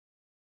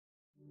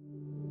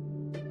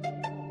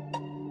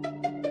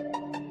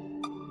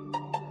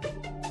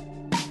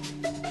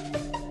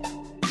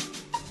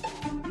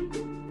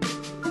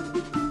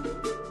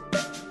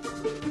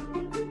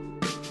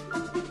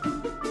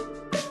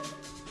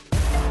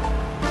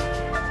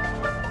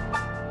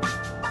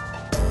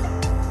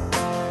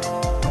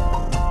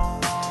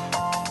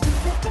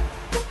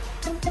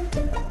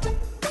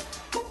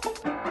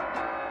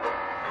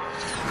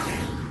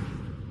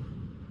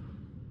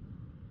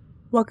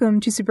Welcome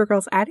to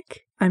Supergirl's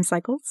Attic. I'm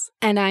Cycles.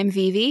 And I'm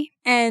Vivi.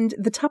 And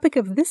the topic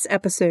of this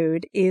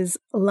episode is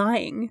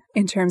lying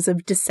in terms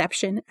of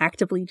deception,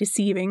 actively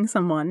deceiving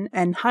someone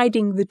and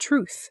hiding the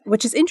truth,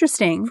 which is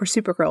interesting for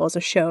Supergirl as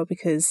a show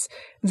because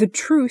the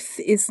truth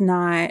is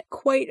not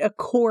quite a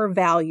core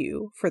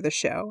value for the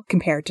show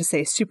compared to,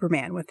 say,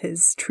 Superman with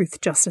his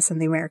truth, justice,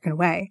 and the American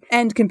way,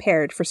 and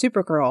compared for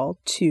Supergirl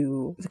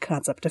to the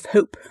concept of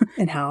hope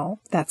and how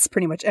that's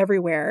pretty much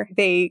everywhere.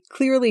 They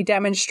clearly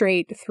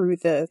demonstrate through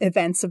the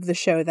events of the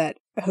show that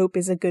hope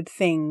is a good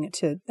thing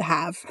to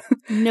have.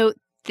 Note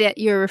that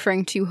you're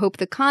referring to Hope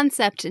the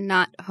concept and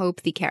not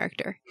Hope the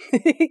character.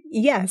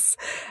 Yes.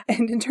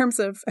 And in terms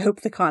of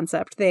Hope the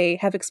concept, they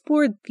have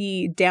explored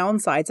the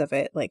downsides of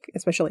it, like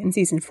especially in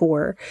season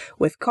 4,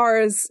 with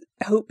Kara's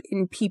hope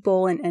in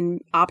people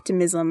and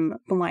optimism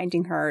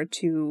blinding her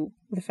to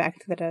the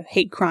fact that a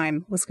hate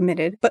crime was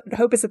committed. But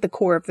hope is at the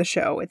core of the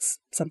show. It's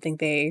something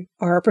they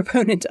are a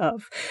proponent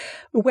of.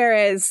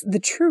 Whereas the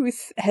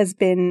truth has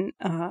been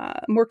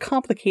more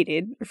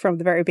complicated from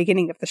the very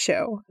beginning of the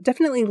show.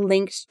 Definitely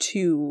linked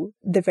to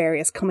the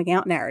various coming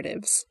out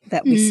narratives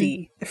that we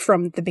see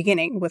from the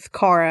beginning with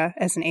Kara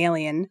as an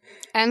alien.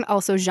 And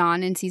also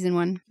Jean in season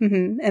 1.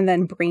 Mm-hmm. And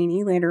then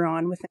Brainy later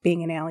on with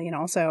being an alien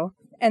also.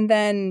 And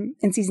then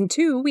in season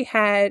 2, we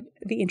had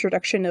the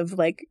introduction of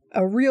like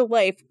a real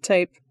life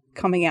type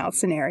coming out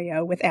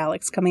scenario with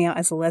Alex coming out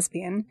as a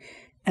lesbian.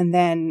 And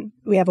then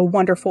we have a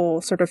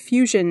wonderful sort of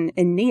fusion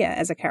in Nia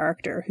as a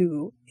character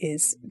who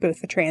is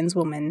both a trans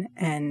woman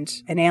and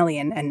an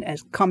alien and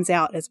comes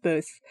out as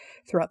both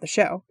throughout the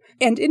show.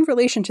 And in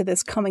relation to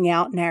this coming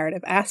out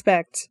narrative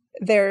aspect,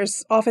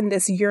 there's often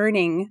this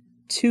yearning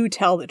to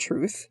tell the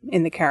truth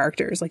in the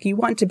characters. Like you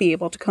want to be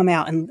able to come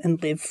out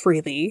and live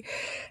freely.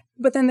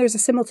 But then there's a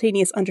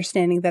simultaneous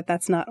understanding that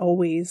that's not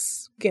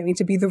always going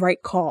to be the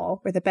right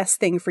call or the best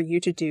thing for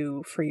you to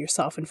do for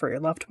yourself and for your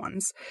loved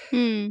ones.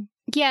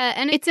 Yeah,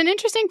 and it's an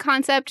interesting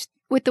concept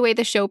with the way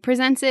the show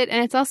presents it.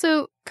 And it's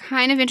also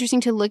kind of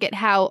interesting to look at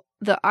how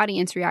the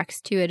audience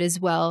reacts to it as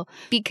well,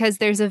 because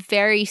there's a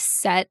very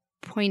set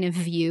point of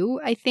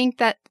view, I think,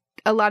 that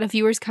a lot of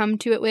viewers come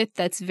to it with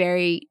that's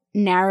very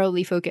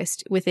narrowly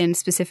focused within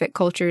specific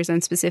cultures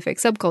and specific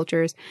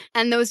subcultures.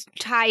 And those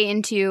tie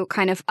into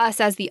kind of us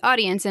as the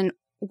audience and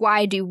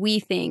why do we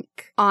think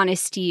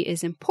honesty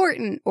is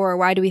important or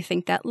why do we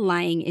think that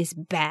lying is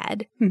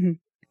bad? Mm-hmm.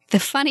 The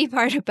funny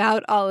part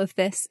about all of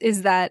this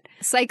is that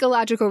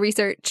psychological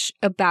research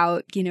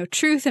about,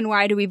 truth and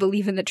why do we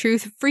believe in the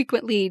truth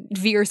frequently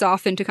veers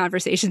off into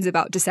conversations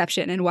about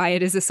deception and why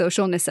it is a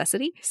social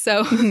necessity.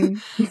 So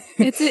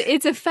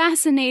it's a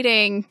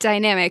fascinating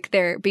dynamic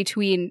there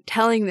between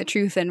telling the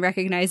truth and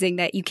recognizing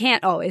that you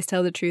can't always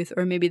tell the truth,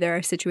 or maybe there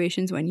are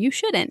situations when you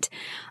shouldn't.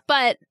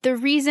 But the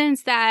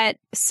reasons that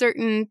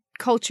certain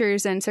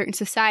cultures and certain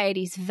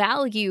societies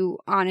value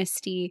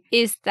honesty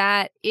is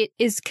that it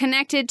is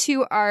connected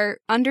to our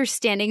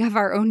understanding of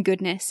our own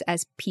goodness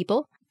as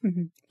people.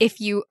 Mm-hmm.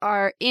 If you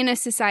are in a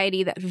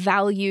society that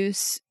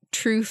values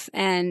truth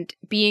and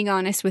being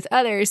honest with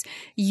others,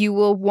 you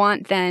will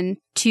want then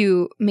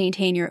to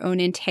maintain your own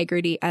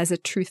integrity as a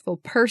truthful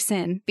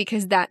person,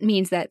 because that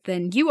means that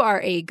then you are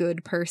a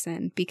good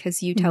person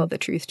because you tell the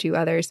truth to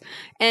others.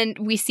 And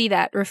we see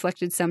that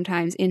reflected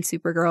sometimes in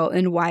Supergirl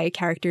and why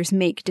characters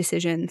make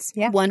decisions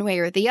one way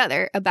or the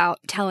other about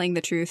telling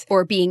the truth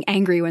or being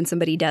angry when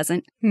somebody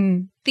doesn't.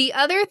 The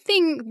other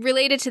thing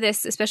related to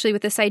this, especially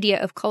with this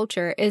idea of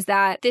culture, is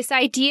that this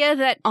idea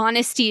that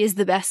honesty is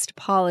the best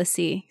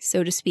policy,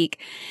 so to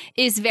speak,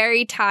 is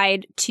very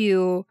tied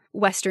to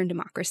Western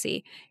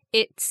democracy.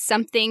 It's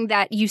something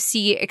that you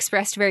see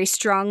expressed very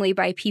strongly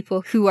by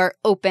people who are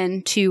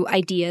open to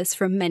ideas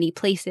from many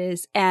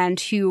places and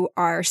who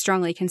are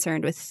strongly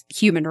concerned with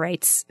human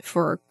rights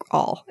for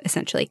all,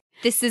 essentially.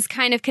 This is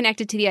kind of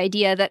connected to the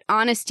idea that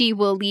honesty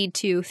will lead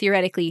to,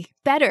 theoretically,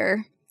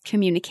 better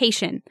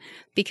communication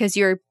because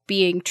you're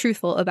being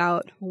truthful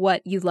about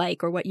what you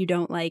like or what you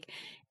don't like,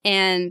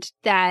 and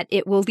that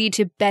it will lead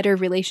to better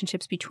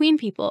relationships between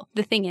people.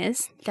 The thing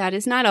is, that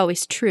is not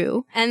always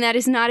true, and that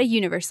is not a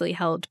universally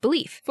held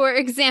belief. For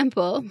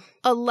example,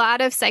 a lot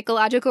of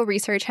psychological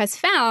research has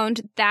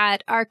found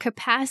that our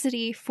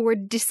capacity for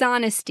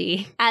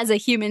dishonesty as a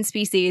human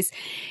species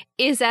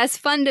is as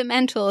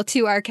fundamental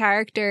to our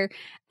character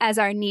as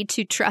our need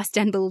to trust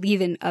and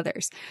believe in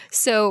others.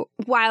 So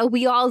while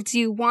we all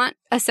do want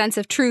a sense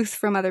of truth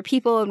from other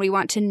people and we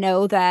want to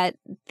know that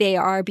they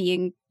are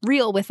being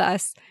real with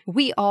us,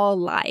 we all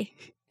lie.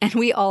 And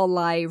we all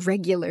lie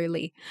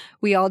regularly.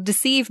 We all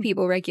deceive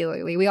people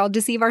regularly. We all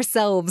deceive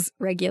ourselves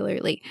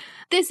regularly.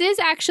 This is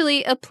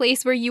actually a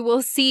place where you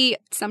will see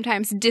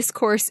sometimes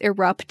discourse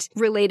erupt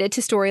related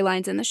to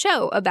storylines in the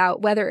show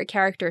about whether a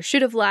character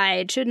should have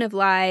lied, shouldn't have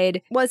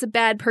lied, was a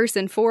bad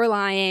person for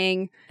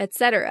lying,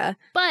 etc.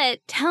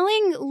 But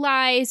telling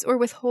lies or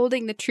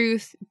withholding the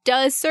truth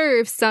does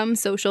serve some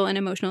social and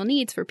emotional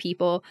needs for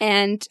people.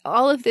 And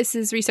all of this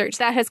is research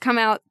that has come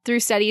out through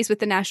studies with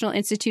the National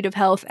Institute of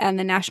Health and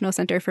the National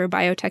Center for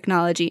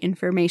Biotechnology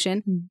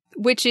Information,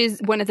 which is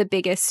one of the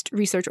biggest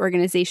research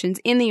organizations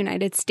in the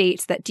United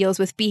States that deals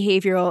with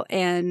behavioral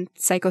and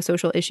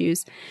psychosocial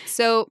issues.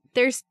 So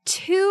there's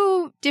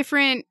two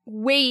different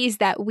ways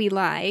that we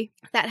lie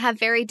that have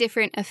very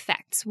different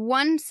effects.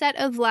 One set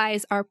of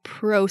lies are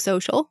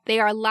pro-social. They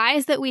are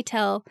lies that we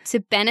tell to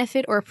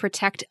benefit or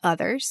protect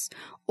others,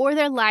 or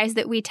they're lies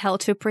that we tell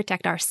to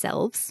protect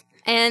ourselves.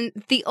 And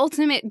the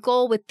ultimate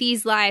goal with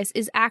these lies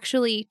is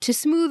actually to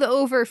smooth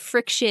over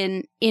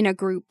friction in a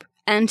group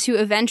and to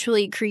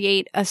eventually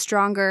create a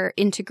stronger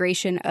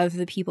integration of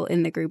the people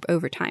in the group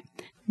over time.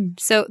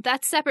 So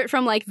that's separate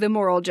from like the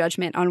moral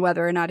judgment on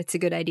whether or not it's a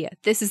good idea.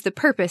 This is the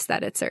purpose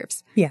that it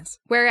serves. Yes.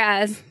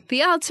 Whereas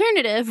the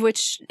alternative,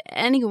 which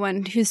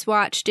anyone who's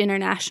watched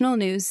international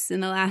news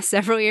in the last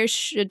several years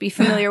should be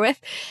familiar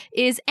with,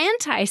 is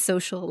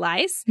antisocial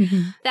lies.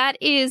 That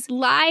is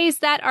lies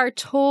that are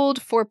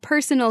told for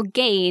personal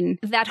gain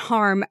that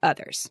harm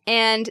others.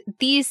 And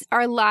these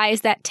are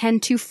lies that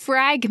tend to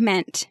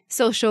fragment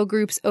social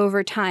groups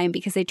over time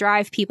because they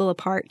drive people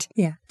apart.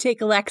 Yeah.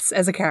 Take Lex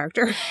as a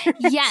character.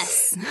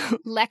 Yes.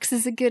 Lex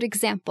is a good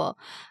example.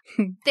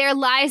 They're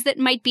lies that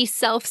might be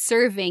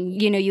self-serving.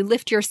 You know, you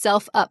lift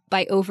yourself up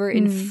by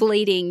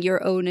overinflating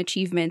your own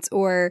achievements,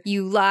 or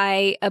you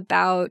lie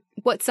about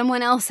what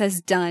someone else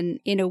has done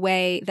in a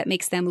way that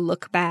makes them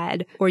look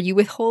bad, or you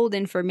withhold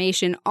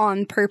information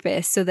on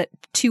purpose so that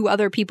two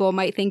other people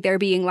might think they're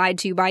being lied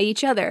to by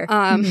each other.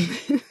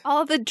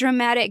 All the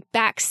dramatic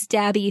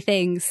backstabby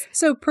things.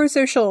 So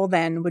pro-social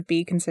then would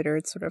be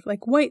considered sort of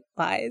like white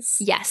lies.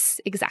 Yes,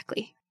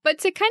 exactly. But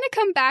to kind of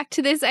come back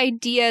to this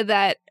idea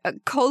that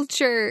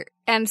culture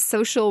and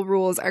social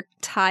rules are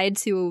tied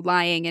to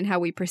lying and how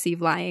we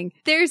perceive lying,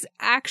 there's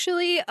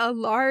actually a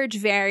large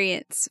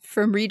variance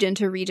from region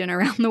to region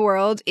around the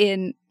world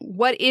in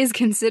what is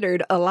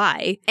considered a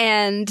lie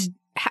and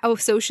how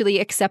socially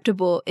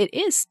acceptable it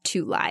is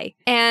to lie.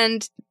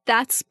 And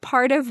that's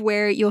part of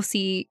where you'll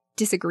see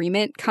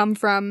disagreement come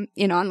from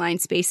in online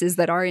spaces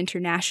that are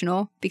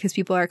international, because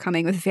people are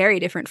coming with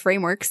very different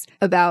frameworks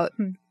about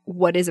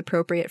what is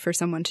appropriate for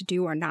someone to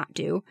do or not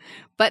do.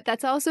 But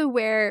that's also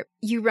where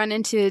you run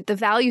into the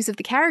values of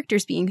the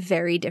characters being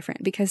very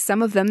different, because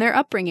some of them, their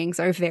upbringings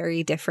are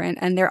very different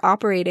and they're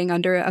operating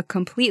under a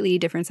completely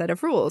different set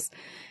of rules.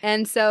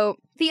 And so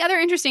the other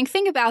interesting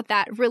thing about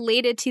that,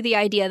 related to the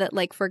idea that,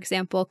 like, for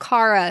example,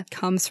 Kara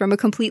comes from a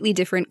completely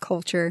different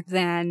culture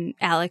than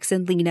Alex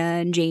and Lena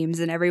and James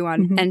and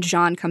everyone, and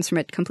Jean comes from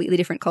a completely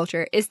different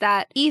culture, is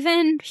that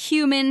even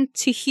human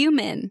to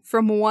human,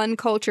 from one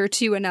culture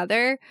to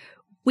another,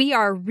 we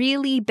are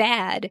really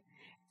bad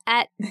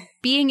at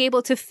being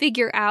able to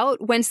figure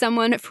out when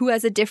someone who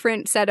has a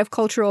different set of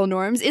cultural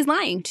norms is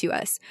lying to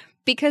us.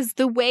 Because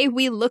the way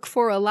we look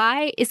for a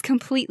lie is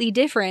completely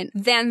different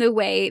than the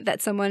way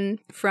that someone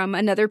from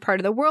another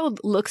part of the world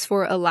looks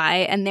for a lie.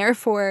 And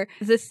therefore,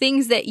 the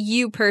things that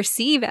you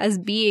perceive as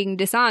being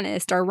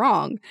dishonest are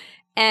wrong.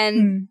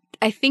 And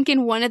I think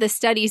in one of the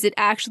studies, it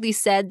actually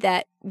said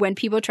that when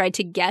people tried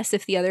to guess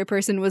if the other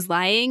person was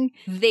lying,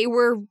 they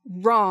were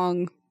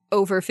wrong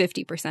over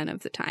 50%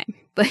 of the time.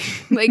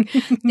 Like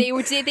they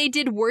would say they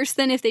did worse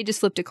than if they just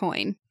flipped a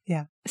coin.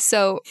 Yeah.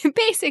 So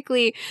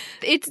basically,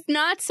 it's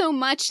not so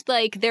much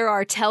like there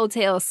are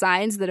telltale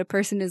signs that a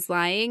person is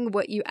lying.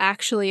 What you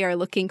actually are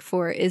looking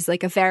for is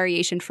like a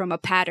variation from a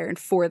pattern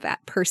for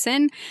that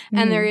person.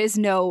 And there is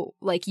no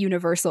like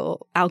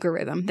universal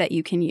algorithm that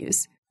you can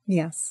use.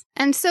 Yes.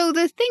 And so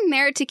the thing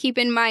there to keep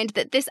in mind,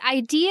 that this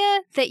idea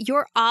that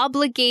you're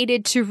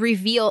obligated to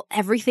reveal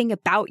everything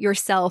about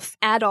yourself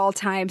at all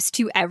times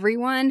to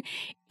everyone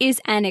is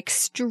an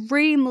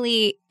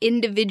extremely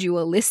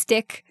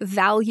individualistic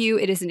value.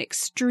 It is an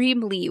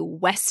extremely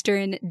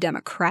Western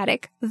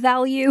democratic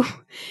value.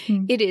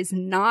 It is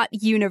not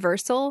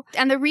universal.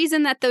 And the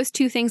reason that those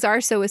two things are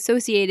so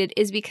associated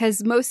is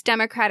because most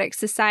democratic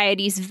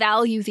societies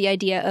value the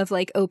idea of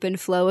like open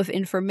flow of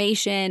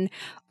information,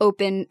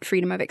 open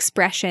freedom of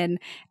expression,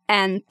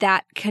 and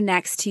that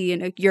connects to, you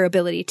know, your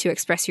ability to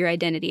express your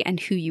identity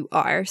and who you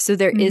are. So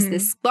there is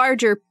this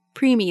larger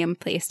premium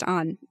placed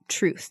on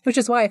truth. Which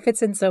is why it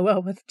fits in so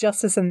well with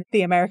Justice in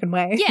the American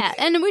Way. Yeah,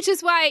 and which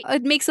is why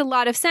it makes a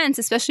lot of sense,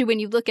 especially when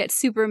you look at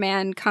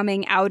Superman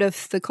coming out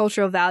of the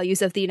cultural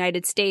values of the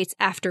United States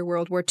after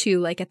World War II,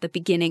 like at the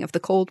beginning of the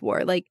Cold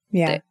War. Like,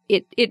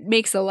 it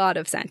makes a lot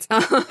of sense.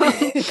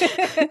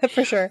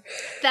 For sure.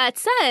 That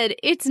said,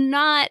 it's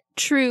not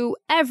true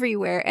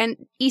everywhere.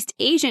 And East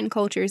Asian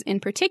cultures in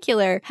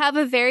particular have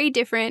a very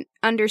different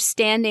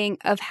understanding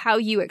of how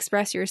you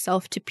express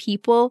yourself to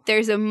people.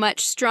 There's a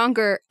much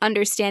stronger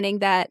understanding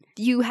that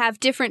you have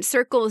different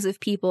circles of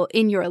people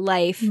in your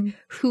life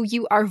who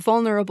you are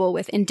vulnerable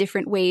with in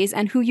different ways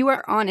and who you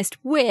are honest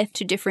with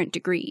to different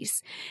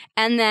degrees.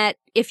 And that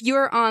if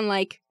you're on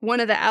like one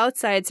of the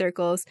outside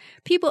circles,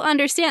 people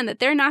understand that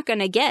they're not going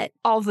to get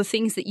all the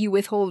things that you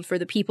withhold for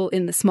the people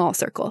in the small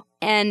circle.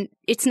 And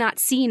it's not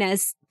seen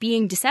as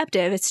being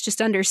deceptive. It's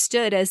just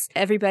understood as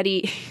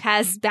everybody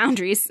has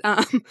boundaries.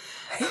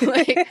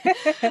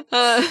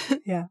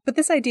 Yeah. But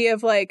this idea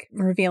of like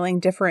revealing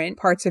different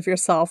parts of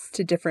yourself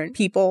to different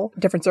people,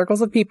 different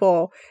circles of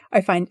people,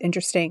 I find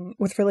interesting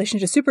with relation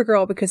to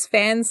Supergirl, because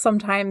fans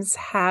sometimes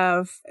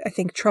have, I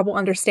think, trouble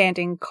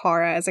understanding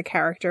Kara as a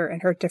character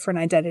and her different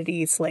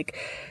identities, like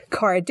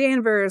Kara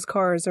Danvers,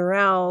 Kara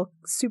Zor-El,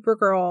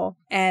 Supergirl,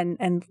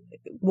 and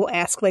we'll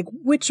ask like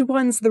which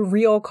one's the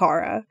real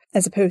Kara,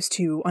 as opposed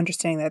to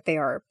understanding that they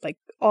are like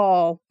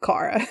all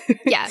Kara.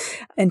 Yeah.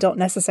 And don't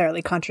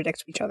necessarily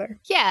contradict each other.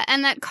 Yeah,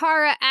 and that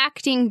Kara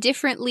acting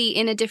differently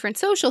in a different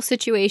social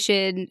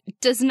situation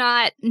does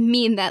not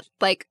mean that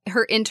like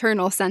her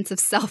internal sense of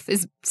self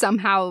is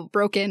somehow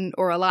broken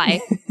or a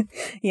lie.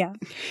 Yeah,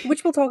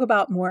 which we'll talk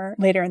about more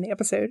later in the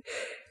episode.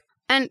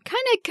 And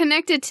kind of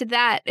connected to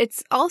that,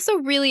 it's also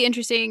really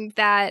interesting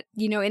that,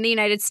 you know, in the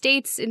United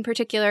States in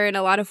particular, and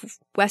a lot of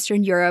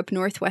Western Europe,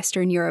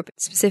 Northwestern Europe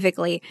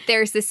specifically,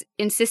 there's this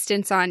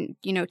insistence on,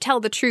 you know, tell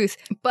the truth.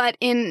 But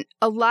in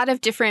a lot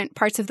of different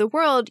parts of the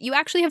world, you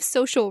actually have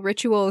social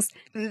rituals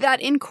that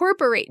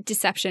incorporate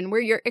deception,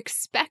 where you're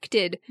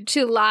expected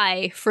to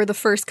lie for the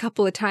first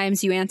couple of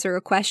times you answer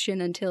a question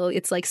until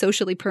it's like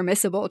socially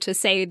permissible to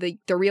say the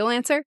real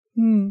answer.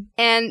 Mm.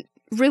 And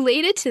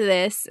related to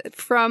this,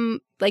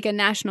 from like a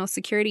national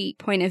security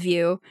point of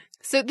view,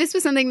 so this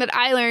was something that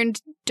I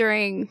learned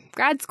during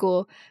grad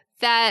school,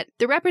 that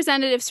the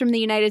representatives from the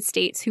United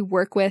States who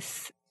work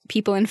with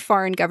people in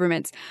foreign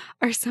governments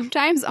are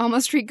sometimes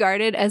almost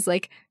regarded as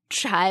like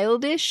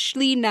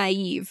childishly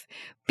naive,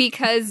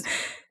 because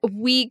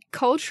we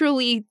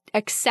culturally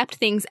accept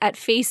things at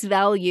face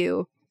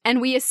value and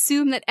we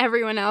assume that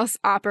everyone else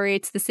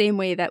operates the same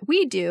way that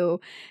we do.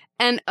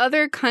 And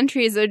other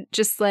countries are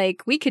just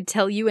like, we could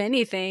tell you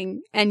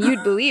anything and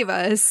you'd believe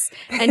us.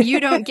 And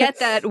you don't get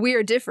that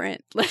we're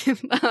different.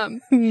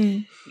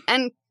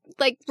 And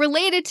like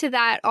related to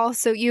that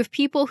also, you have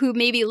people who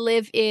maybe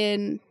live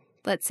in,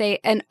 let's say,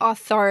 an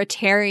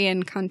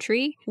authoritarian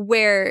country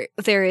where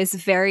there is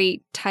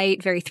very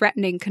tight, very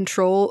threatening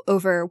control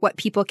over what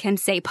people can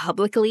say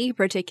publicly,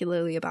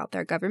 particularly about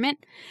their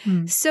government.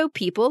 So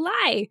people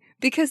lie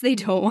because they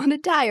don't want to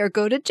die or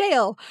go to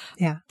jail.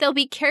 Yeah. They'll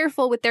be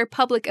careful with their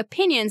public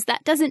opinions.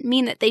 That doesn't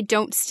mean that they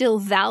don't still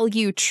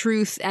value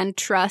truth and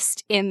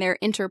trust in their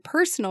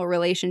interpersonal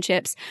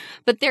relationships,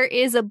 but there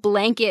is a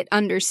blanket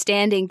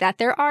understanding that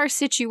there are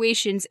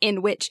situations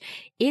in which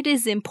it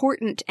is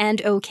important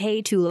and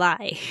okay to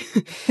lie.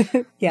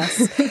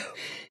 Yes.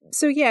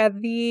 So yeah,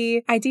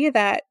 the idea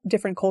that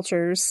different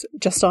cultures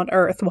just on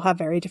Earth will have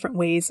very different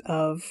ways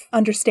of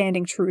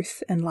understanding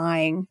truth and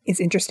lying is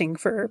interesting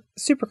for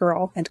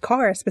Supergirl and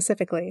Kara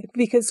specifically,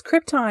 because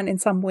Krypton in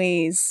some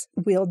ways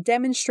will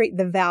demonstrate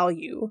the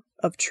value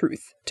of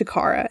truth to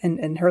Kara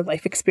and her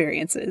life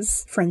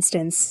experiences. For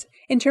instance,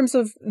 in terms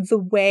of the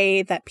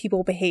way that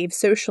people behave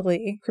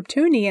socially,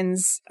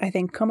 Kryptonians, I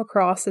think, come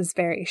across as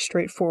very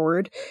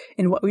straightforward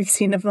in what we've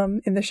seen of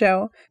them in the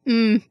show.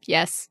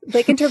 Yes.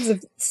 Like in terms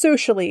of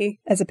socially,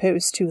 as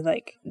opposed to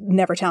like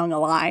never telling a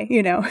lie,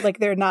 you know, like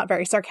they're not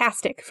very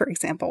sarcastic, for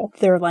example.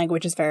 Their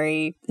language is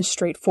very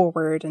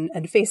straightforward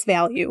and face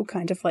value,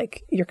 kind of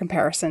like your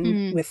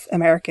comparison with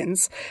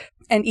Americans.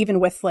 And even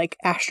with like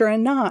Astra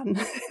and Non,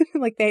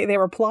 like they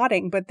were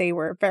plotting, but they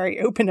were very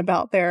open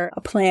about their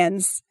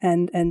plans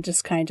and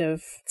just kind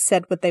of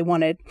said what they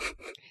wanted.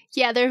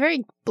 Yeah, they're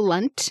very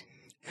blunt.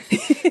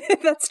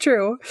 That's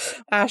true.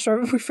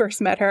 Astra, when we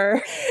first met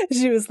her,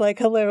 she was like,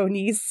 "Hello,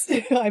 niece.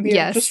 I'm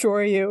here to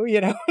destroy you,"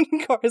 you know?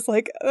 And Kara's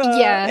like,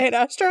 "Hey,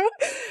 Astra."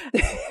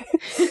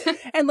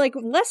 And like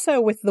less so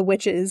with the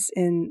witches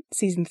in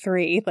season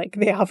 3. Like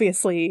they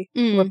obviously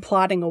were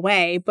plotting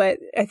away, but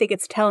I think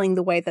it's telling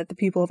the way that the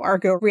people of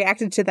Argo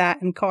reacted to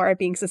that, and Kara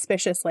being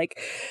suspicious, like,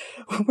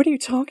 "What are you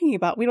talking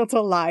about? We don't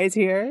tell lies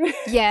here."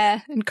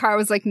 Yeah, and Kara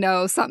was like,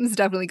 "No, something's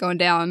definitely going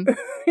down."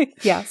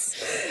 Yes.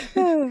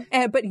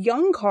 But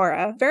young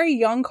Kara, very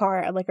young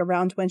Kara, like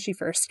around when she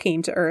first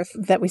came to Earth,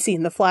 that we see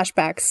in the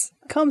flashbacks,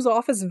 comes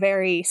off as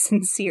very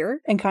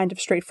sincere and kind of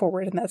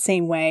straightforward in that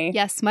same way.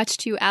 Yes, much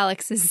to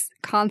Alex's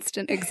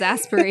constant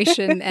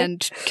exasperation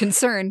and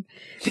concern.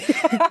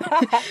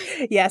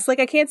 Yes, like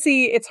I can't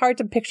see, it's hard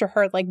to picture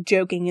her like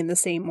joking in the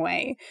same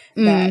way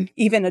that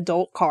even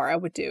adult Kara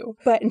would do.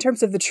 But in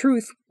terms of the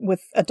truth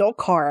with adult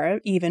Kara,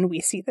 even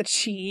we see that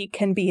she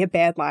can be a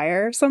bad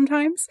liar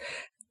sometimes.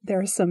 There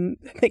are some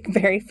like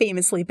very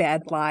famously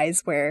bad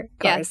lies where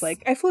Kara's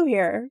like, "I flew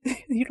here.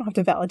 You don't have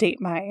to validate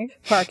my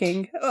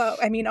parking.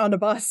 On a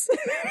bus."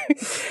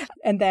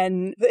 And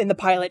then in the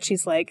pilot,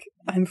 she's like,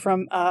 "I'm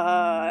from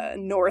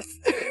North."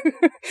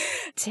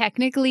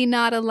 Technically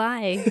not a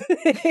lie.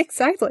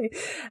 Exactly.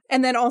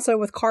 And then also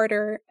with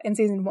Carter in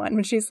season 1,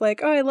 when she's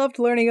like, "Oh, I loved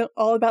learning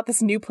all about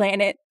this new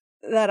planet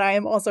that I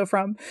am also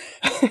from,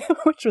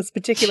 which was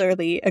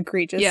particularly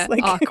egregious. Yeah,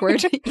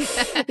 awkward.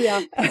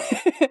 Yeah.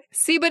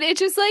 See, but it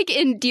just like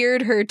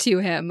endeared her to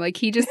him. Like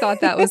he just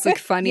thought that was like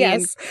funny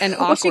Yes. and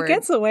awkward. Well, she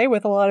gets away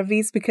with a lot of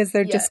these because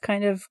they're just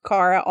kind of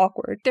Kara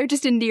awkward. They're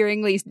just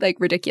endearingly like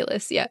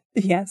ridiculous. Yeah.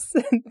 Yes.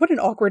 What an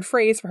awkward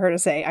phrase for her to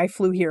say. I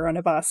flew here on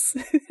a bus.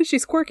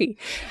 She's quirky.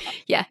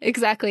 Yeah,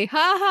 exactly. Ha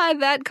ha,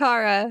 that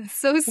Kara.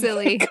 So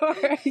silly.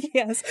 Kara,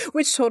 yes.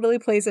 Which totally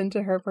plays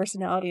into her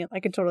personality. I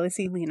could totally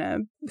see Lena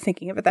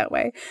thinking of it that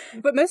way.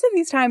 But most of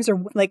these times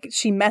are like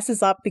she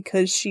messes up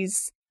because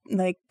she's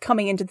like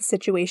coming into the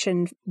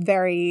situation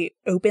very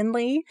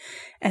openly,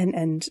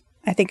 and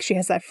I think she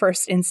has that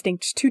first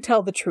instinct to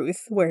tell the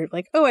truth where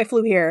like, oh, I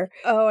flew here.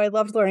 Oh, I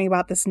loved learning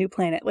about this new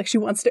planet. Like she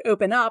wants to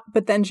open up,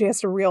 but then she has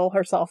to reel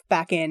herself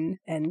back in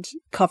and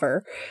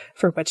cover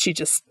for what she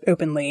just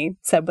openly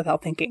said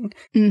without thinking.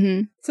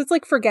 Mm-hmm. So it's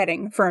like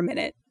forgetting for a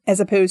minute, as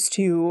opposed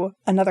to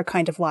another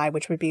kind of lie,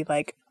 which would be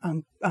like,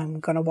 I'm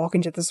going to walk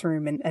into this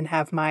room and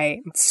have my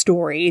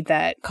story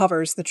that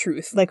covers the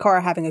truth. Like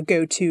Kara having a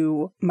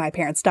go-to, my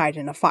parents died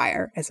in a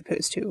fire, as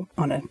opposed to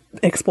on an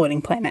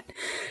exploding planet.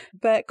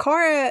 But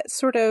Kara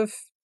sort of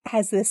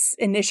has this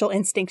initial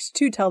instinct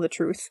to tell the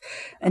truth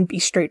and be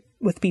straight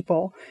with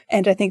people.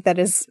 And I think that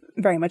is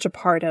very much a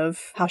part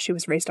of how she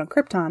was raised on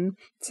Krypton.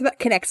 So that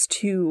connects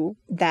to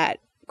that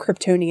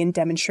Kryptonian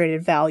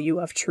demonstrated value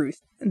of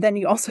truth. And then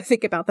you also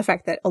think about the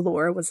fact that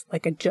Allura was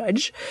like a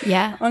judge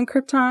on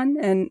Krypton.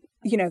 And,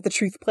 you know, the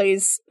truth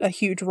plays a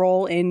huge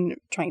role in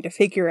trying to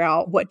figure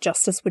out what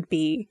justice would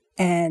be.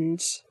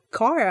 And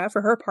Kara,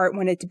 for her part,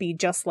 wanted to be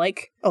just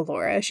like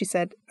Allura. She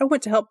said, I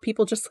want to help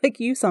people just like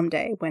you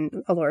someday,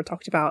 when Allura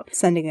talked about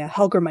sending a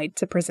Helgramite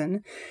to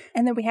prison.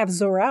 And then we have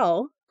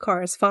Zor-El,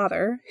 Kara's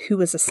father, who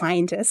was a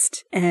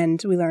scientist,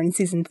 and we learn in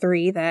season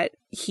 3 that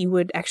he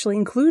would actually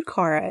include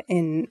Kara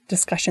in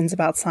discussions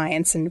about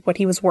science and what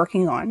he was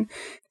working on.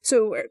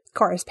 So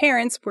Kara's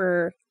parents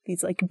were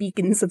these like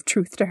beacons of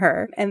truth to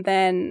her, and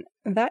then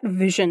that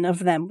vision of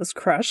them was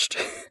crushed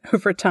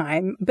over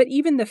time. But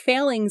even the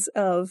failings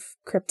of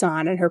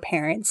Krypton and her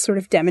parents sort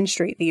of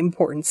demonstrate the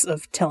importance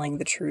of telling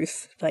the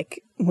truth.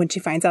 Like when she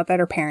finds out that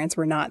her parents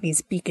were not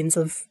these beacons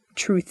of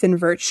truth and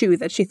virtue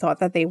that she thought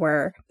that they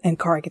were. And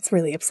Kara gets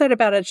really upset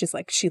about it. She's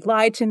like, she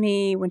lied to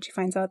me, when she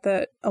finds out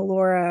that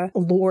Allura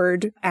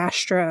lured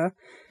Astra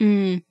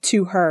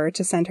to her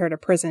to send her to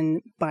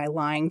prison by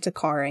lying to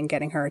Kara and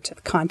getting her to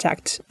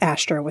contact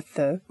Astra with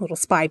the little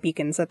spy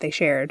beacons that they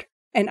shared.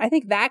 And I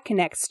think that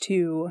connects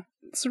to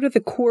sort of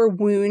the core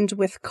wound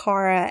with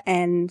Kara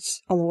and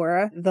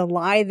Allura. The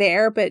lie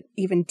there, but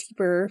even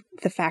deeper,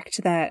 the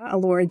fact that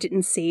Allura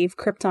didn't save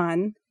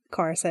Krypton.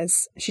 Kara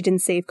says she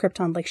didn't save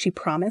Krypton like she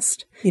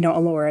promised. You know,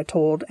 Allura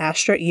told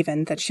Astra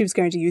even that she was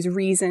going to use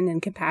reason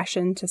and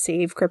compassion to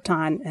save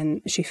Krypton,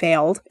 and she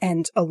failed.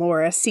 And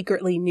Allura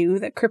secretly knew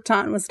that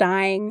Krypton was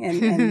dying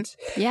and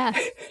yeah,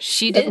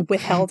 she did.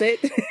 Withheld it.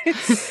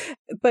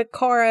 But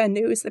Kara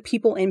knows that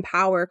people in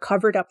power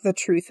covered up the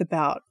truth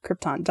about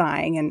Krypton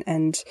dying,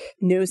 and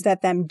knows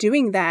that them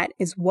doing that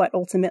is what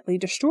ultimately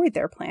destroyed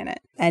their planet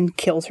and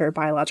killed her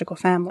biological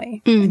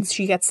family. And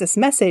she gets this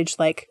message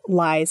like,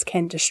 lies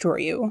can destroy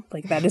you.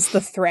 Like that is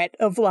the threat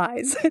of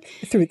lies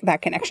through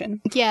that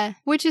connection. Yeah,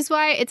 which is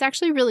why it's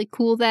actually really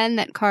cool then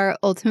that Kara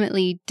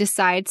ultimately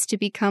decides to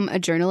become a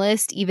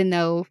journalist, even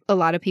though a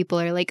lot of people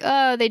are like,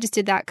 oh, they just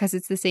did that because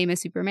it's the same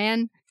as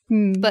Superman.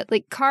 But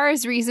like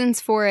Kara's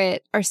reasons for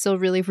it are still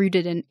really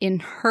rooted in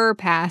her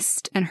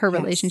past and her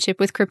relationship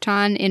with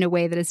Krypton in a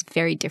way that is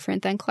very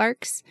different than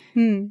Clark's.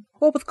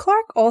 Well, with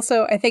Clark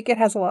also, I think it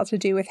has a lot to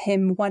do with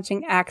him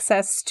wanting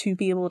access to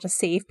be able to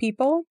save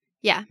people.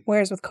 Yeah.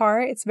 Whereas with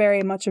Kara, it's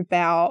very much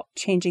about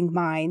changing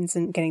minds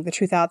and getting the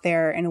truth out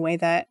there in a way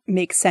that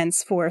makes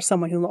sense for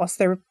someone who lost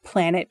their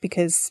planet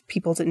because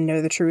people didn't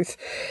know the truth.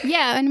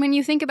 Yeah. And when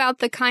you think about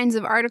the kinds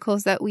of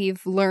articles that we've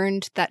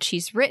learned that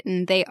she's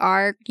written, they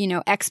are, you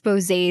know,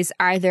 exposés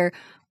either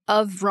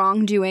of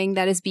wrongdoing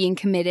that is being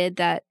committed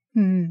that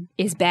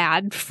is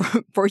bad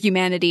for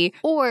humanity,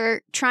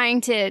 or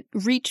trying to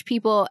reach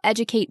people,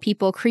 educate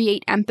people,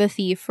 create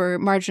empathy for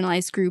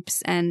marginalized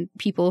groups and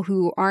people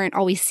who aren't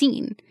always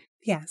seen.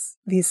 Yes,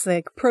 these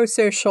like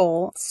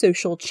pro-social,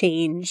 social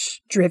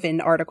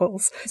change-driven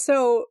articles.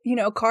 So, you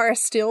know, Kara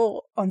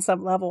still, on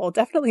some level,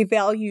 definitely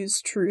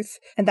values truth,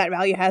 and that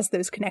value has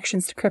those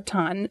connections to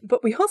Krypton.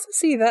 But we also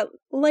see that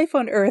life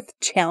on Earth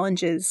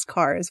challenges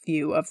Kara's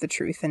view of the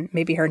truth and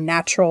maybe her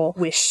natural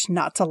wish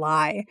not to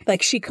lie.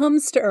 Like, she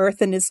comes to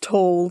Earth and is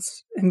told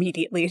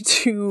immediately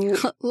to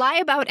lie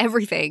about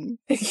everything.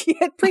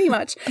 Yeah, pretty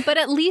much. But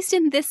at least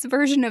in this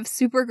version of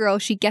Supergirl,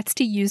 she gets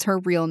to use her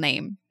real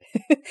name.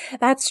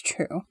 That's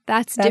true.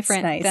 That's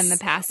different nice. Than the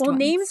past Well, ones.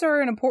 Names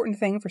are an important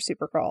thing for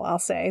Supergirl, I'll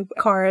say.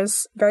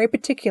 Kara's very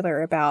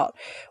particular about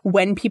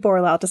when people are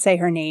allowed to say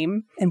her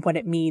name and what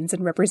it means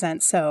and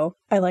represents. So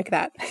I like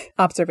that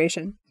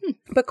observation.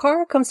 But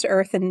Kara comes to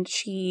Earth and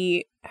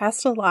she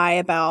has to lie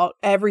about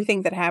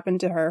everything that happened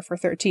to her for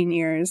 13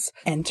 years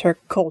and her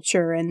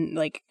culture and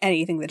like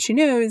anything that she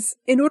knows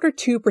in order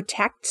to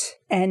protect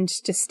and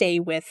to stay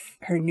with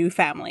her new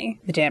family,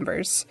 the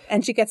Danvers.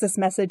 And she gets this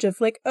message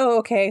of like, oh,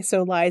 okay,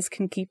 so lies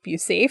can keep you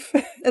safe,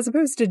 as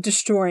opposed to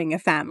destroying a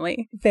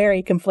family.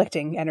 Very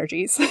conflicting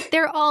energies.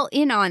 They're all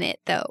in on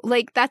it, though.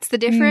 Like, that's the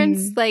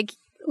difference. Like,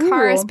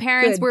 Kara's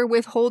parents were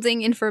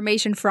withholding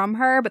information from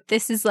her, but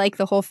this is like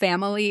the whole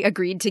family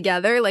agreed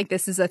together. Like,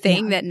 this is a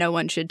thing that no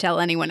one should tell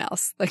anyone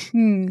else. Like,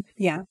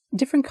 yeah.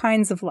 Different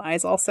kinds of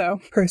lies also.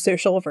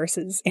 Pro-social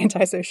versus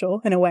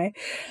antisocial in a way.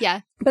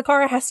 Yeah. But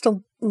Kara has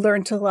to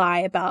learn to lie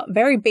about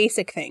very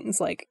basic things,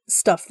 like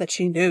stuff that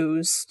she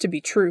knows to be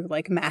true,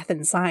 like math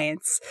and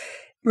science.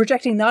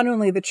 Rejecting not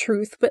only the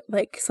truth, but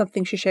like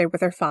something she shared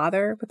with her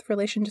father with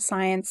relation to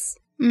science.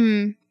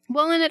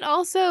 Well, and it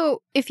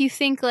also, if you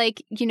think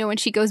like, you know, when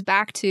she goes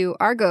back to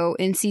Argo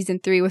in season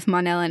 3 with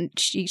Mon-El, and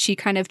she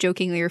kind of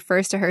jokingly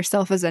refers to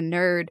herself as a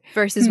nerd,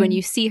 versus when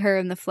you see her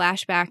in the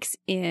flashbacks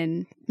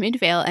in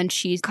Midvale, and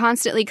she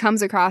constantly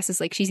comes across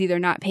as like she's either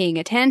not paying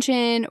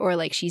attention or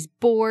like she's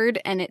bored,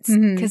 and it's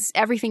because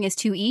everything is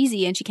too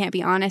easy and she can't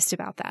be honest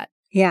about that.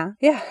 Yeah.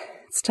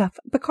 It's tough.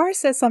 But Kara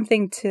says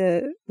something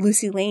to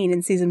Lucy Lane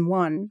in season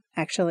 1,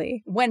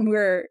 actually, when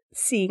we're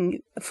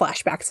seeing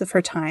flashbacks of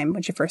her time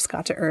when she first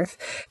got to Earth.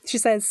 She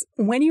says,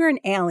 when you're an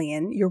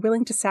alien, you're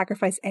willing to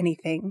sacrifice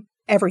anything,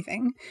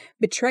 everything,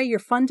 betray your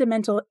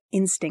fundamental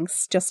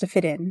instincts just to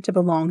fit in, to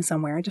belong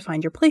somewhere, to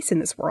find your place in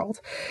this world.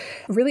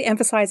 Really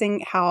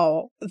emphasizing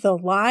how the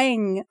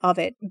lying of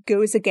it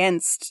goes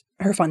against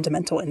her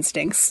fundamental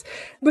instincts,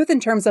 both in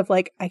terms of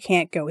like, I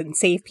can't go and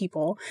save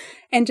people,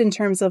 and in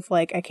terms of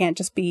like, I can't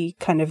just be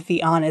kind of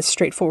the honest,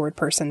 straightforward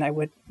person I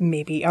would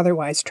maybe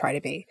otherwise try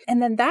to be.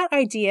 And then that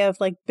idea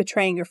of like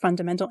betraying your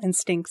fundamental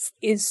instincts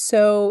is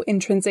so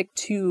intrinsic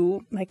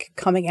to like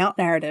coming out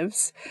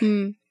narratives.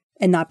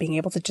 And not being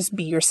able to just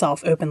be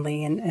yourself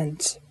openly.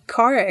 And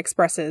Kara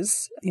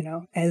expresses, you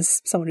know, as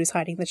someone who's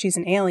hiding that she's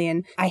an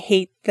alien, I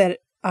hate that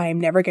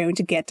I'm never going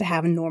to get to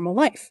have a normal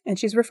life. And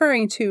she's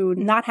referring to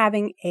not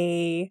having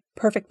a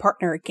perfect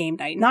partner at game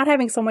night, not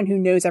having someone who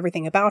knows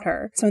everything about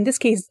her. So in this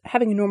case,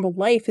 having a normal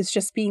life is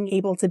just being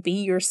able to be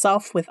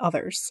yourself with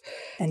others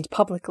and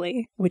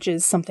publicly, which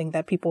is something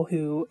that people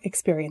who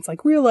experience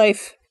like real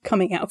life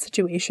coming out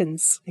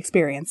situations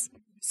experience.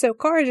 So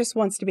Kara just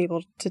wants to be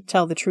able to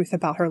tell the truth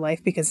about her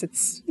life because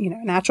it's, you know,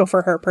 natural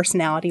for her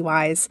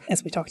personality-wise,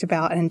 as we talked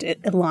about, and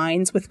it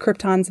aligns with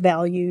Krypton's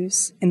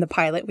values. In the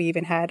pilot, we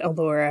even had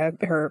Allura,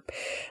 her,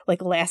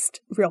 like,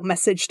 last real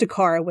message to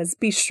Kara was,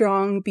 be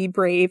strong, be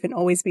brave, and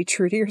always be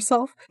true to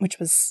yourself, which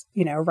was,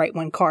 you know, right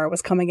when Kara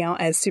was coming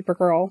out as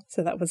Supergirl.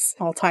 So that was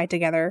all tied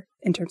together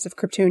in terms of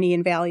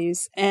Kryptonian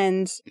values.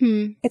 And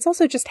it's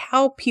also just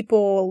how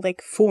people,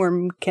 like,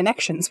 form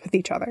connections with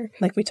each other.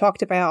 Like, we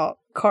talked about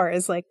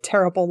Kara's like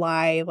terrible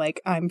lie,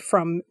 like I'm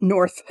from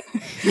North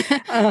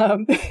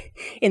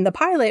in the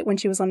pilot when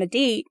she was on a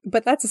date.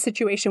 But that's a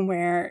situation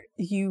where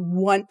you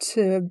want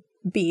to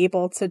be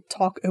able to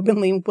talk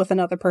openly with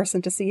another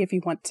person to see if you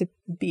want to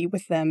be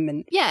with them.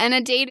 And yeah, and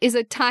a date is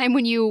a time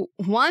when you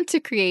want to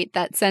create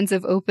that sense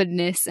of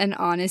openness and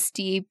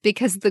honesty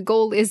because the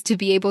goal is to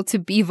be able to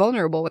be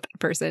vulnerable with that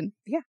person.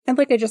 Yeah. And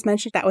like I just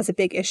mentioned, that was a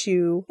big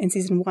issue in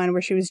season 1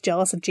 where she was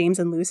jealous of James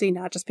and Lucy,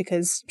 not just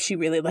because she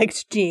really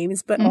liked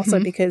James, but also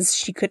because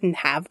she couldn't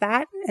have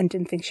that and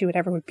didn't think she would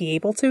ever be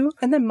able to.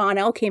 And then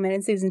Mon-El came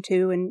in season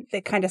 2 and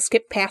they kind of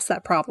skipped past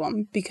that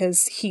problem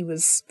because he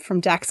was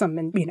from Daxam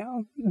and, you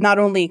know, not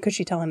only could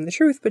she tell him the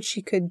truth, but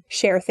she could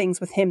share things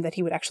with him that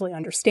he would actually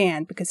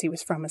understand because he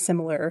was from a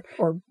similar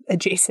or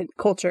adjacent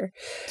culture.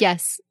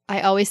 Yes. I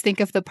always think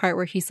of the part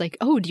where he's like,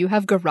 oh, do you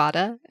have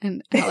Garada?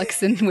 And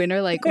Alex and Wynn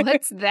are like,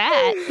 what's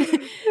that?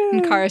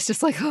 And Kara's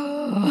just like,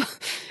 oh,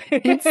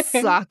 it's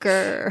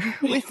soccer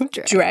with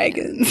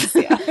dragons.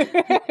 Yeah.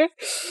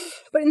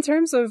 But in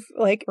terms of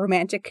like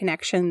romantic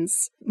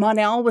connections,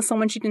 Mon-El was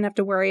someone she didn't have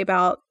to worry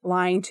about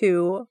lying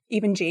to.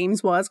 Even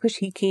James was, because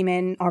he came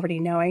in already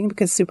knowing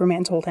because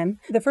Superman told him.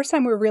 The first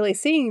time we're really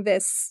seeing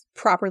this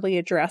properly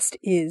addressed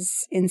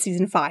is in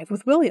season 5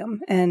 with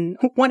William and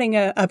wanting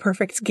a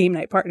perfect game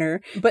night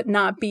partner, but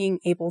not being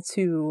able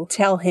to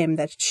tell him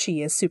that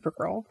she is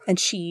Supergirl. And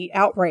she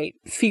outright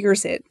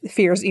fears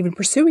even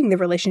pursuing the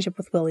relationship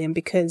with William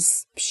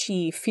because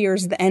she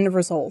fears the end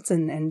result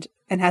and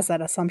has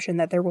that assumption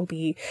that there will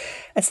be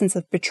a sense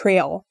of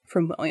betrayal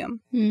from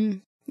William.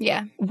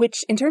 Yeah.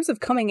 Which, in terms of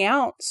coming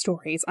out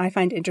stories, I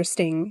find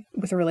interesting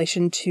with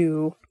relation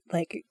to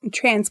like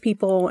trans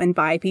people and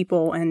bi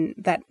people and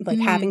that like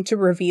having to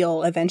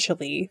reveal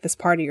eventually this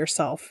part of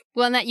yourself.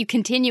 Well, and that you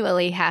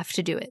continually have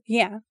to do it.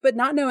 Yeah, but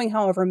not knowing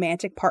how a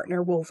romantic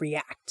partner will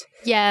react.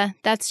 Yeah,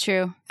 that's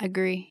true.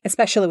 Agree.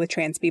 Especially with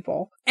trans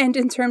people. And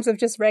in terms of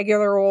just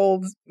regular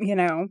old, you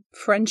know,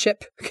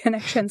 friendship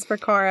connections for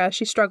Kara,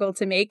 she struggled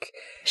to make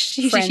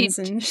friends.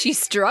 She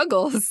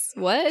struggles.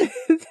 What?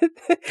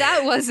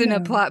 That wasn't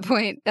a plot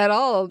point at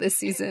all this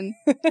season.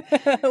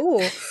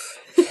 Ooh.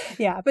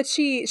 Yeah, but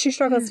she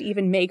struggles to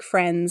even make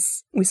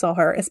friends. We saw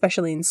her,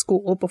 especially in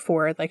school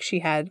before, like she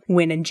had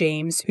Wynn and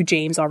James, who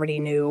James already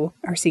knew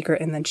her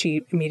secret, and then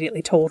she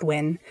immediately told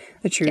Wynn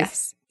the truth.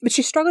 Yes. But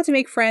she struggled to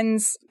make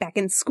friends back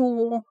in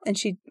school. And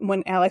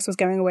when Alex was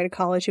going away to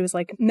college, she was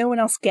like, no one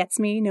else gets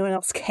me. No one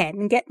else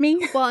can get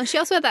me. Well, and she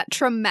also had that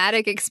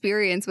traumatic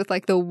experience with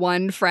like the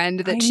one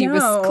friend that I she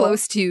was know.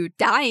 close to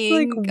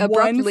dying Like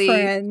abruptly. one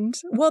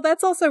friend. Well,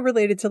 that's also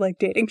related to like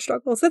dating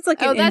struggles. That's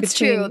like an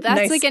that's in-between true. That's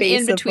nice like an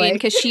space of, in-between like-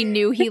 because she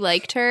knew he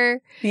liked her.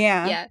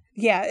 Yeah. Yeah.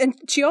 Yeah. And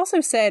she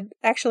also said,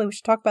 actually, we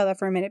should talk about that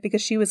for a minute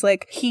because she was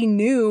like, he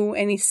knew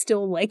and he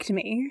still liked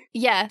me.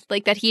 Yeah,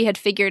 like that he had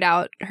figured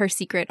out her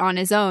secret on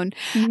his own.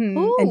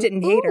 Mhm. And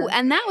didn't hate her.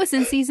 And that was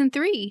in season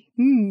 3.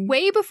 Mm.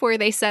 Way before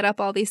they set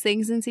up all these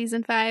things in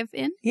season 5.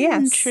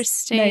 Yes.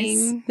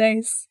 Interesting.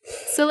 Nice.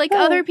 So like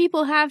other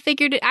people have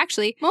figured it,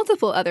 actually,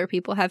 multiple other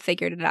people have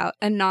figured it out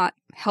and not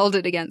held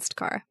it against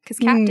Kara. Because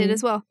Kat did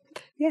as well.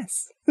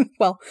 Yes.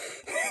 Well,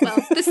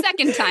 the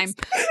second time.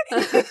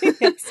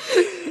 Yes.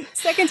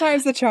 Second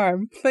time's the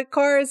charm. But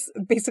Kara's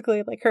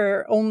basically like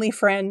her only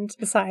friend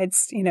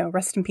besides,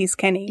 rest in peace,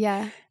 Kenny,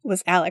 Yeah.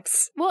 was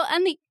Alex. Well,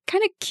 and the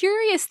kind of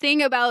curious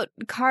thing about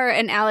Kara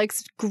and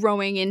Alex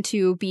growing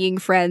into being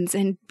friends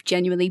and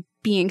genuinely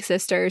being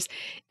sisters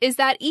is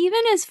that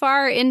even as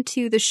far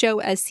into the show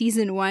as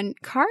season 1,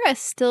 Kara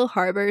still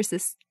harbors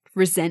this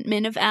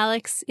resentment of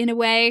Alex in a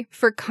way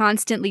for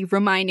constantly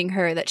reminding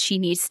her that she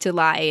needs to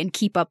lie and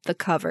keep up the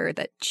cover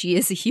that she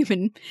is a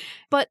human.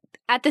 But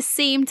at the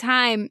same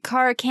time,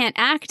 Kara can't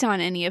act on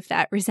any of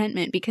that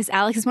resentment because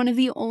Alex is one of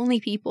the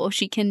only people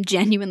she can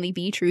genuinely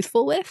be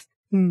truthful with.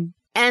 Mm.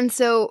 And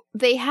so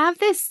they have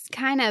this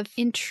kind of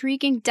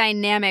intriguing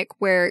dynamic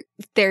where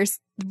there's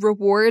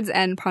rewards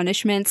and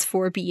punishments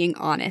for being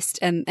honest.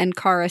 And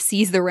Kara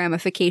sees the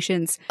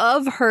ramifications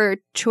of her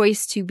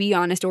choice to be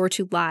honest or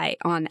to lie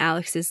on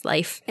Alex's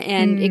life.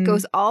 And it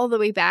goes all the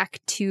way back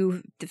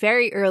to the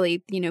very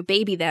early,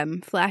 baby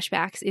them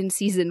flashbacks in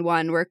season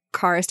 1 where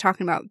Kara's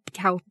talking about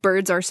how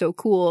birds are so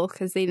cool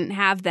because they didn't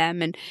have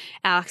them. And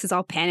Alex is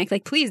all panicked,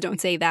 like, please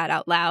don't say that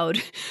out loud.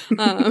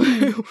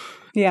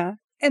 Yeah.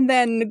 And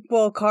then,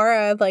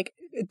 Kara,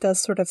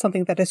 does sort of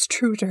something that is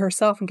true to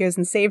herself and goes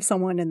and saves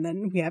someone. And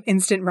then we have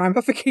instant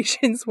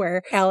ramifications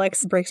where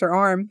Alex breaks her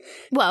arm.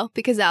 Well,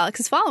 because Alex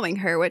is following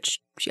her, which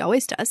she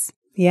always does.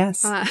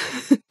 Yes.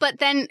 But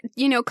then,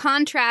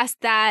 contrast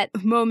that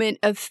moment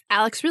of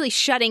Alex really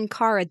shutting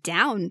Kara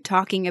down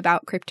talking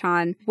about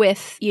Krypton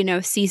with,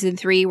 season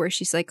 3 where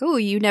she's like, oh,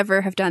 you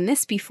never have done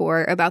this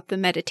before about the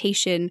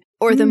meditation.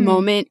 Or the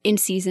moment in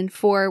season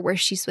 4 where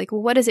she's like,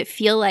 well, what does it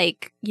feel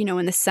like,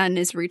 when the sun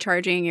is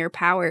recharging your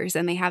powers?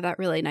 And they have that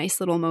really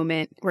nice little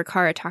moment where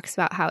Kara talks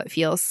about how it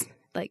feels.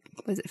 Like,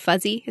 was it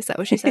fuzzy? Is that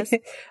what she says?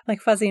 Like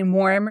fuzzy and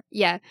warm.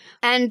 Yeah.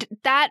 And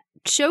that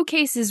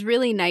showcases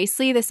really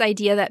nicely this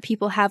idea that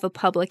people have a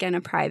public and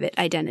a private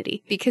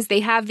identity because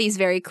they have these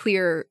very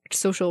clear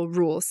social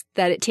rules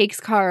that it takes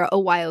Kara a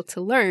while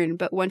to learn.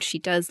 But once she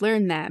does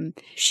learn them,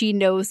 she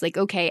knows like,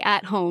 okay,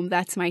 at home,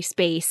 that's my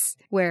space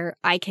where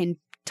I can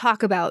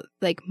talk about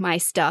like my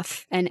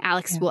stuff and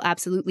Alex will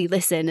absolutely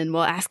listen and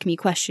will ask me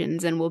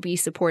questions and will be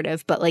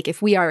supportive. But like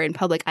if we are in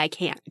public, I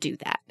can't do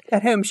that.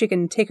 At home, she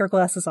can take her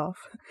glasses off.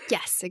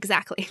 Yes,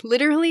 exactly.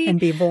 Literally and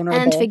be vulnerable.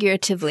 And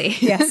figuratively.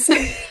 Yes.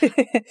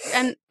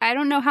 And I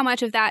don't know how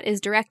much of that is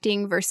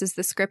directing versus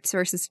the scripts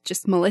versus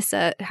just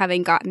Melissa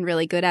having gotten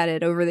really good at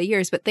it over the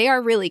years, but they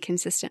are really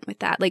consistent with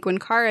that. Like when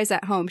Kara is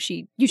at home,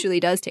 she usually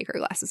does take her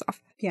glasses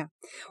off. Yeah.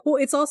 Well,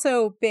 it's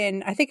also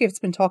been, I think it's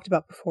been talked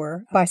about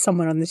before by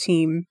someone on the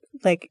team,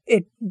 like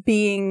it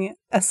being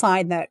a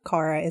sign that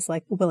Kara is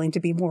like willing to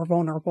be more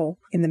vulnerable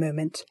in the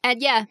moment.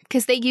 And yeah,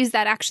 because they use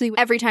that actually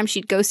every time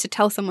she goes to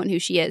tell someone who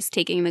she is,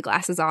 taking the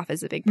glasses off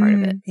is a big part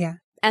of it. Yeah.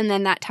 And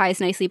then that ties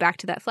nicely back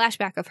to that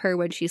flashback of her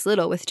when she's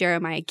little with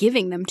Jeremiah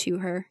giving them to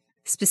her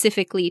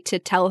specifically to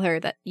tell her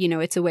that,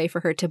 it's a way for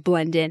her to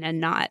blend in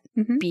and not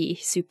be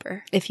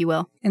super, if you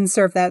will. And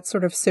serve that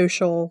sort of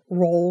social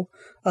role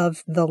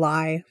of the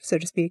lie, so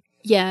to speak.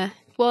 Yeah.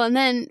 Well, and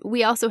then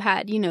we also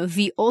had,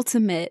 the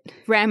ultimate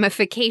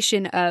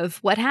ramification of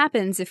what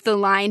happens if the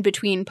line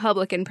between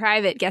public and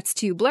private gets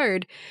too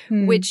blurred,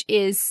 which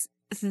is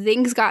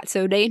things got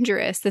so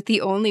dangerous that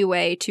the only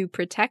way to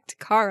protect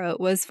Kara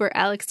was for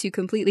Alex to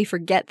completely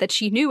forget that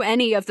she knew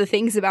any of the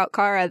things about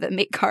Kara that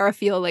make Kara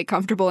feel like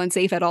comfortable and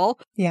safe at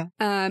all. Yeah.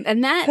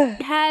 And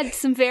that had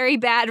some very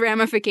bad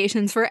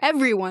ramifications for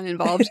everyone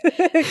involved.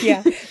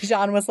 Yeah.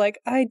 Jean was like,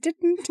 I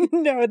didn't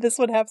know this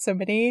would have so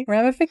many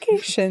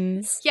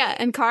ramifications. Yeah.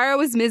 And Kara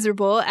was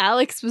miserable.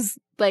 Alex was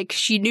like,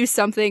 she knew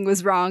something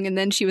was wrong and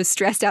then she was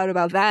stressed out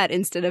about that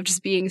instead of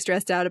just being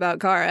stressed out about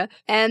Kara.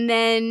 And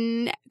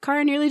then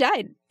Kara nearly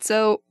died.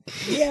 So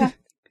yeah.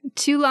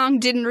 too long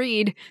didn't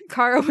read.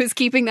 Kara was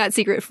keeping that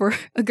secret for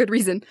a good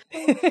reason.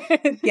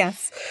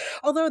 Yes.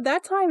 Although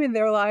that time in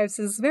their lives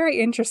is very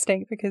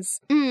interesting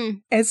because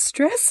as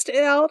stressed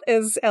out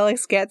as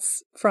Alex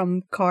gets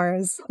from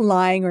Kara's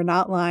lying or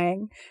not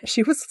lying,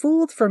 she was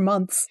fooled for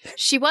months.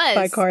 She was.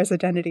 By Kara's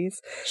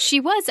identities. She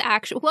was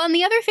actually. Well, and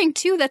the other thing,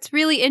 too, that's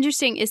really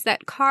interesting is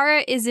that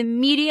Kara is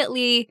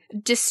immediately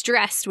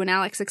distressed when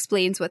Alex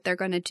explains what they're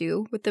going to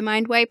do with the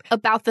mind wipe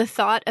about the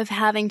thought of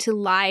having to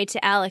lie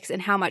to Alex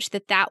and how much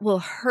that will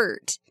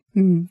hurt.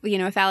 You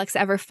know, if Alex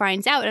ever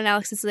finds out. And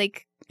Alex is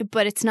like,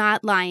 but it's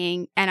not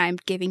lying and I'm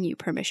giving you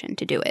permission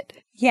to do it.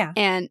 Yeah.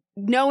 And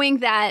knowing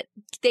that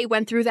they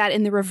went through that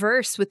in the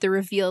reverse with the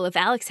reveal of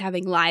Alex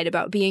having lied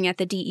about being at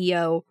the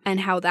DEO and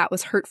how that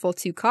was hurtful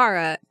to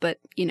Kara, but,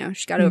 you know,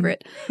 she got over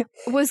it,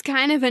 was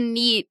kind of a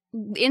neat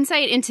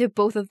insight into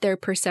both of their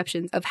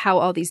perceptions of how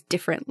all these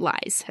different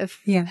lies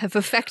have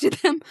affected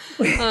them.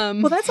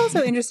 Well, that's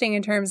also interesting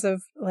in terms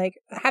of, like,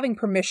 having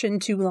permission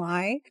to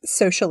lie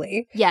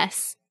socially.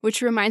 Yes.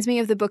 Which reminds me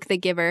of the book The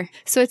Giver.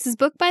 So it's this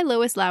book by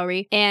Lois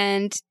Lowry,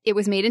 and it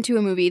was made into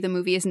a movie. The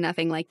movie is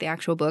nothing like the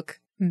actual book.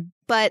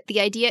 But the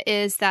idea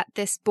is that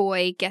this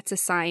boy gets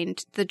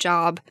assigned the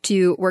job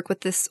to work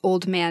with this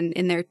old man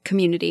in their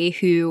community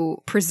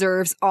who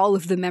preserves all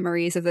of the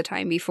memories of the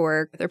time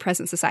before their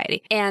present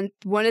society. And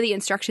one of the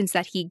instructions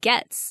that he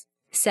gets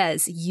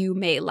says, you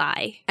may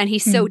lie. And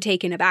he's so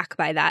taken aback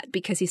by that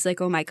because he's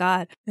like, oh my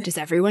God, does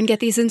everyone get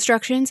these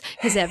instructions?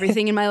 Has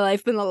everything in my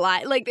life been a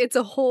lie? Like, it's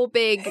a whole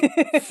big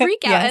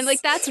freak out. Yes. And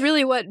like, that's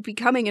really what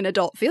becoming an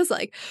adult feels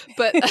like.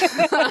 But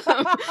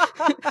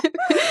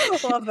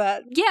love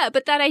that. Yeah,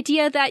 but that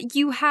idea that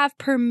you have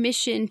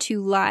permission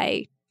to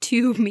lie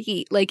to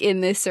me, like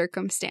in this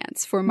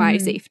circumstance for my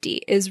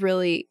safety is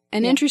really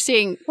an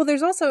interesting. Well,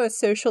 there's also a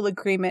social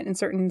agreement in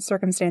certain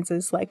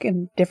circumstances, like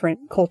in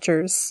different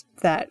cultures,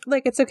 that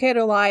like it's okay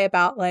to lie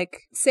about,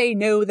 like, say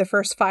no the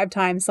first 5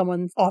 times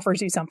someone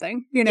offers you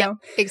something, you know? Yep,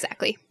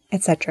 exactly.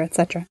 Et cetera, et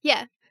cetera.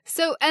 Yeah.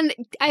 So, and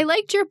I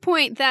liked your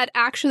point that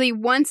actually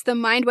once the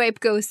mind wipe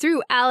goes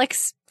through,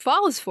 Alex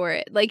falls for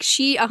it. Like,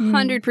 she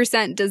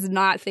 100% does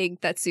not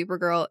think that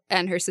Supergirl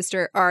and her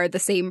sister are the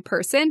same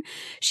person.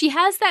 She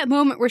has that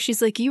moment where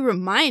she's like, you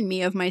remind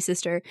me of my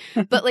sister.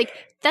 But like,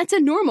 that's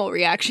a normal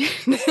reaction.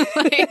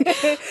 Like,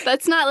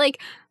 that's not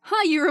like,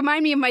 you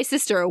remind me of my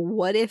sister.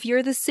 What if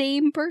you're the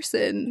same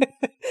person?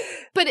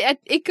 But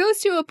it goes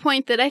to a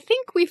point that I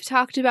think we've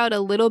talked about a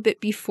little bit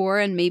before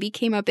and maybe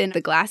came up in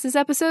the glasses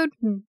episode,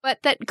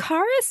 but that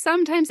Kara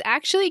sometimes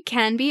actually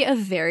can be a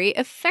very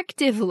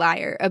effective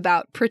liar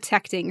about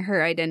protecting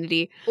her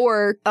identity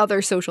or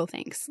other social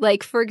things.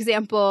 Like, for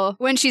example,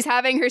 when she's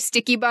having her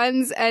sticky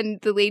buns and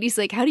the lady's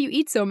like, how do you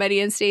eat so many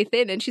and stay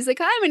thin? And she's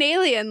like, I'm an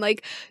alien.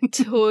 Like,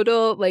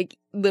 total, like,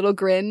 little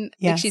grin.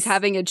 Yes. Like she's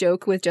having a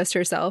joke with just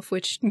herself,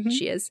 which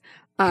she is.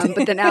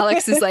 But then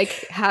Alex is like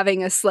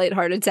having a slight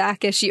heart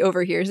attack as she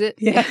overhears it.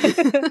 Yeah.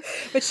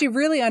 But she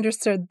really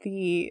understood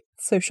the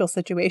social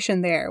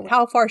situation there,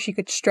 how far she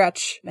could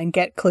stretch and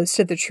get close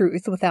to the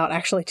truth without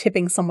actually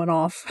tipping someone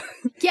off.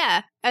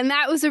 Yeah. And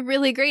that was a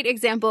really great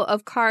example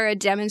of Kara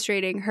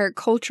demonstrating her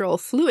cultural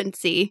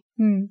fluency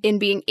in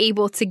being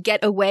able to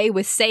get away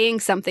with saying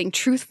something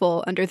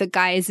truthful under the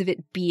guise of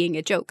it being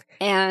a joke.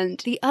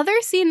 And the other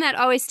scene that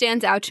always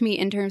stands out to me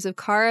in terms of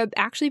Kara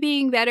actually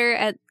being better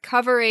at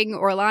covering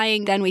or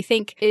lying than we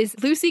think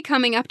is Lucy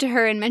coming up to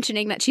her and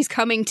mentioning that she's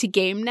coming to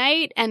game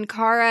night, and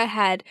Kara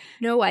had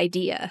no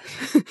idea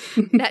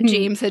that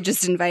James had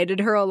just invited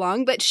her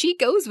along, but she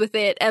goes with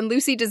it, and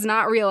Lucy does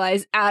not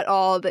realize at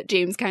all that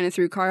James kind of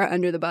threw Kara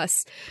under the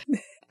bus.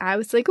 I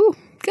was like, ooh,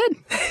 good.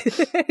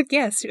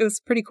 Yes, it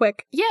was pretty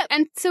quick. Yeah,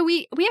 and so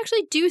we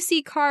actually do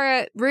see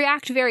Kara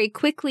react very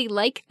quickly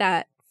like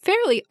that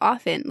fairly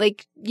often.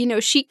 Like, you know,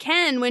 she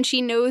can when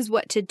she knows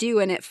what to do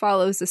and it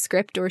follows a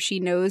script, or she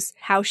knows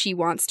how she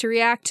wants to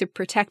react to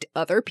protect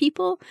other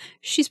people.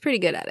 She's pretty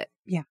good at it.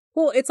 Yeah.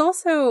 Well, it's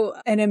also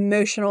an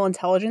emotional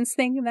intelligence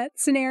thing in that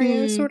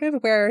scenario, sort of,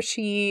 where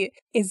she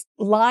is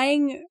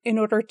lying in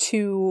order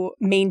to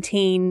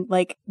maintain,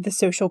 like, the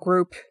social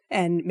group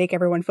and make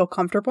everyone feel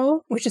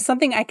comfortable, which is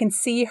something I can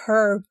see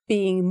her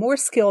being more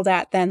skilled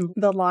at than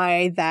the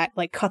lie that,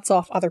 like, cuts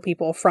off other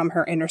people from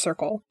her inner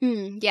circle.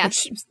 Yeah.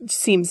 Which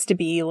seems to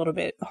be a little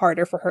bit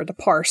harder for her to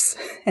parse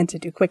and to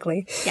do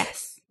quickly.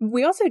 Yes.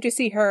 We also do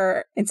see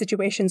her in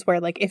situations where,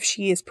 like, if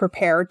she is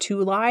prepared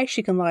to lie,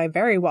 she can lie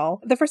very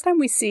well. The first time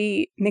we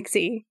see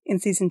Nixie in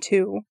season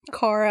 2,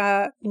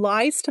 Kara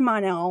lies to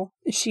Mon-El.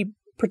 She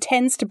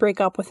pretends to break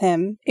up with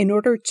him in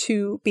order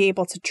to be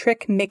able to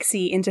trick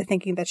Mixie into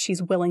thinking that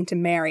she's willing to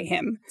marry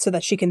him, so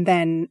that she can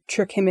then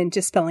trick him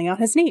into spelling out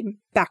his name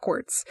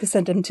backwards to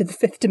send him to the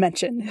 5th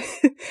dimension.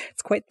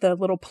 It's quite the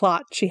little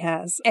plot she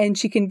has. And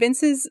she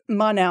convinces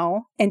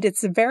Mon-El, and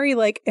it's a very,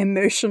 like,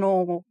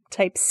 emotional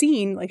type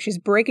scene, like she's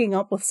breaking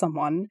up with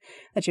someone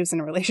that she was in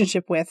a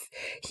relationship with.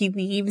 He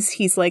leaves,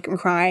 he's like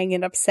crying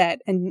and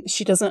upset, and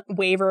she doesn't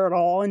waver at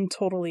all and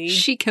totally...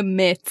 She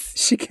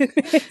commits. She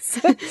commits.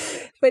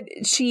 But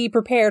she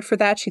prepared for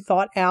that. She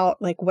thought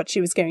out like what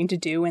she was going to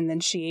do, and then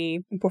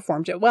she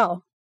performed it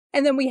well.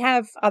 And then we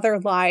have other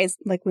lies,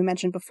 like we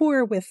mentioned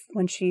before, with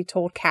when she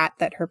told Kat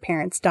that her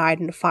parents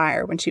died in a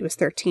fire when she was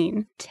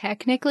 13.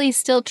 Technically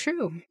still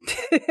true.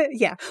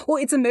 Yeah.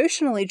 Well, it's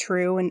emotionally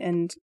true,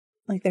 and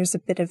like there's a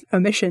bit of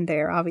omission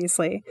there,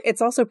 obviously.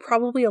 It's also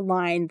probably a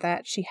line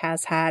that she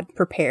has had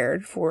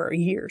prepared for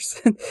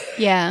years.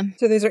 Yeah.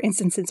 So those are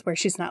instances where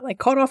she's not like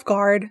caught off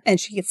guard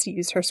and she gets to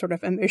use her sort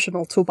of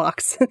emotional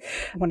toolbox,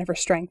 one of her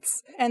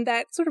strengths. And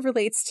that sort of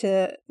relates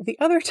to the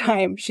other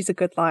time she's a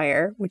good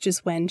liar, which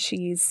is when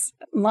she's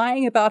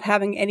lying about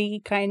having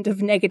any kind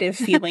of negative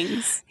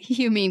feelings.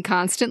 You mean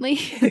constantly?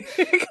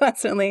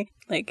 Constantly.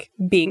 Like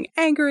being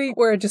angry,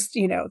 or just,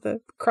 you know, the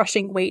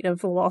crushing weight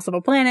of the loss of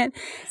a planet,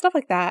 stuff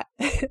like that.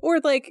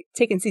 Or like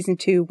take in season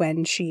 2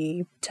 when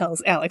she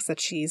tells Alex that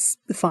she's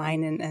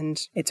fine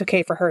and it's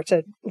okay for her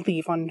to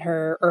leave on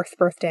her Earth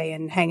birthday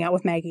and hang out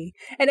with Maggie.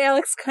 And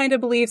Alex kind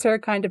of believes her,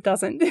 kind of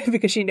doesn't,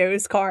 because she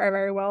knows Kara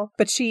very well.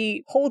 But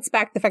she holds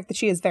back the fact that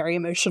she is very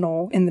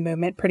emotional in the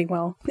moment pretty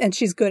well. And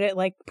she's good at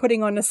like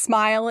putting on a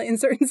smile in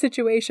certain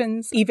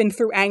situations, even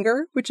through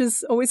anger, which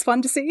is always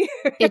fun to see.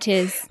 It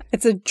is.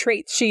 It's a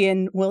trait she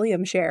and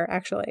William share,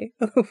 actually.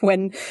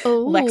 When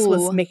Lex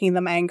was making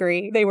them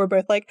angry, they were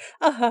both like,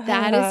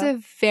 That is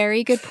a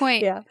very good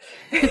point. Yeah.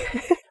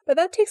 But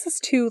that takes us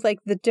to like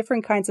the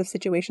different kinds of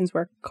situations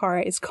where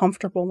Kara is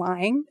comfortable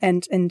lying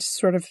and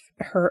sort of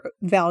her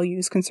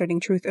values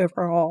concerning truth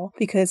overall,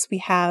 because we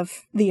have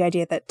the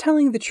idea that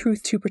telling the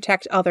truth to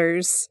protect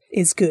others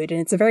is good, and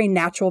it's a very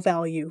natural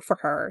value for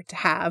her to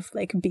have,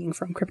 like being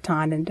from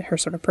Krypton and her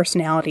sort of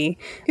personality,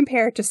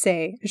 compared to,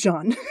 say,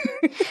 Jean.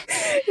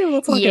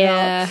 We'll talk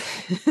about.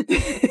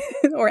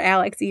 Or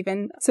Alex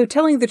even. So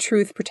telling the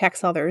truth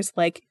protects others,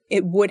 like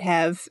it would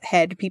have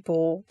had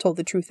people told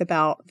the truth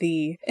about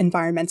the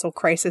environmental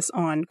crisis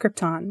on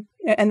Krypton.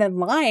 And then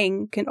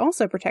lying can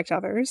also protect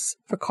others.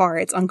 For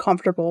Kara, it's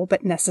uncomfortable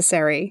but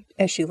necessary,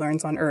 as she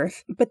learns on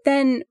Earth. But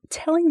then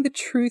telling the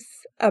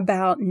truth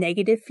about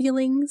negative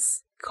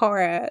feelings,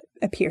 Kara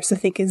appears to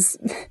think is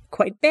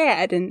quite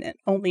bad and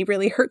only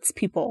really hurts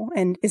people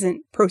and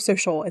isn't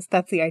pro-social, as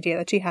that's the idea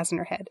that she has in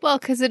her head. Well,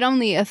 because it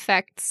only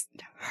affects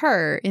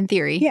her, in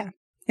theory. Yeah.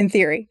 In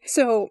theory.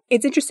 So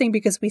it's interesting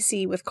because we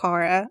see with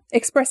Kara,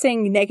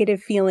 expressing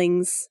negative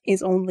feelings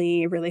is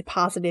only really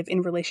positive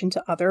in relation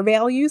to other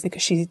values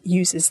because she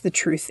uses the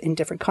truth in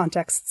different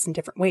contexts in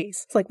different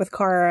ways. It's like with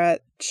Kara,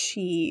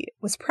 she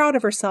was proud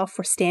of herself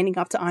for standing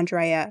up to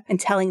Andrea and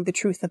telling the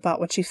truth about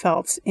what she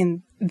felt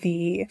in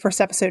the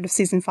first episode of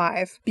season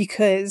 5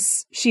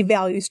 because she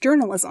values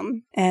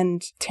journalism,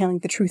 and telling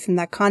the truth in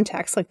that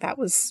context, like that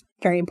was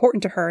very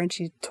important to her, and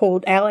she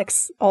told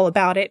Alex all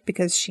about it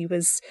because she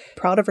was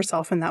proud of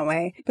herself in that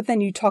way. But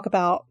then you talk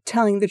about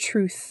telling the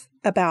truth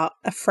about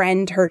a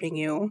friend hurting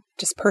you,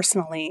 just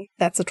personally,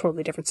 that's a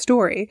totally different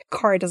story.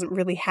 Kara doesn't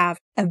really have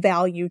a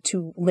value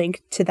to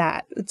link to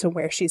that, to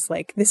where she's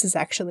like, this is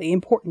actually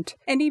important.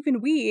 And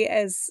even we,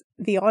 as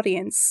the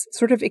audience,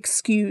 sort of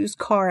excuse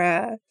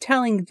Kara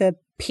telling the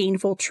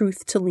painful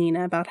truth to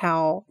Lena about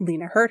how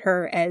Lena hurt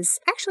her as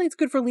actually it's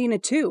good for Lena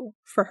too,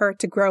 for her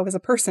to grow as a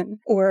person.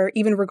 Or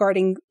even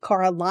regarding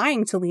Kara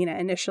lying to Lena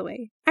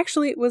initially.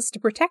 Actually, it was to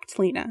protect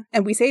Lena.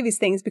 And we say these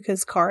things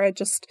because Kara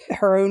just,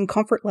 her own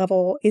comfort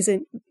level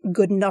isn't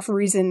good enough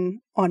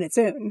reason on its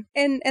own.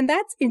 And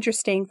that's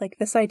interesting, like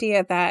this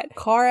idea that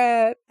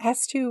Kara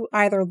has to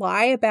either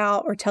lie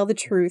about or tell the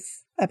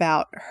truth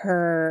about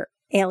her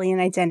alien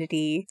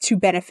identity to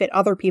benefit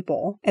other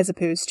people, as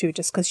opposed to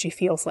just because she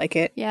feels like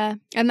it. Yeah.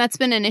 And that's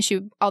been an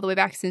issue all the way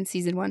back since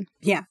season 1.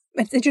 Yeah.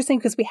 It's interesting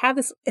because we have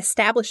this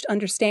established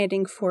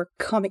understanding for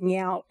coming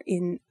out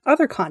in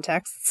other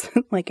contexts,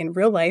 like in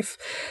real life,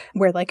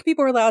 where like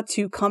people are allowed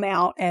to come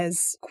out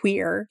as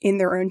queer in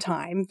their own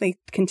time. They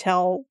can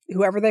tell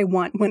whoever they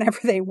want, whenever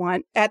they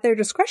want, at their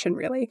discretion,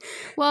 really.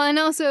 Well, and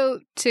also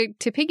to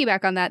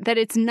piggyback on that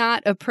it's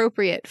not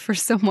appropriate for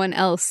someone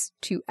else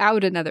to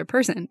out another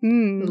person,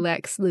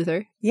 Lex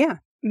Luthor. Yeah.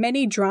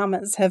 Many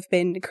dramas have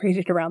been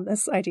created around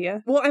this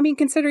idea. Well, I mean,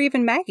 consider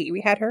even Maggie.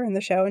 We had her in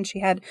the show and she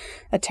had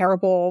a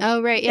terrible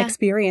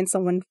experience.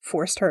 Someone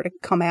forced her to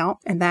come out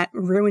and that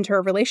ruined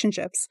her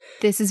relationships.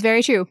 This is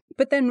very true.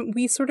 But then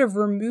we sort of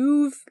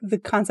remove the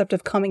concept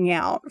of coming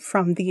out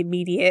from the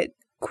immediate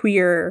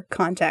queer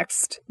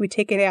context. We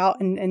take it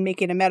out and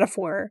make it a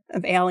metaphor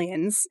of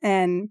aliens,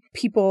 and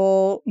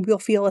people will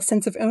feel a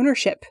sense of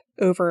ownership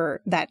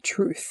over that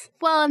truth.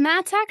 Well, and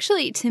that's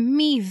actually, to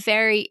me,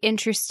 very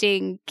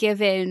interesting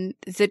given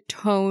the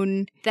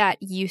tone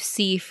that you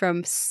see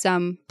from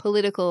some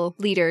political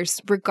leaders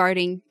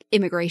regarding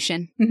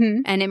immigration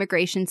and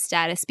immigration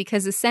status,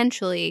 because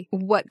essentially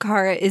what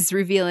Kara is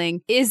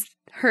revealing is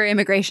her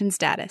immigration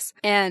status.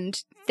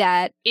 And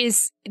that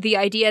is the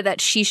idea that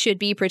she should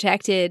be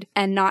protected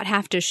and not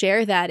have to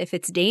share that if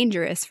it's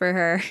dangerous for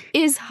her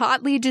is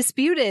hotly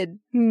disputed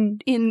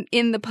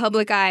in the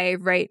public eye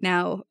right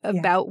now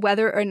about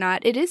whether or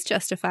not it is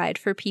justified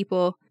for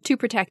people to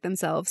protect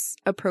themselves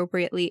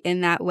appropriately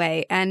in that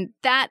way. And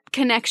that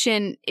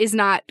connection is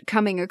not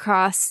coming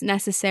across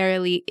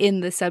necessarily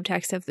in the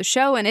subtext of the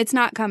show, and it's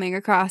not coming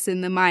across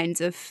in the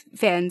minds of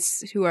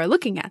fans who are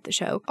looking at the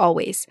show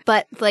always.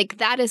 But like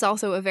that is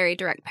also a very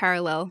direct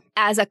parallel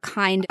as a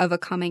kind of a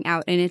coming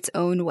out in its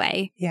own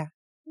way. Yeah.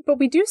 But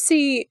we do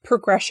see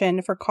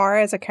progression for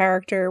Kara as a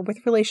character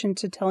with relation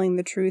to telling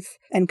the truth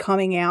and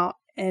coming out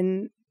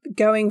and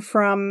going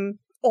from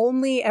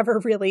only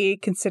ever really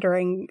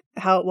considering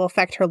how it will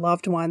affect her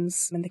loved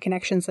ones and the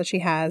connections that she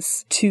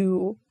has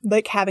to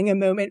like having a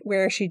moment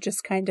where she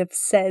just kind of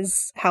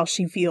says how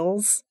she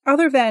feels,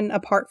 other than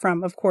apart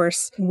from, of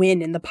course,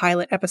 Wynn in the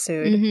pilot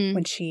episode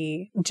when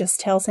she just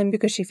tells him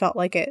because she felt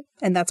like it.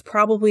 And that's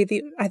probably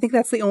I think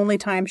that's the only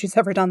time she's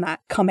ever done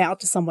that, come out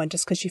to someone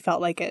just because she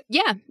felt like it.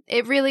 Yeah,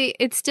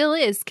 it still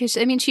is. Because,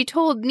 I mean, she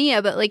told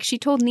Nia, but like she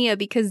told Nia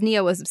because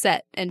Nia was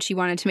upset and she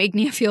wanted to make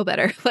Nia feel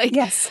better. Like,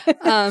 yes.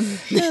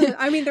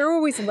 I mean, there are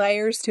always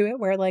layers to it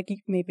where like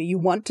maybe you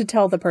want to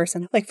tell the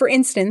person. Like, for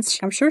instance,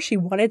 I'm sure she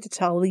wanted to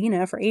tell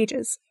Lena for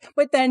ages,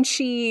 but then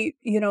she,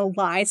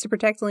 lies to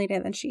protect Lena,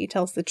 and then she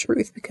tells the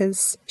truth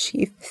because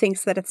she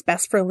thinks that it's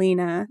best for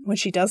Lena. When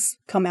she does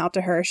come out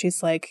to her,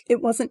 she's like,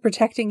 it wasn't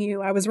protecting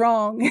you, I was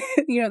wrong.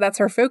 That's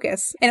her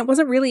focus. And it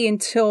wasn't really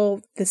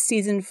until the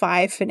season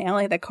 5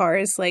 finale that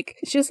Kara's like,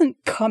 she doesn't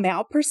come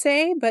out per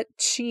se, but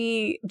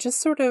she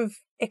just sort of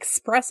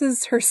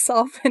expresses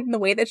herself in the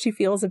way that she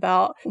feels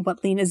about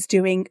what Lena's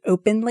doing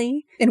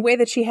openly, in a way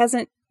that she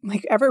hasn't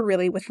like ever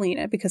really with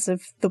Lena because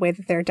of the way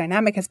that their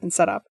dynamic has been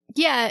set up.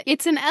 Yeah,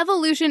 it's an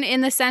evolution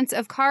in the sense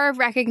of Kara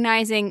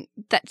recognizing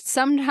that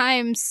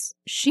sometimes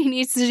she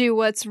needs to do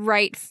what's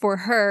right for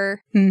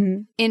her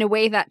in a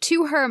way that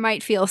to her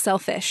might feel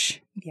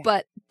selfish,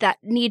 but that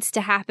needs to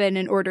happen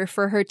in order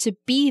for her to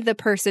be the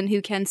person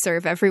who can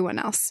serve everyone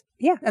else.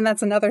 Yeah, and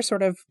that's another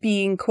sort of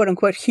being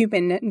quote-unquote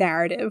human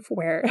narrative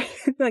where,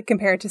 like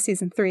compared to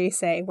season 3,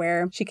 say,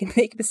 where she can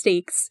make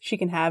mistakes, she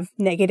can have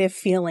negative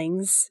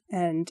feelings,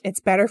 and it's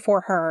better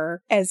for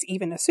her as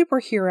even a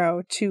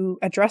superhero to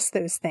address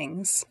those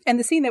things. And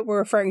the scene that we're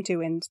referring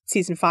to in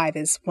season 5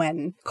 is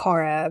when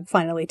Kara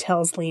finally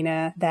tells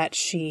Lena that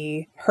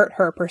she hurt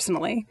her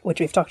personally,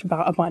 which we've talked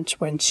about a bunch,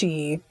 when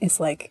she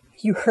is like,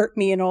 you hurt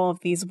me in all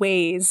of these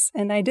ways,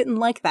 and I didn't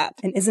like that,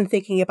 and isn't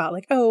thinking about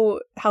like, oh,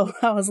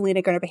 how is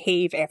Lena going to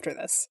behave after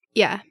this?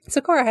 Yeah.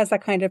 So Kara has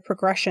that kind of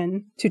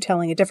progression to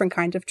telling a different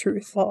kind of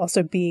truth, while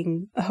also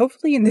being,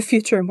 hopefully in the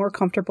future, more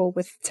comfortable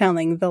with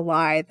telling the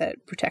lie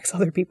that protects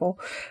other people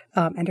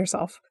and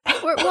herself.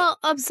 Well,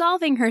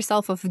 absolving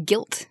herself of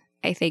guilt,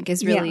 I think,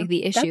 is really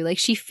the issue. Like,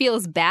 she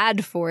feels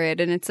bad for it,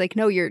 and it's like,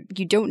 no, you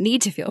don't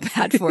need to feel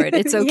bad for it.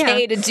 It's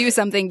okay to do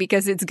something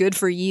because it's good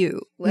for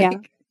you.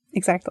 Like,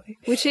 exactly.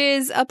 Which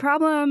is a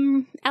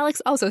problem Alex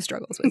also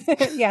struggles with.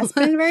 Yes,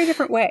 but in a very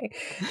different way.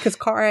 Because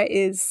Kara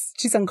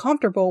she's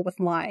uncomfortable with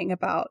lying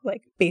about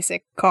like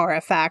basic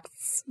Kara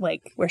facts,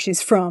 like where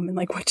she's from and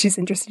like what she's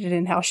interested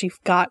in, how she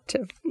got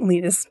to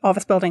Lena's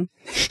office building.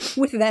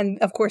 With then,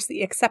 of course,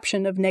 the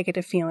exception of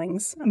negative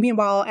feelings.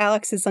 Meanwhile,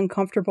 Alex is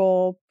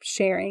uncomfortable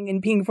sharing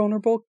and being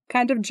vulnerable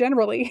kind of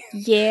generally.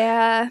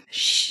 Yeah,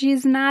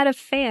 she's not a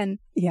fan.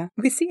 Yeah,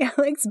 we see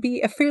Alex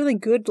be a fairly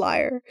good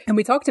liar. And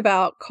we talked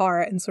about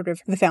Kara and sort of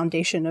the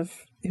foundation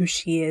of who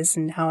she is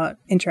and how it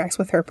interacts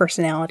with her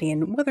personality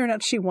and whether or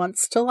not she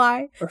wants to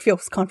lie or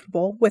feels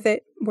comfortable with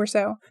it more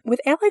so. With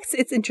Alex,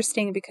 it's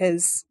interesting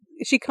because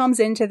she comes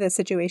into the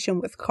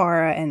situation with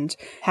Kara and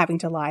having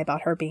to lie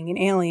about her being an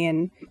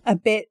alien a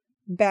bit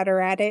better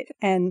at it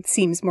and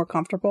seems more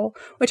comfortable,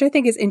 which I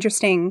think is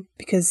interesting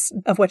because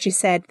of what she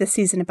said this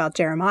season about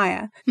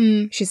Jeremiah.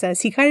 She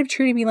says, he kind of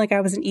treated me like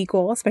I was an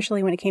equal,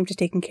 especially when it came to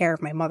taking care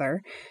of my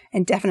mother,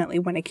 and definitely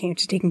when it came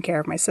to taking care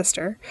of my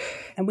sister.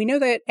 And we know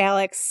that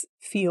Alex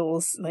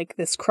feels like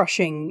this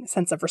crushing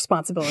sense of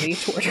responsibility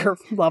toward her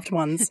loved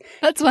ones.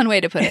 That's one way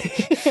to put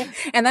it.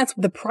 And that's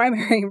the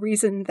primary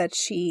reason that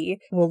she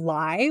will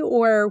lie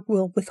or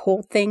will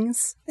withhold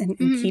things and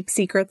keep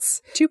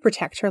secrets to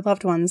protect her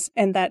loved ones.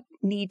 And that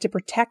need to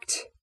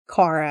protect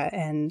Kara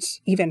and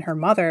even her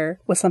mother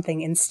was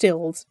something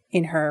instilled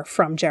in her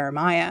from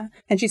Jeremiah.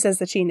 And she says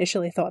that she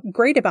initially thought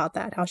great about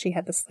that, how she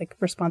had this like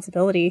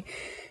responsibility,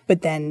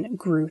 but then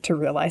grew to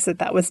realize that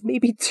that was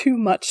maybe too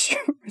much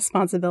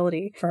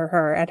responsibility for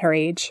her at her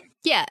age.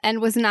 Yeah,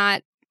 and was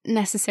not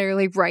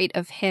necessarily right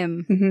of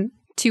him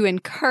to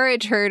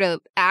encourage her to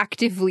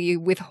actively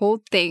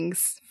withhold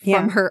things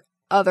from her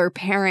other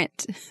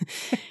parent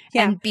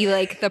and be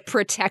like the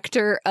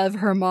protector of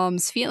her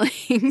mom's feelings.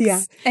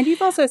 Yeah. And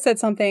you've also said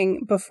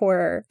something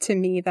before to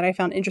me that I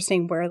found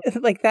interesting where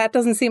like that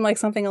doesn't seem like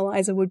something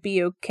Eliza would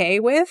be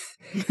okay with.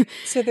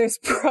 So there's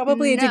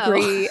probably a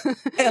degree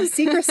of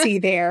secrecy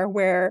there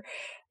where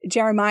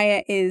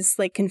Jeremiah is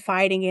like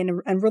confiding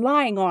in and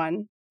relying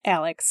on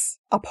Alex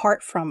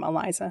apart from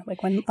Eliza,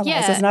 like when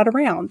Eliza's not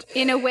around.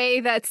 In a way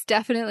that's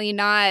definitely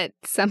not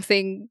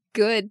something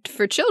good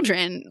for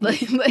children.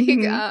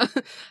 I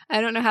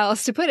don't know how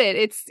else to put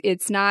it.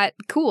 It's not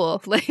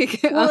cool. Well,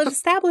 it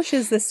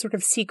establishes this sort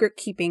of secret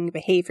keeping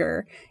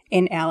behavior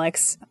in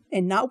Alex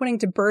and not wanting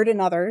to burden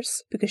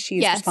others because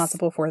she's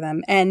responsible for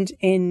them, and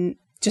in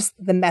just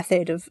the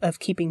method of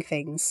keeping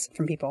things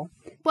from people.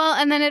 Well,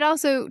 and then it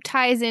also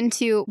ties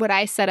into what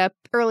I set up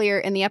earlier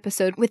in the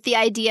episode with the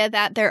idea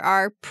that there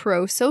are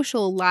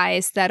pro-social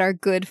lies that are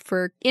good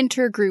for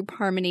intergroup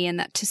harmony and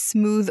that to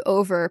smooth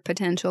over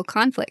potential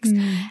conflicts.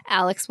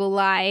 Alex will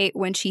lie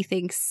when she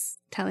thinks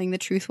telling the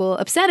truth will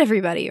upset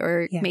everybody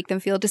or make them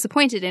feel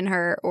disappointed in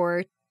her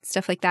or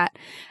stuff like that.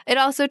 It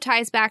also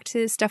ties back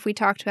to stuff we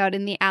talked about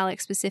in the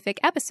Alex-specific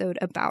episode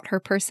about her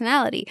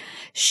personality.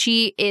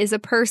 She is a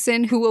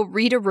person who will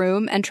read a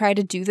room and try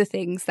to do the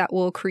things that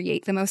will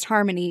create the most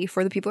harmony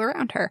for the people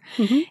around her.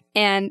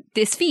 And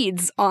this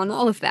feeds on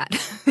all of that.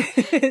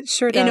 It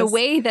sure does. In a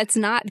way that's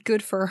not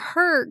good for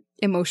her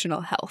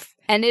emotional health.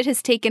 And it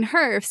has taken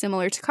her,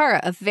 similar to Kara,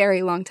 a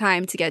very long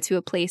time to get to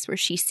a place where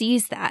she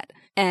sees that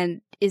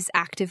and is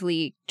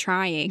actively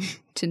trying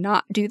to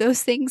not do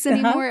those things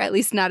anymore, at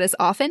least not as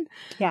often.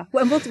 Yeah.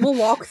 Well, we'll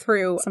walk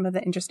through some of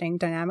the interesting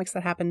dynamics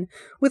that happen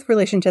with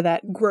relation to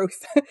that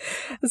growth,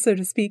 so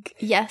to speak.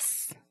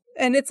 Yes.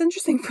 And it's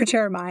interesting for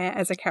Jeremiah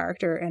as a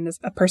character and as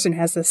a person who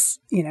has this,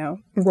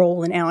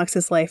 role in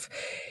Alex's life.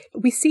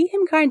 We see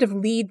him kind of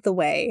lead the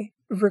way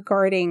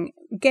regarding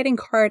getting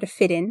Kara to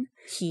fit in.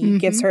 He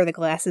gives her the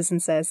glasses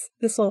and says,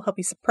 this will help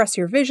you suppress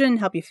your vision,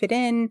 help you fit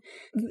in.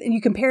 And you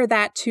compare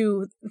that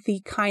to the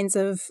kinds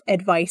of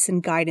advice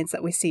and guidance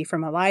that we see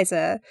from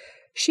Eliza.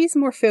 She's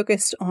more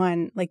focused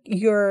on, like,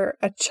 you're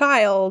a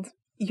child,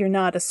 you're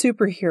not a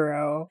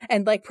superhero.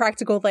 And, like,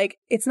 practical, like,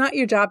 it's not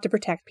your job to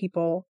protect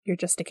people, you're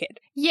just a kid.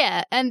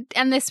 Yeah, and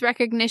this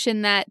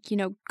recognition that,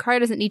 Kara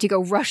doesn't need to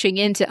go rushing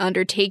into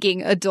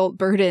undertaking adult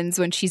burdens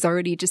when she's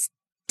already just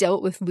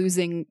dealt with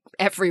losing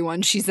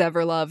everyone she's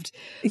ever loved.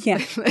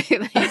 Yeah.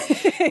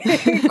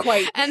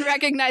 Quite. And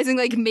recognizing,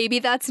 like, maybe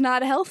that's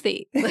not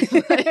healthy.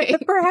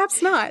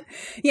 Perhaps not.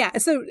 Yeah.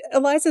 So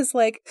Eliza's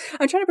like,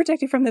 I'm trying to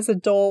protect you from this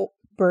adult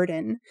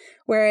burden.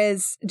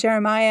 Whereas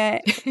Jeremiah...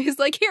 He's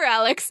like, here,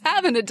 Alex,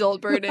 have an adult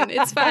burden.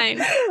 It's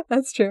fine.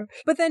 That's true.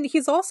 But then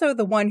he's also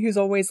the one who's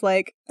always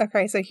like,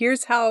 okay, so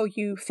here's how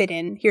you fit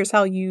in. Here's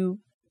how you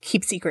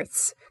keep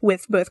secrets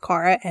with both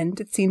Kara and,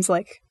 it seems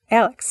like,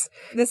 Alex.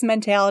 This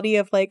mentality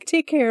of, like,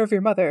 take care of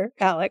your mother,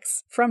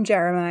 Alex, from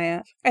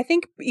Jeremiah, I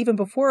think even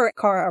before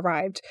Kara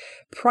arrived,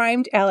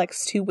 primed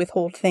Alex to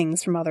withhold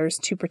things from others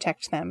to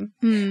protect them.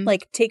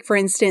 Like, take, for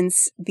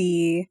instance,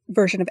 the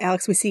version of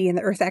Alex we see in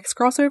the Earth X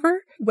crossover,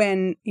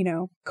 when,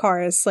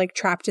 Kara's, like,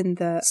 trapped in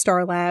the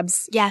Star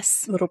Labs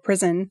little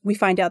prison. We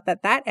find out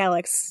that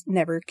Alex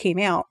never came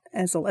out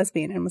as a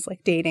lesbian and was,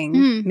 like,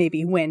 dating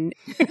maybe Wynn.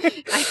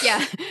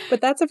 Yeah. But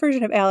that's a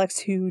version of Alex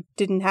who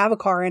didn't have a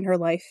Kara in her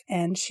life,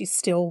 and she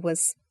still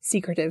was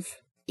secretive.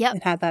 Yep.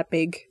 And had that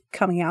big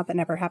coming out that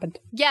never happened.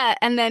 Yeah,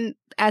 and then,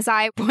 as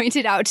I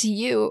pointed out to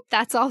you,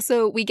 that's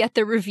also, we get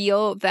the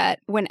reveal that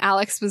when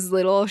Alex was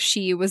little,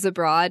 she was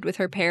abroad with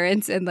her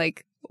parents, and,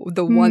 like,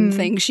 the one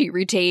thing she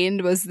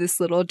retained was this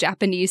little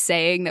Japanese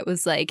saying that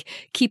was like,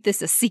 keep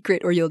this a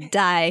secret or you'll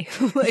die.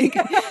 Like,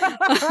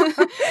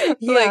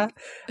 yeah.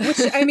 Which,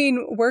 I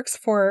mean, works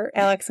for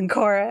Alex and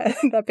Kara,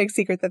 that big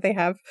secret that they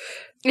have.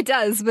 It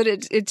does, but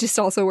it just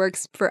also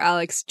works for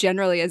Alex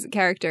generally as a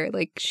character.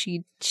 Like,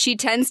 she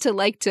tends to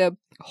like to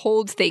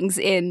hold things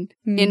in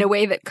a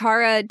way that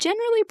Kara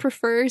generally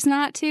prefers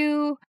not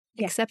to.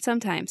 Yeah. Except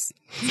sometimes.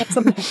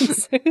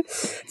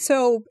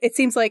 So it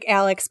seems like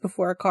Alex,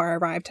 before Kara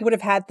arrived, would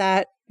have had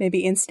that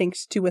maybe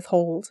instinct to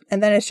withhold.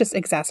 And then it's just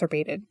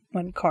exacerbated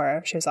when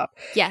Kara shows up.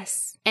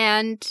 Yes.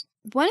 And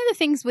one of the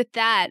things with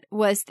that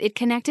was it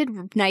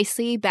connected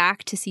nicely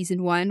back to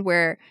season 1,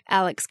 where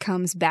Alex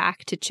comes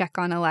back to check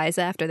on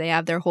Eliza after they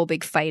have their whole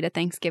big fight at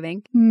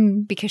Thanksgiving.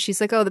 Because she's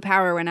like, oh, the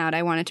power went out.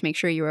 I wanted to make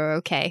sure you were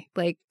okay.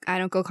 Like, I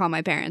don't go call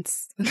my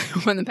parents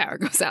when the power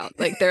goes out.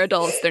 Like, they're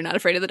adults. They're not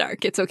afraid of the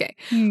dark. It's okay.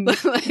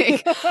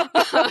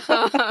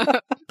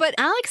 But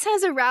Alex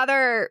has a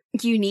rather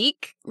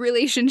unique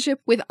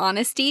relationship with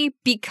honesty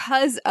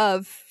because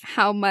of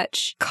how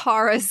much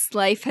Kara's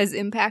life has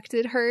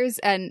impacted hers,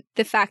 and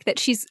the fact that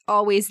she's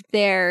always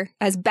there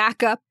as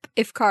backup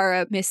if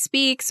Kara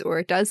misspeaks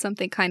or does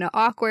something kind of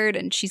awkward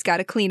and she's got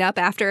to clean up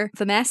after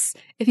the mess,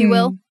 if you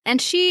will. And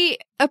she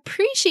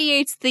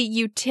appreciates the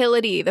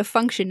utility, the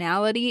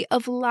functionality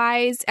of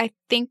lies, I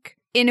think,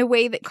 in a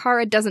way that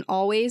Kara doesn't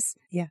always.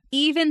 Yeah.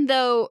 Even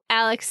though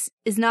Alex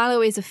is not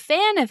always a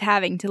fan of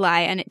having to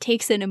lie, and it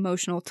takes an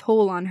emotional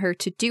toll on her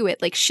to do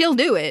it. Like, she'll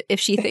do it if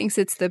she thinks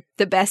it's the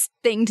best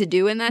thing to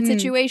do in that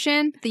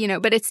situation,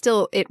 but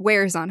it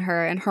wears on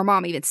her, and her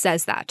mom even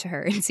says that to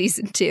her in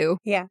season 2.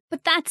 Yeah.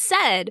 But that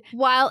said,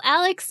 while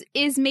Alex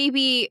is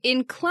maybe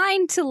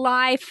inclined to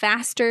lie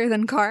faster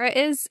than Kara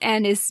is,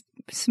 and is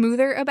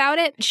smoother about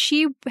it.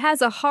 She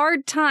has a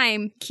hard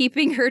time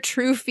keeping her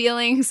true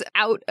feelings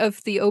out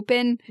of the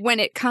open when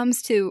it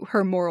comes to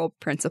her moral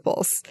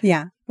principles.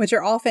 Yeah, which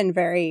are often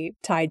very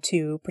tied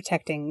to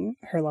protecting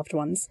her loved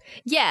ones.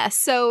 Yeah,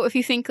 so if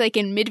you think like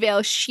in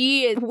Midvale,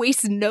 she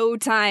wastes no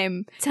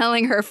time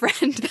telling her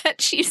friend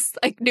that she's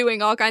like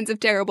doing all kinds of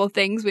terrible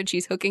things when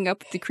she's hooking up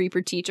with the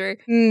creeper teacher.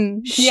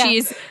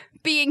 She's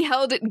being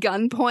held at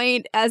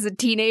gunpoint as a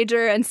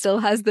teenager and still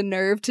has the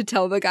nerve to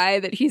tell the guy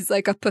that he's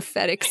like a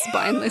pathetic,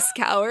 spineless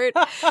coward.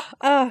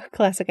 Oh,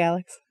 classic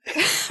Alex.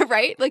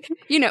 Right? Like,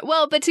 you know,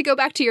 well, but to go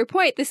back to your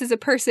point, this is a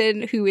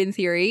person who in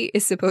theory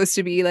is supposed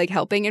to be like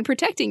helping and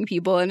protecting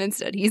people, and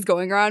instead he's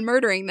going around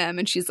murdering them.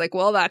 And she's like,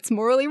 well, that's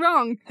morally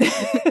wrong.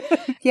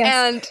 Yes.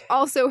 And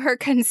also her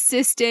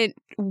consistent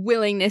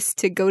willingness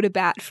to go to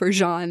bat for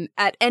Jean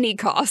at any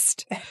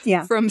cost.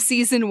 Yeah. From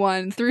season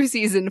 1 through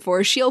season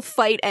 4, she'll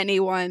fight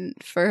anyone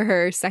for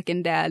her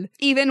second dad,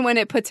 even when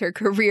it puts her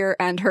career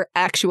and her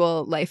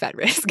actual life at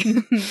risk.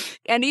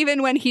 And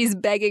even when he's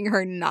begging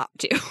her not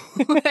to.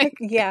 Like,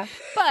 yeah.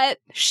 but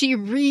she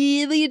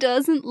really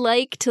doesn't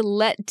like to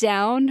let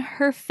down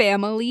her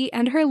family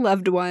and her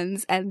loved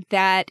ones, and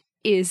that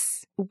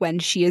is when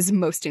she is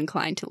most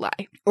inclined to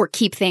lie or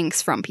keep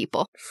things from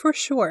people. For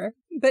sure.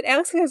 But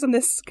Alex goes on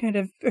this kind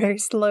of very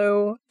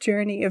slow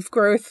journey of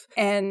growth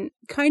and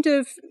kind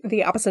of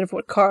the opposite of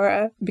what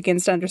Kara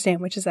begins to understand,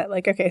 which is that,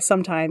 like, okay,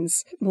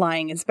 sometimes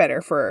lying is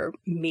better for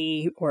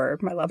me or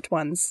my loved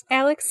ones.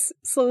 Alex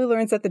slowly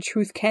learns that the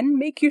truth can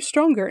make you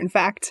stronger, in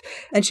fact.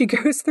 And she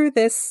goes through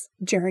this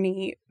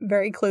journey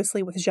very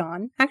closely with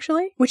Jean,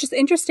 actually, which is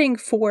interesting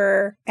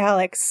for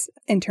Alex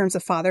in terms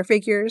of father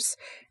figures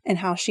and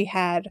how she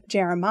had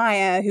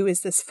Jeremiah, who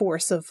is this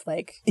force of,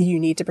 like, you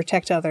need to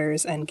protect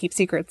others and keep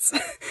secrets.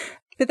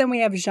 But then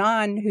we have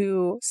Jean,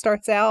 who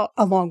starts out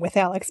along with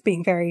Alex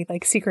being very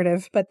like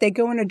secretive, but they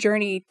go on a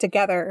journey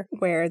together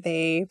where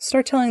they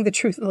start telling the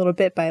truth a little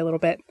bit by a little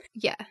bit.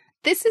 Yeah.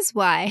 This is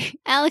why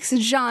Alex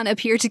and Jean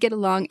appear to get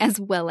along as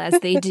well as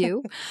they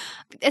do.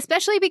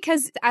 Especially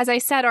because, as I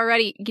said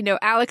already, you know,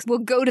 Alex will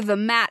go to the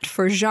mat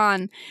for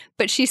Jean,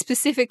 but she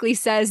specifically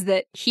says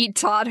that he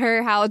taught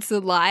her how to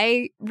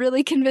lie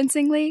really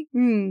convincingly.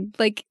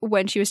 Like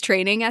when she was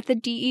training at the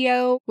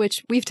DEO,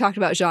 which we've talked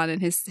about Jean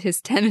and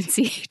his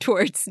tendency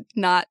towards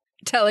not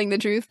telling the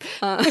truth.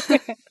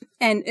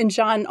 And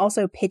Jean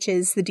also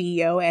pitches the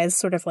DEO as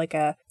sort of like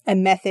a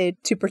method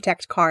to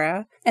protect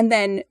Kara, and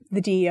then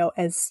the DEO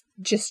as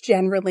just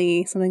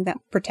generally something that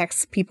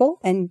protects people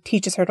and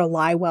teaches her to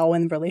lie well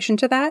in relation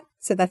to that.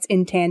 So that's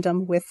in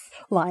tandem with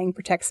lying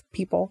protects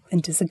people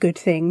and is a good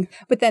thing.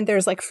 But then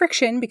there's like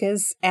friction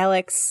because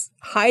Alex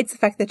hides the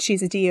fact that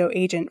she's a DEO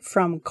agent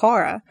from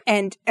Kara.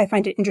 And I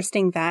find it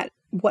interesting that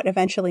what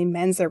eventually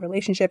mends their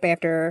relationship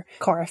after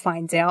Kara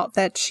finds out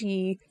that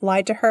she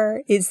lied to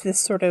her is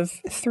this sort of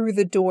through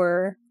the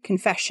door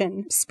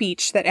confession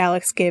speech that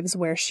Alex gives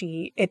where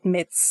she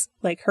admits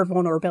like her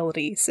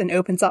vulnerabilities and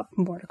opens up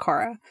more to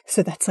Kara.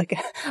 So that's like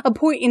a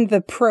point in the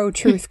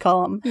pro-truth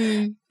column.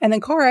 And then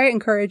Kara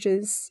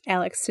encourages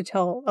Alex to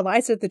tell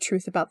Eliza the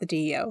truth about the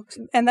DEO.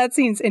 And that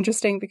seems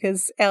interesting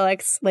because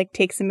Alex like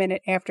takes a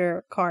minute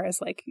after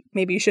Kara's like,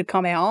 maybe you should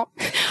come out.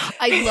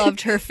 I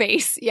loved her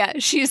face. Yeah.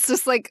 She's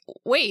just like,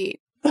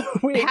 wait.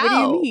 Wait,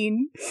 how? What do you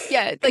mean?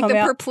 Yeah, like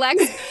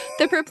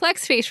the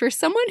perplexed face for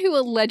someone who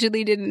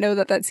allegedly didn't know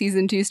that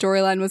season 2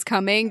 storyline was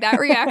coming. That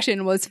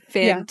reaction was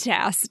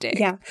fantastic.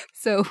 Yeah.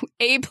 So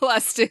A+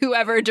 to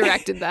whoever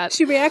directed that.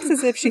 She reacts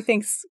as if she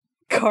thinks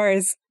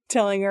Kara's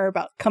telling her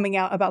about coming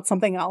out about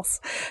something else.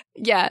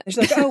 Yeah. She's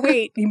like, oh,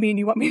 wait, you mean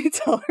you want me to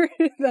tell her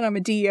that I'm a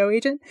DEO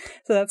agent?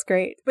 So that's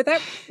great. But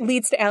that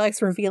leads to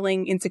Alex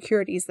revealing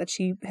insecurities that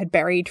she had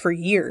buried for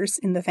years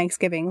in the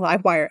Thanksgiving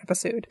Livewire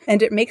episode.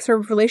 And it makes her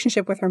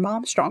relationship with her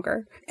mom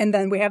stronger. And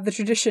then we have the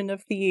tradition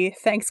of the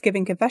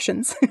Thanksgiving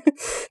confessions,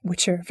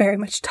 which are very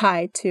much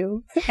tied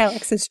to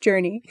Alex's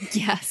journey.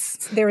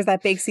 Yes. There was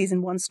that big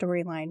season 1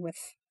 storyline with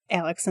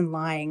Alex and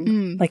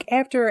lying. Like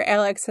after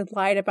Alex had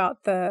lied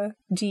about the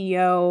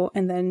DEO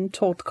and then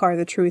told Kara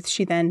the truth,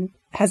 she then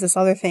has this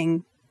other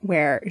thing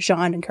where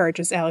Jean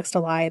encourages Alex to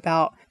lie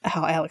about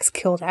how Alex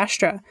killed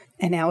Astra.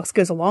 And Alex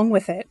goes along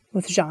with it,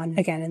 with Jean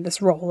again in this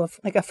role of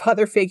like a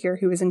father figure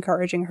who is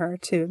encouraging her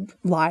to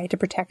lie to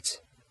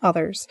protect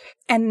others.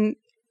 And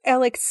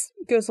Alex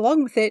goes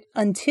along with it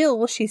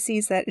until she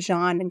sees that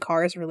Jean and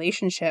Kara's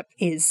relationship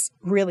is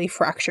really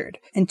fractured.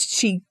 And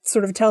she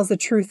sort of tells the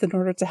truth in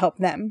order to help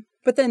them.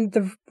 But then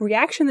the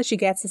reaction that she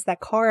gets is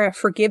that Kara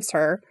forgives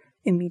her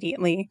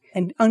immediately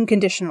and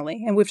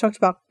unconditionally. And we've talked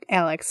about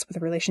Alex with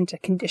relation to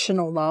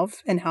conditional love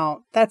and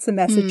how that's the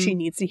message she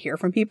needs to hear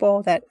from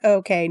people that,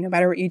 okay, no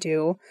matter what you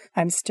do,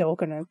 I'm still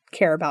going to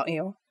care about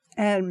you.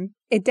 And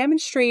it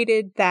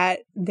demonstrated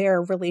that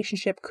their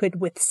relationship could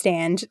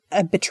withstand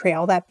a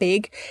betrayal that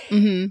big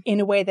in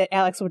a way that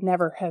Alex would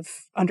never have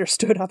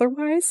understood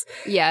otherwise.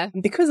 Yeah.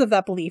 Because of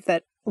that belief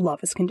that love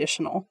is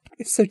conditional.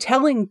 So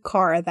telling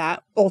Kara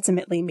that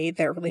ultimately made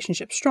their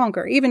relationship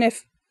stronger, even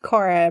if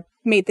Kara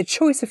made the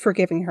choice of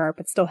forgiving her,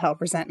 but still held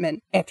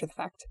resentment after the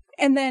fact.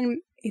 And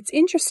then it's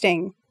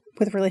interesting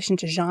with relation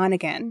to Jean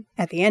again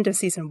at the end of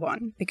season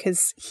 1,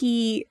 because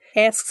he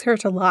asks her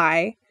to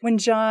lie when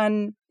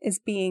Jean is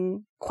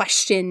being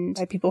questioned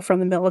by people from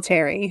the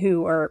military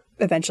who are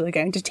eventually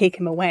going to take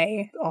him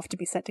away, off to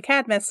be sent to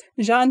Cadmus.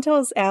 Jean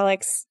tells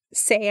Alex,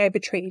 say I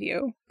betrayed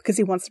you, because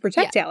he wants to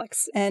protect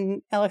Alex.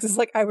 And Alex is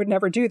like, I would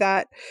never do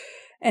that.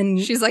 And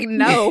she's like,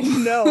 no.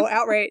 No,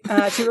 outright.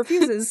 She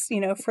refuses,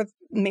 for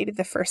maybe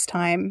the first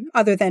time,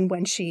 other than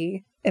when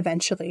she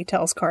eventually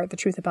tells Kara the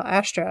truth about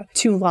Astra,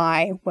 to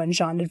lie when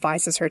Jean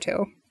advises her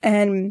to.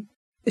 And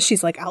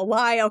she's like, I'll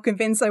lie, I'll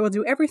convince, I will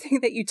do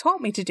everything that you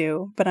taught me to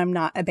do, but I'm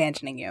not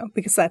abandoning you,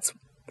 because that's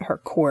her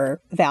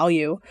core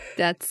value.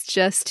 That's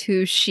just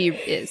who she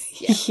is.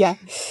 Yeah.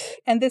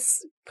 And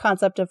this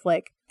concept of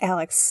like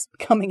Alex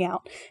coming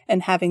out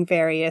and having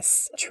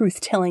various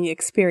truth-telling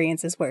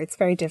experiences where it's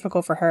very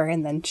difficult for her,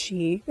 and then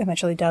she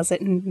eventually does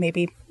it, and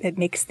maybe it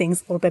makes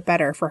things a little bit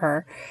better for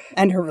her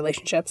and her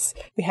relationships.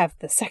 We have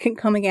the second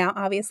coming out,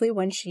 obviously,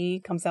 when she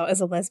comes out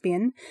as a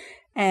lesbian,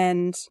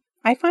 and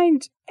I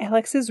find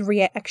Alex's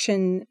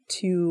reaction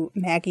to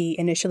Maggie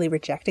initially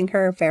rejecting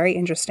her very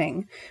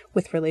interesting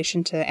with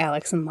relation to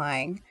Alex and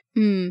lying.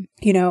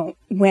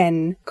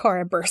 When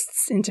Kara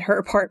bursts into her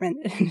apartment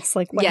and it's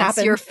like, what happened?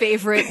 Yes, your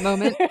favorite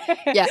moment.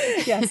 Yeah.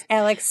 Yes.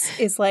 Alex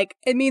is like,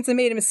 it means I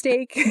made a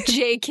mistake.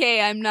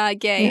 JK, I'm not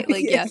gay.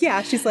 Like, yeah.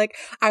 Yeah. She's like,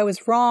 I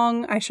was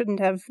wrong. I shouldn't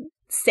have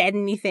said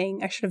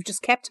anything. I should have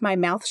just kept my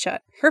mouth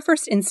shut. Her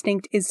first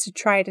instinct is to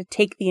try to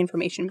take the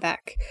information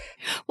back.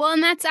 Well,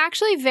 and that's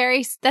actually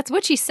that's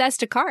what she says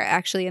to Kara,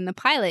 actually, in the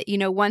pilot.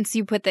 Once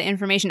you put the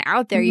information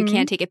out there, you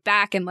can't take it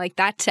back. And like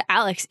that to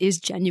Alex is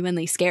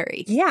genuinely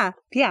scary. Yeah.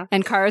 Yeah.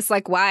 And Kara's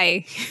like,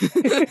 why?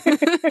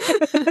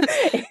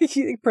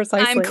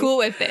 Precisely. I'm cool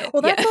with it.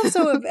 Well, that's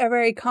also a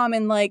very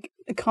common, like,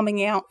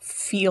 coming out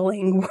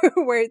feeling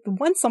where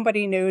once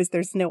somebody knows,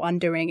 there's no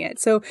undoing it.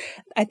 So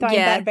I find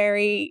that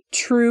very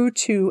true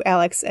to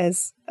Alex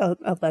as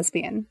a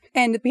lesbian.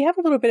 And we have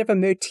a little bit of a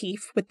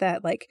motif with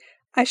that, like,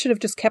 I should have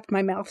just kept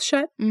my mouth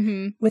shut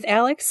with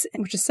Alex,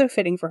 which is so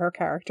fitting for her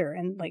character,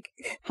 and like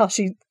how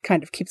she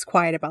kind of keeps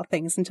quiet about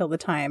things until the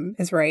time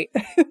is right.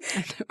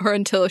 Or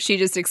until she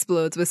just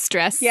explodes with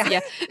stress.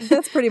 Yeah.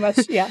 That's pretty much,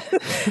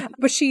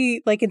 But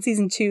she, like in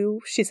season 2,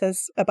 she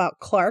says about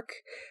Clark,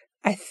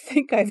 I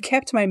think I've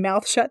kept my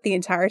mouth shut the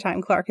entire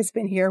time Clark has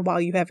been here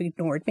while you have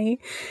ignored me.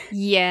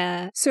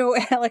 Yeah. So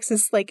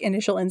Alex's like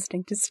initial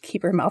instinct is to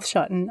keep her mouth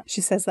shut. And she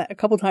says that a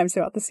couple times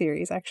throughout the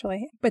series,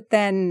 actually. But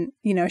then,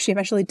 she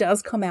eventually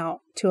does come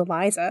out to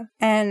Eliza.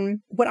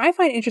 And what I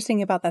find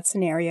interesting about that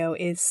scenario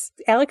is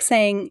Alex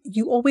saying,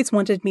 you always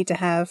wanted me to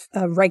have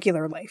a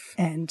regular life.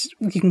 And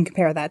you can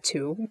compare that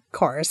to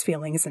Kara's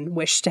feelings and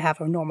wish to have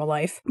a normal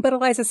life. But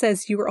Eliza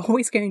says, you were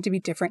always going to be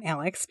different,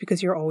 Alex,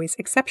 because you're always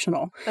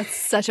exceptional. That's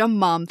such a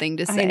mom thing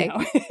to say. I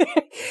know.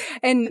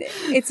 And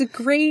it's a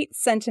great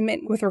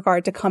sentiment with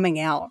regard to coming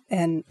out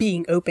and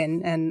being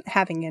open and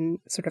having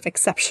a sort of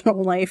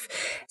exceptional life.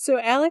 So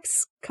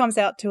Alex comes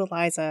out to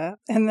Eliza,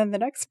 and then the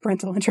next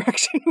parental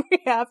interaction we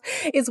have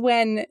is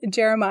when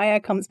Jeremiah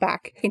comes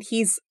back, and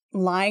he's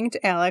lying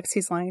to Alex,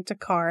 he's lying to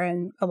Kara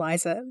and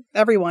Eliza,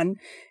 everyone,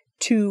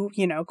 to,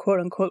 quote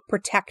unquote,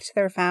 protect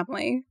their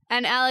family.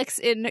 And Alex,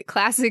 in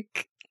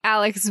classic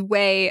Alex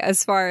way,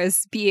 as far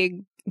as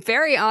being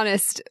very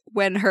honest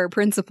when her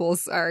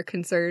principles are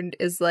concerned,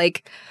 is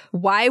like,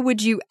 why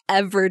would you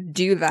ever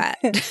do that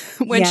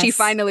when she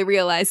finally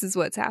realizes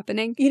what's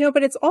happening?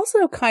 But it's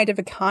also kind of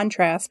a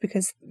contrast,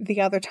 because the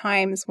other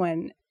times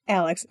when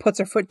Alex puts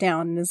her foot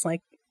down and is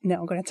like, no,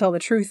 I'm going to tell the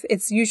truth,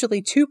 it's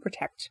usually to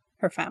protect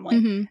her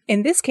family.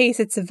 In this case,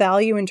 it's a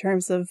value in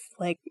terms of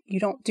like, you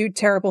don't do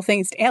terrible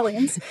things to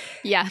aliens.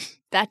 Yeah,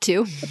 that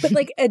too. But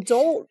like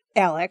adult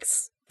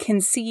Alex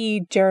can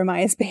see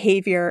Jeremiah's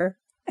behavior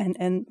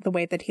and the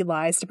way that he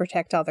lies to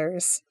protect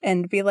others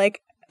and be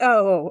like,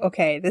 oh,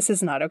 okay, this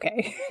is not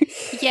okay.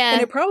 Yeah.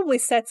 And it probably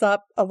sets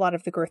up a lot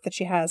of the growth that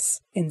she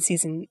has in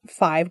season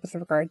 5 with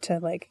regard to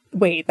like,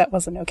 wait, that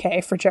wasn't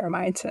okay for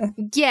Jeremiah to.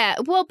 Yeah.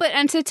 Well,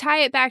 and to tie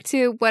it back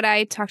to what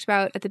I talked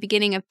about at the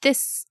beginning of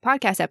this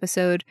podcast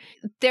episode,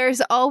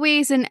 there's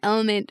always an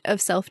element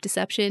of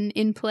self-deception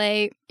in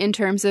play in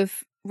terms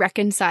of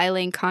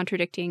reconciling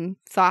contradicting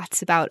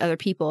thoughts about other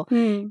people.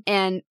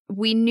 And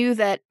we knew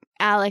that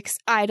Alex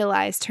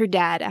idolized her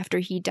dad after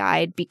he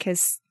died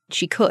because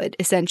she could,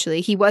 essentially.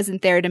 He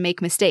wasn't there to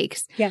make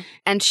mistakes. Yeah.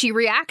 And she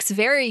reacts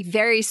very,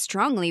 very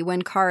strongly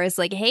when Kara's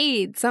like,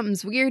 hey,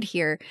 something's weird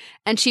here.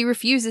 And she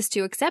refuses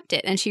to accept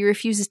it. And she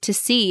refuses to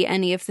see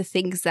any of the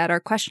things that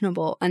are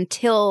questionable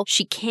until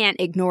she can't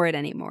ignore it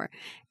anymore.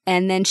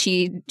 And then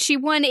she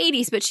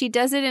 180s, but she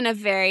does it in a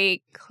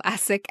very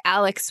classic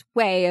Alex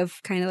way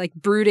of kind of like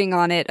brooding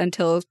on it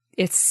until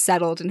it's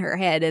settled in her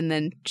head, and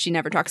then she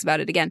never talks about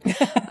it again.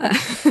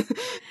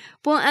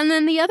 Well, and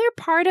then the other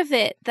part of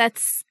it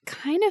that's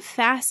kind of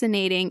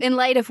fascinating in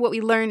light of what we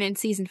learn in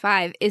season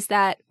 5 is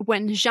that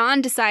when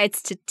Jean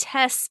decides to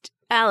test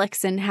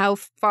Alex and how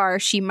far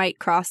she might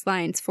cross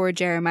lines for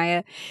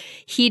Jeremiah,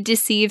 he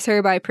deceives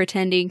her by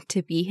pretending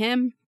to be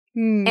him.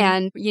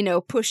 and,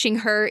 pushing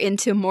her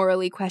into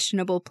morally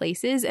questionable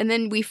places. And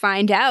then we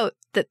find out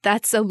that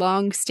that's a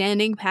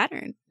long-standing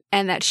pattern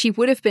and that she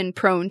would have been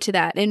prone to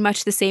that in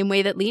much the same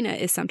way that Lena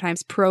is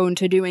sometimes prone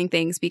to doing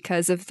things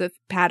because of the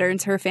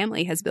patterns her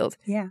family has built.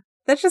 Yeah.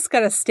 That's just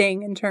got a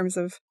sting in terms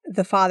of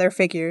the father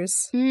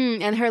figures.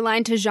 And her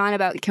line to Jean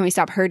about, can we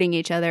stop hurting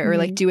each other or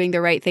like doing the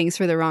right things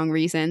for the wrong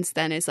reasons,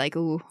 then is like,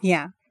 ooh.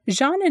 Yeah.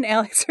 Jean and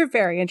Alex are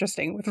very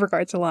interesting with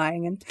regard to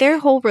lying. And their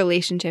whole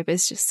relationship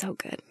is just so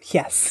good.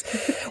 Yes.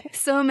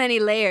 So many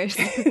layers.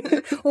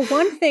 Well,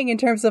 one thing in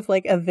terms of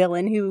like a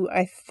villain who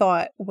I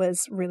thought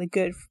was really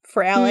good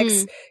for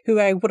Alex, who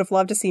I would have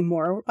loved to see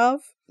more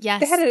of.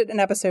 Yes. They had an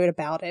episode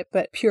about it,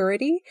 but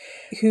Purity,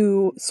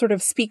 who sort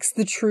of speaks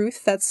the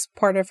truth. That's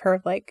part of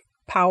her like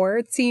power,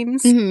 it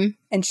seems.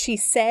 And she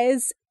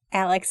says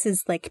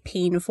Alex's like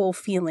painful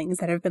feelings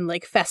that have been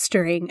like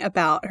festering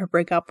about her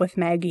breakup with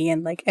Maggie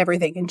and like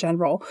everything in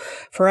general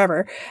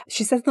forever.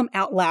 She says them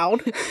out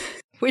loud.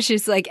 Which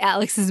is like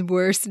Alex's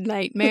worst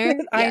nightmare.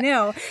 I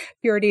know.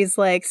 Purity's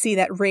like, see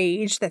that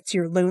rage? That's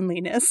your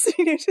loneliness.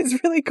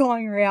 She's really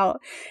calling her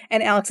out.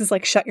 And Alex is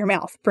like, shut your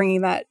mouth,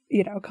 bringing that,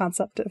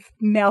 concept of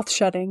mouth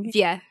shutting.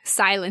 Yeah.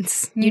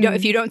 Silence.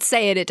 If you don't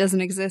say it, it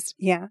doesn't exist.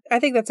 Yeah. I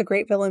think that's a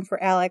great villain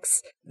for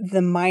Alex.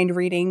 The mind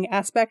reading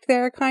aspect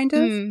there, kind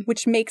of,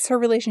 which makes her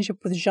relationship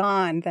with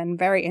Jean then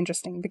very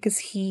interesting because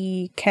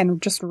he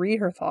can just read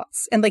her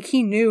thoughts. And like,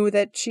 he knew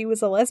that she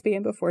was a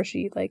lesbian before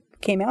she like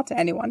came out to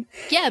anyone.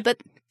 Yeah, but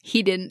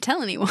he didn't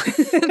tell anyone.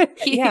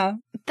 Yeah.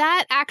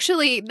 That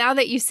actually, now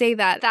that you say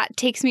that, that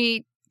takes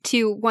me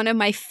to one of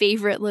my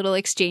favorite little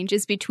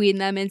exchanges between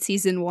them in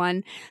season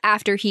 1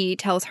 after he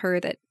tells her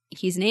that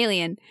he's an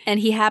alien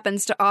and he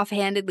happens to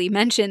offhandedly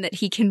mention that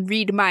he can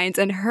read minds,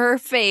 and her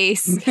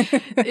face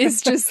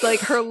is just like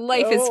her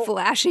life is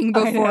flashing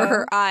before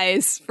her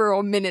eyes for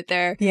a minute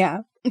there.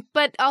 Yeah.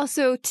 But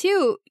also,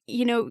 too,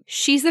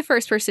 she's the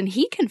first person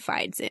he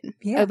confides in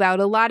about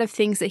a lot of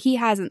things that he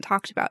hasn't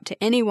talked about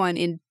to anyone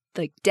in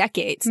like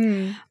decades.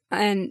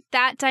 And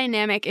that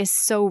dynamic is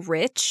so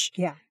rich.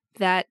 Yeah.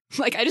 That,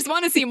 like, I just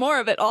want to see more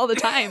of it all the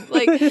time.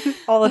 Like,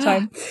 all the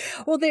time.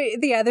 Well,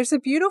 there's a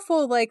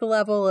beautiful, like,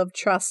 level of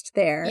trust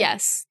there.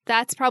 Yes.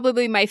 That's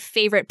probably my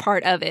favorite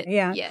part of it.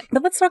 Yeah.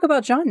 But let's talk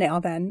about Jean now,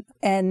 then,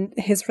 and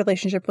his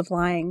relationship with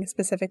lying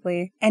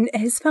specifically, and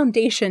his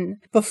foundation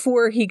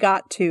before he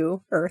got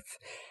to Earth.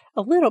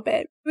 A little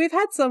bit. We've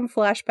had some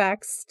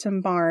flashbacks to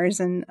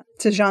Mars and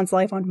to Jean's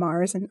life on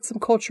Mars and some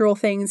cultural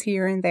things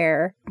here and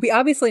there. We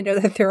obviously know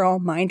that they're all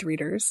mind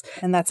readers,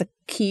 and that's a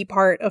key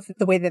part of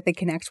the way that they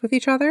connect with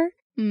each other.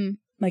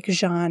 Like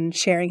Jean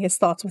sharing his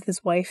thoughts with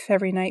his wife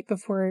every night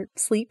before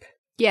sleep.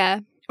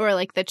 Yeah. Or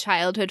like the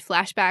childhood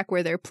flashback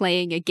where they're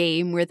playing a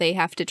game where they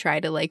have to try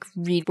to like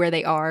read where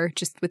they are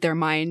just with their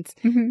minds.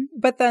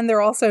 But then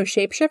they're also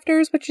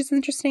shapeshifters, which is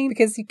interesting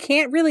because you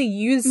can't really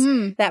use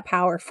that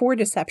power for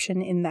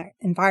deception in that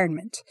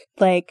environment.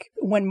 Like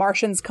when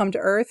Martians come to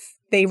Earth,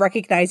 they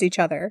recognize each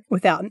other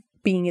without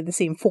being in the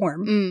same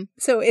form.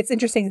 So it's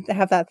interesting to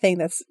have that thing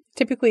that's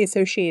typically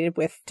associated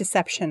with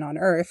deception on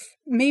Earth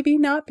maybe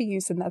not be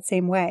used in that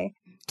same way.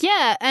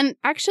 Yeah, and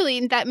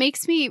actually that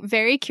makes me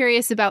very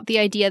curious about the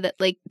idea that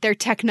like their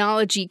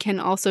technology can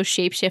also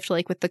shapeshift,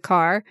 like with the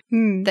car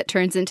that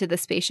turns into the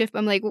spaceship.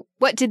 I'm like,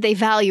 what did they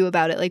value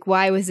about it? Like,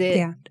 why was it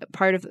a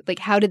part of, like,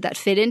 how did that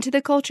fit into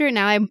the culture?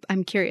 Now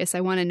I'm curious.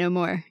 I want to know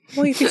more.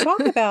 Well, if you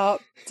talk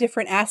about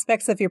different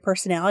aspects of your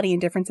personality in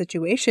different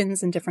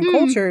situations and different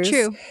cultures,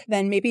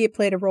 then maybe it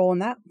played a role in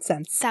that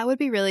sense. That would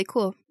be really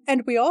cool.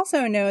 And we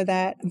also know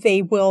that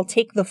they will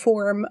take the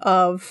form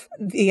of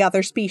the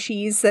other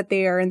species that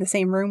they are in the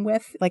same room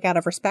with, like out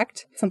of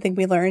respect, something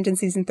we learned in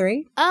season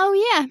 3.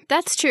 Oh, yeah,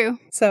 that's true.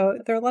 So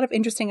there are a lot of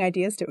interesting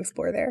ideas to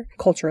explore there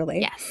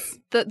culturally. Yes.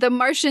 The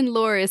Martian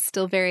lore is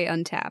still very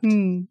untapped.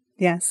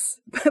 Yes.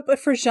 But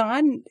for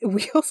Jean,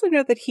 we also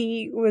know that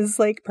he was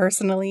like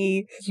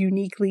personally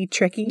uniquely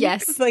tricky.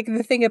 Yes. Like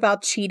the thing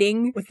about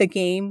cheating with the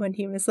game when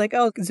he was like,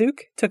 oh,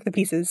 Zook took the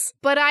pieces.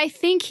 But I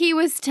think he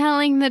was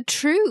telling the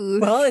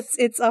truth. Well,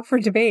 it's up for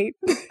debate.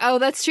 Oh,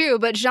 that's true.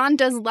 But Jean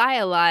does lie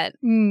a lot.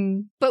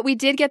 But we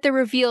did get the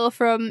reveal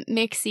from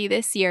Mixie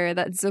this year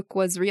that Zook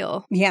was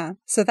real. Yeah.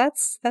 So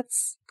that's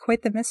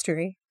quite the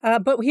mystery.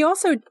 But he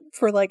also,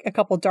 for like a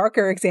couple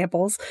darker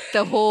examples.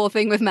 The whole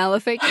thing with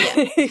Malefic?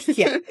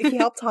 Yeah. He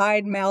helped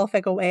hide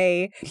Malefic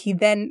away. He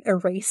then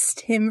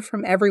erased him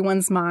from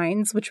everyone's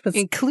minds, which was...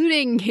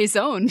 including his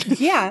own.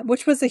 Yeah,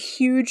 which was a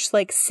huge,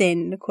 like,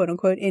 sin, quote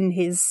unquote, in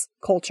his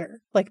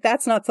culture. Like,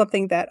 that's not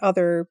something that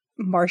other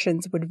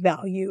Martians would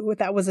value.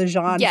 That was a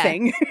Jean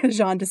thing. A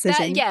Jean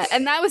decision.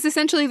 And that was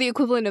essentially the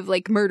equivalent of,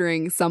 like,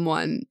 murdering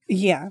someone.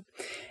 Yeah.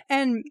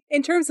 And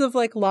in terms of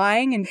like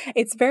lying, and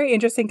it's very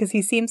interesting because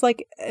he seems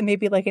like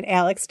maybe like an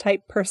Alex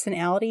type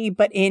personality,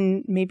 but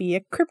in maybe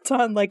a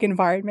Krypton like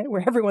environment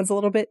where everyone's a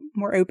little bit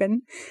more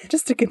open,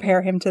 just to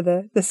compare him to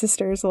the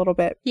sisters a little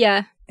bit.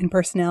 Yeah. In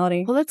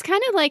personality. Well, that's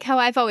kind of like how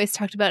I've always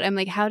talked about. I'm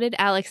like, how did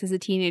Alex as a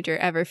teenager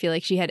ever feel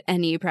like she had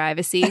any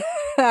privacy?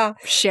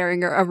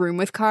 sharing a room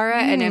with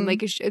Kara. And I'm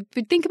like,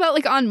 think about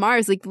like on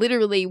Mars, like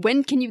literally,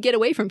 when can you get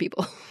away from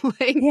people?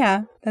 Like,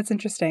 yeah, that's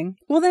interesting.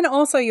 Well, then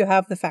also you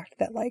have the fact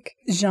that like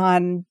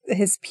Jean,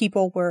 his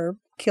people were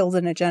killed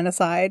in a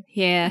genocide.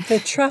 Yeah. The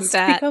trust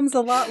becomes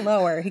a lot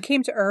lower. He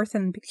came to Earth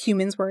and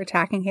humans were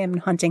attacking him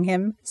and hunting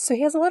him. So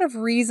he has a lot of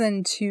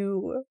reason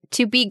to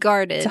be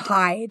guarded. To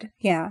hide.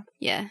 Yeah.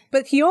 Yeah.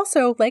 But he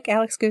also, like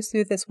Alex, goes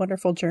through this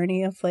wonderful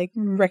journey of like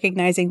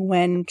recognizing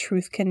when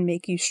truth can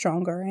make you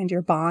stronger and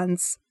your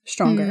bonds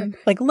stronger.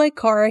 Like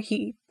Kara,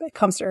 he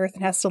comes to Earth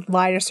and has to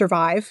lie to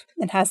survive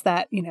and has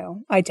that,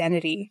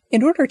 identity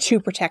in order to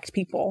protect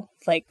people,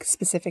 like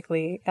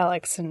specifically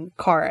Alex and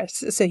Kara,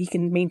 so he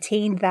can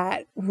maintain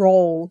that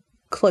role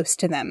close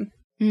to them.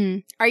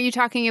 Are you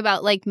talking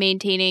about like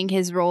maintaining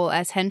his role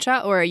as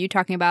Henshaw, or are you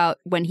talking about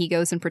when he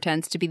goes and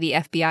pretends to be the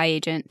FBI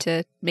agent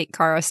to make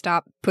Kara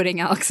stop putting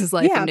Alex's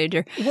life in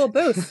danger? Well,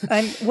 both.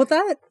 Well,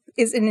 that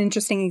is an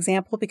interesting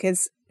example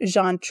because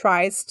Jean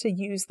tries to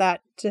use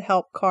that to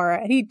help Kara,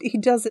 and he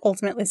does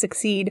ultimately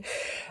succeed.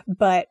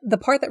 But the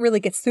part that really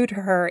gets through to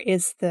her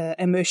is the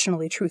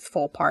emotionally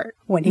truthful part,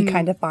 when he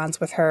kind of bonds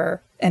with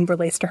her and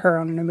relates to her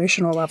on an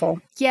emotional level.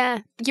 Yeah,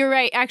 you're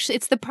right. Actually,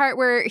 it's the part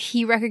where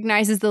he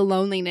recognizes the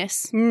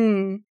loneliness.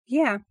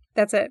 Yeah.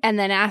 That's it. And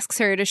then asks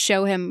her to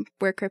show him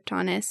where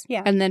Krypton is.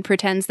 Yeah. And then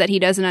pretends that he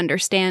doesn't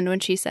understand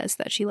when she says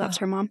that she loves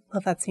her mom.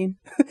 Love that scene.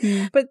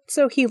 But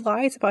so he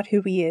lies about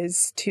who he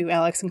is to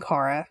Alex and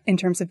Kara in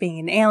terms of being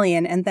an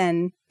alien, and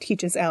then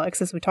teaches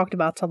Alex, as we talked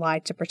about, to lie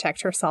to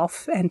protect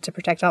herself and to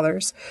protect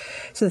others.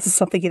 So this is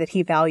something that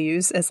he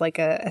values as like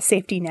a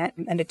safety net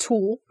and a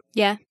tool.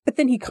 Yeah. But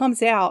then he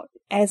comes out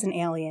as an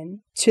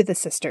alien to the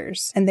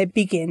sisters, and they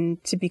begin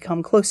to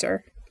become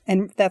closer.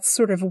 And that's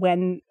sort of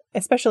when,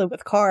 especially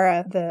with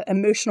Kara, the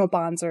emotional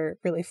bonds are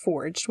really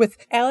forged.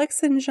 With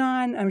Alex and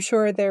Jean, I'm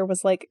sure there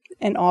was like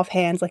an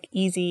offhand, like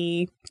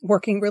easy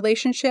working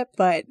relationship,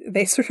 but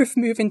they sort of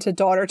move into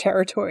daughter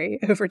territory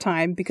over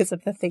time because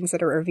of the things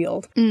that are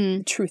revealed,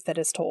 the truth that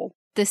is told.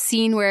 The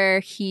scene where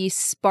he's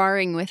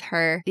sparring with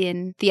her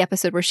in the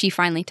episode where she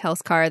finally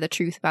tells Kara the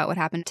truth about what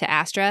happened to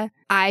Astra,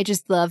 I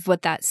just love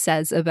what that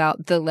says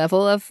about the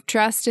level of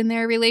trust in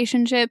their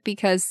relationship,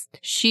 because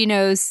she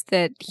knows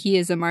that he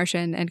is a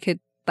Martian and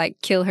could like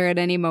kill her at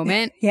any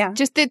moment. Yeah.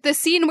 Just the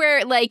scene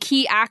where like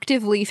he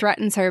actively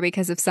threatens her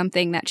because of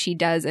something that she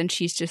does, and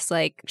she's just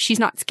like, she's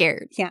not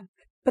scared. Yeah.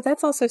 But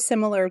that's also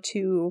similar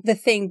to the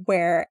thing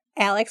where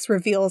Alex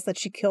reveals that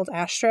she killed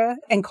Astra,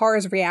 and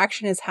Kara's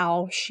reaction is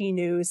how she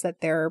knows that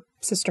their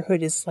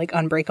sisterhood is like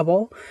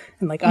unbreakable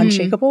and like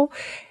unshakable.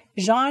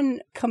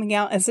 Jean coming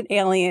out as an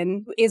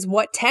alien is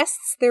what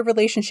tests their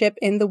relationship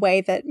in the way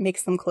that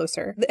makes them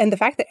closer. And the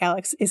fact that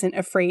Alex isn't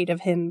afraid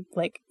of him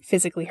like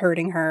physically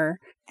hurting her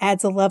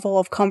adds a level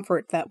of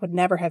comfort that would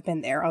never have been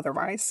there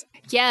otherwise.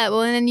 Yeah,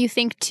 well, and then you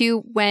think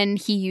too, when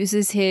he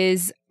uses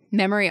his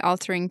memory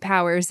altering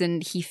powers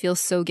and he feels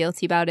so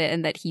guilty about it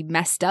and that he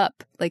messed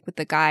up, like with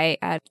the guy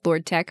at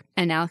Lord Tech,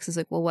 and Alex is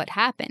like, well, what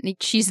happened?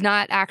 She's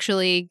not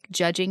actually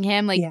judging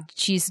him. Like,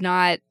 she's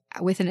not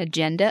with an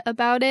agenda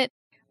about it,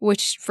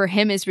 which for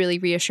him is really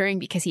reassuring,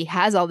 because he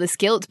has all this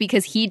guilt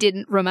because he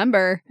didn't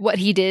remember what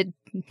he did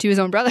to his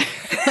own brother.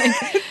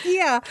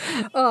 Yeah.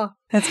 Oh,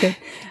 that's good.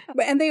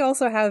 And they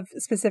also have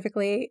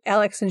specifically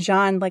Alex and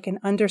Jean, like an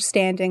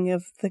understanding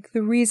of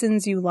the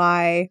reasons you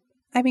lie.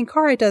 I mean,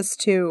 Kara does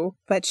too,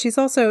 but she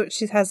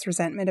has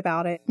resentment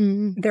about it.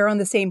 They're on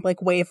the same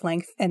like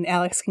wavelength, and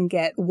Alex can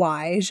get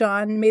why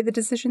Jean made the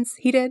decisions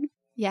he did.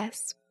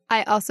 Yes.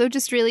 I also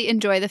just really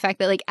enjoy the fact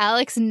that like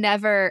Alex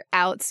never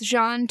outs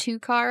Jean to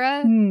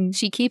Kara.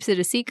 She keeps it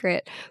a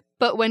secret.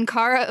 But when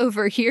Kara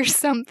overhears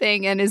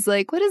something and is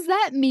like, what does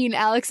that mean?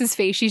 Alex's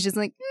face, she's just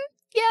like,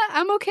 yeah,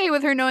 I'm okay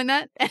with her knowing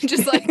that. And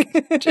just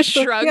like, just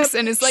shrugs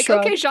and is like,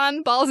 okay,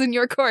 Jean, ball's in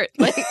your court.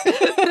 Like,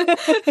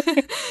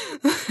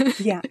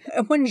 yeah.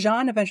 When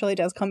Jean eventually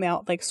does come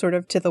out, like sort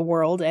of to the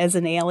world as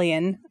an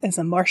alien, as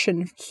a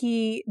Martian,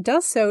 he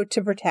does so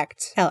to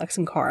protect Alex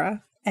and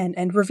Kara,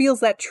 and reveals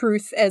that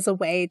truth as a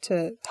way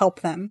to help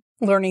them,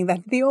 learning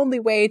that the only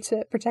way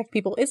to protect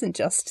people isn't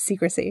just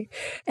secrecy.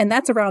 And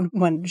that's around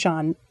when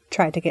Jean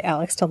tried to get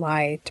Alex to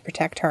lie to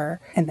protect her,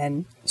 and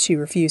then she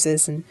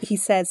refuses, and he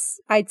says,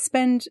 I'd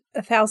spend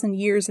 1,000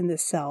 years in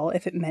this cell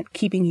if it meant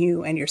keeping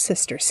you and your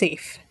sister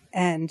safe.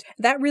 And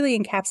that really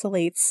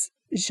encapsulates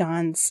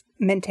Jean's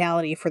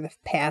mentality for the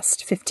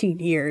past 15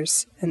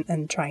 years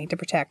and trying to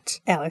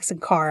protect Alex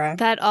and Kara.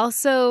 That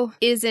also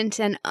isn't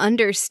an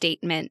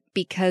understatement,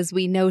 because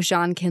we know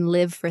Jean can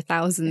live for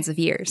thousands of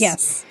years.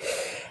 Yes.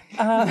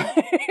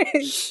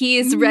 He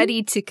is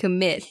ready to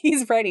commit.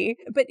 He's ready,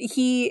 but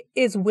he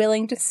is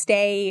willing to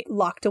stay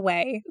locked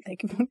away,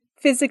 like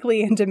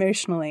physically and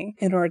emotionally,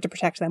 in order to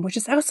protect them, which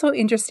is also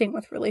interesting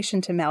with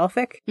relation to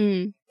Malefic,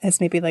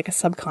 as maybe like a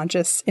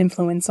subconscious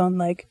influence on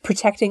like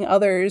protecting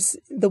others.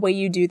 The way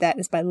you do that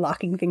is by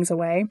locking things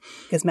away,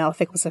 because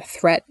Malefic was a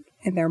threat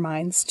in their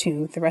minds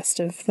to the rest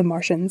of the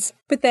Martians.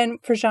 But then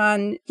for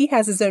Jean, he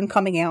has his own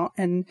coming out,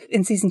 and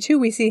in season 2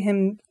 we see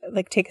him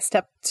like take a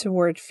step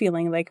toward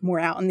feeling like more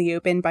out in the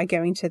open by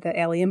going to the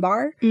alien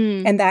bar.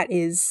 Mm. And that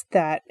is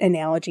that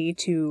analogy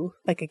to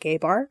like a gay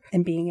bar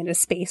and being in a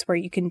space where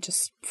you can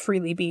just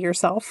freely be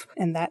yourself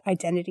and that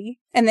identity.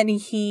 And then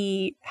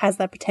he has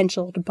that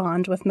potential to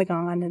bond with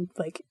M'gann and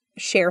like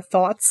share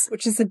thoughts,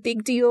 which is a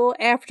big deal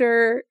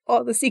after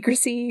all the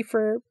secrecy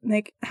for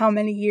like how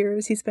many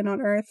years he's been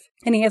on Earth.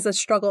 And he has a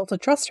struggle to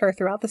trust her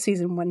throughout the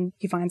season when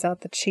he finds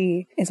out that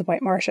she is a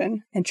white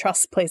Martian. And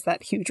trust plays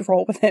that huge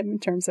role with him in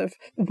terms of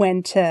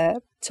when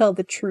to tell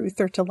the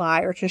truth or to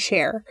lie or to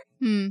share.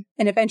 Mm.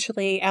 And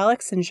eventually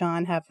Alex and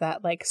Jean have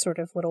that like sort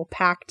of little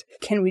pact.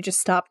 Can we just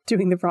stop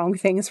doing the wrong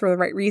things for the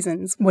right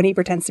reasons when he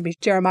pretends to be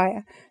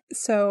Jeremiah?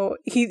 So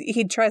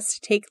he tries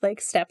to take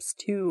like steps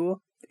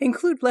to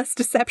include less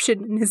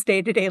deception in his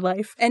day-to-day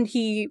life. And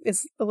he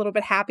is a little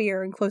bit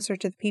happier and closer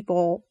to the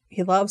people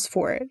he loves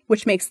for it,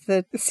 which makes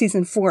the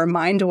season 4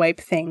 mind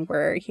wipe thing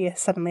where he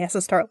suddenly has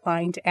to start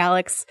lying to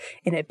Alex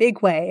in a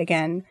big way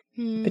again,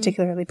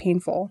 particularly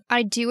painful.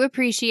 I do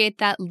appreciate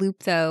that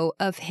loop, though,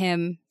 of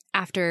him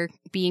after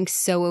being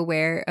so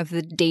aware of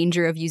the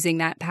danger of using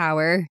that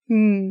power.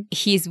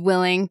 He's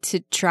willing to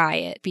try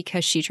it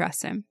because she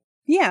trusts him.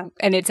 Yeah.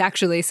 And it's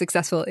actually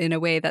successful in a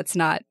way that's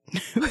not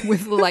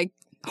with like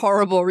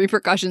horrible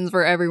repercussions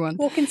for everyone.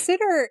 Well,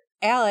 consider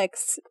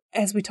Alex,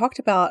 as we talked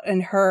about,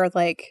 and her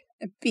like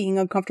being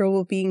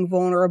uncomfortable, being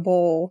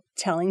vulnerable,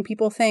 telling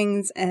people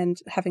things and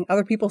having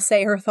other people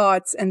say her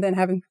thoughts and then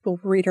having people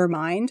read her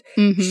mind.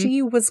 Mm-hmm.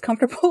 She was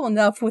comfortable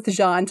enough with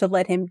Jean to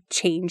let him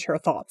change her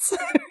thoughts.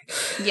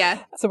 Yeah.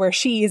 So where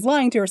she is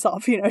lying to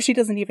herself, you know, she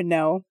doesn't even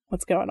know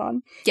what's going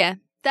on. Yeah.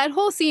 That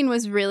whole scene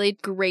was really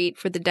great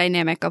for the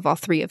dynamic of all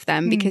three of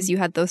them because you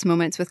had those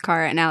moments with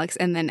Kara and Alex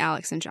and then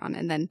Alex and Jean.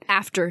 And then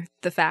after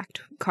the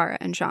fact, Kara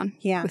and Jean.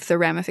 Yeah. With the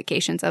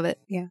ramifications of it.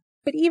 Yeah.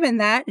 But even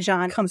that,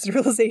 Jean comes to the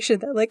realization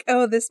that like,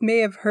 oh, this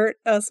may have hurt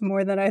us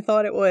more than I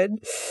thought it would.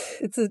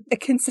 It's a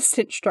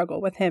consistent struggle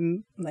with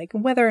him, like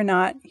whether or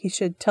not he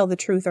should tell the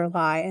truth or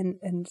lie.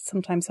 And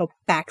sometimes he'll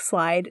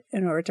backslide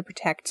in order to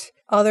protect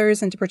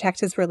others and to protect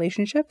his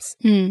relationships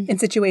in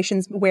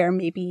situations where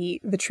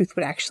maybe the truth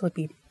would actually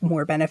be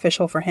more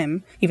beneficial for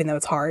him, even though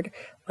it's hard.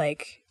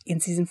 Like in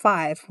season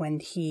 5, when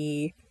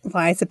he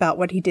lies about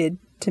what he did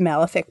to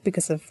Malefic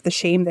because of the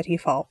shame that he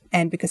felt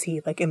and because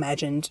he like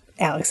imagined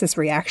Alex's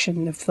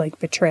reaction of like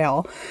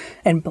betrayal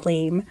and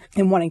blame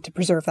and wanting to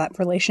preserve that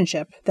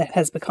relationship that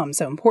has become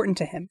so important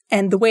to him.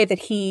 And the way that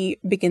he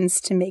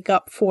begins to make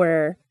up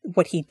for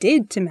what he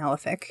did to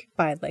Malefic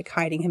by like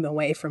hiding him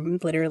away from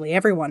literally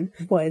everyone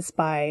was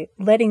by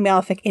letting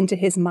Malefic into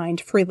his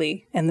mind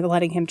freely and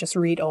letting him just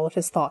read all of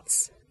his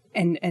thoughts.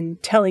 And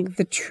telling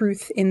the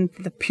truth in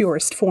the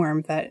purest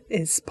form that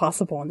is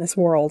possible in this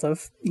world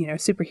of, you know,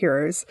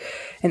 superheroes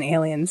and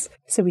aliens.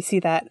 So we see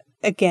that,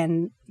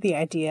 again, the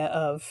idea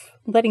of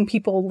letting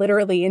people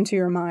literally into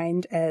your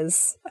mind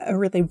as a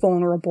really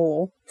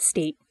vulnerable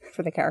state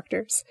for the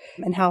characters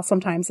and how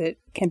sometimes it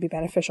can be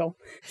beneficial.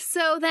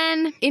 So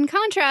then, in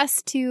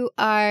contrast to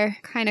our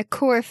kind of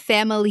core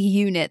family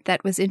unit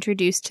that was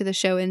introduced to the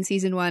show in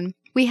season 1,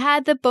 we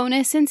had the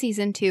bonus in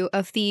season 2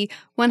 of the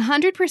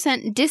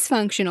 100%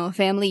 dysfunctional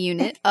family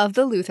unit of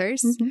the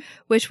Luthers,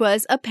 which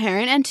was a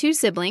parent and 2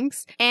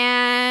 siblings,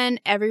 and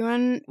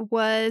everyone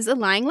was a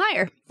lying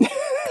liar.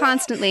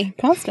 Constantly.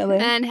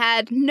 And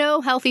had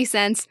no healthy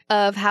sense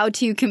of how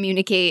to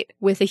communicate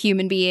with a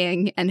human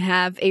being and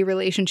have a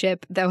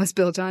relationship that was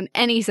built on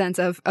any sense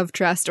of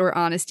trust or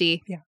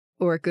honesty. Yeah.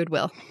 Or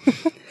goodwill.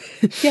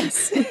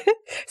 Yes.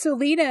 So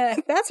Lena,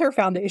 that's her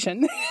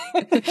foundation.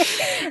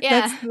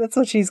 Yeah. That's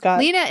what she's got.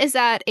 Lena is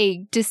at a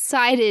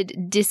decided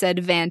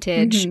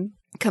disadvantage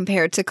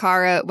compared to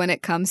Kara when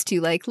it comes to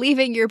like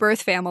leaving your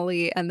birth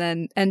family and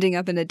then ending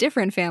up in a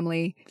different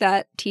family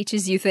that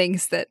teaches you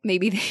things that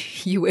maybe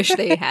you wish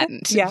they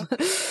hadn't. Yeah.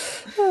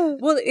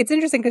 Well, it's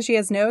interesting because she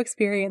has no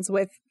experience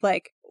with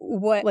like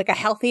what like a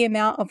healthy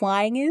amount of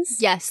lying is.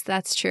 Yes,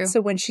 that's true.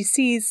 So when she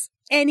sees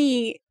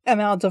any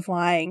amount of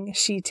lying,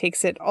 she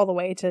takes it all the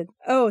way to,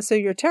 oh, so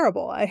you're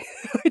terrible. I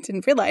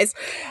didn't realize.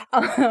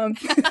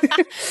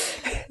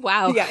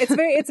 Wow. Yeah,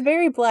 it's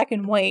very black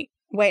and white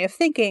way of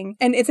thinking.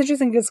 And it's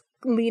interesting because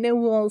Lena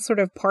will sort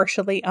of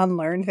partially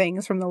unlearn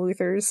things from the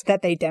Luthers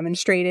that they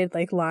demonstrated,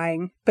 like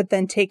lying, but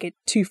then take it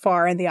too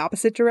far in the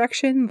opposite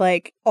direction,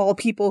 like all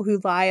people who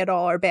lie at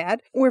all are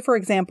bad. Or, for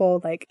example,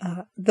 like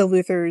the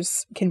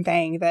Luthers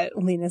conveying that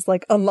Lena's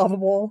like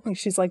unlovable, like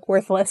she's like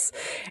worthless,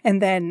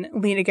 and then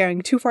Lena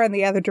going too far in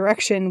the other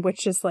direction,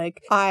 which is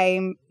like,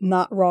 I'm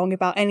not wrong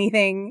about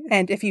anything,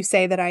 and if you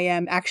say that I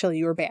am, actually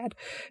you're bad.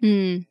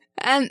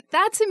 And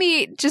that to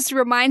me just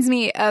reminds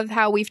me of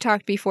how we've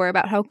talked before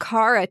about how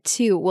Kara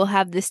too will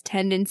have this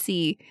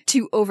tendency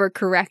to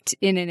overcorrect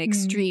in an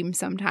extreme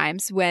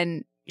sometimes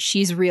when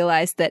she's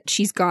realized that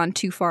she's gone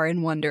too far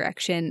in one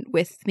direction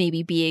with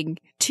maybe being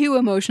too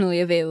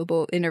emotionally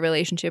available in a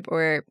relationship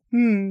or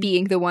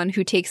being the one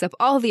who takes up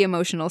all the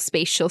emotional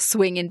space, she'll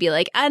swing and be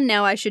like, and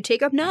now I should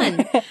take up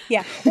none.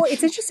 Yeah. Well,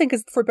 it's interesting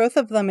because for both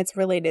of them, it's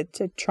related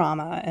to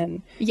trauma,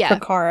 and for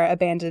Kara,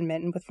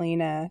 abandonment, and with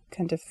Lena,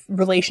 kind of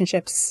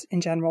relationships in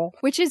general.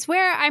 Which is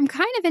where I'm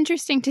kind of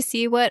interesting to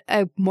see what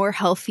a more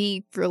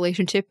healthy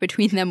relationship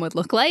between them would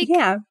look like.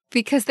 Yeah.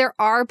 Because there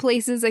are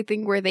places, I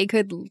think, where they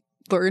could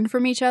learn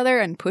from each other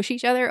and push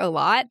each other a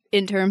lot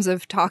in terms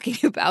of talking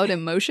about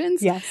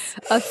emotions. Yes.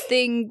 A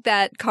thing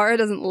that Kara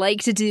doesn't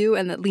like to do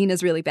and that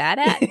Lena's really bad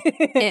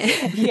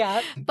at.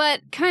 Yeah.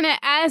 But kind of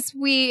as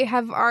we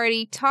have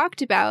already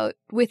talked about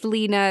with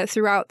Lena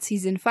throughout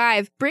season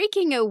 5,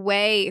 breaking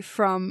away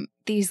from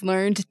these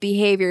learned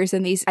behaviors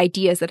and these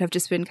ideas that have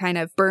just been kind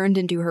of burned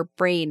into her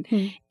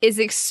brain is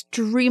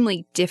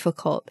extremely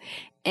difficult.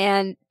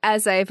 And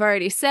as I've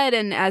already said,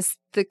 and as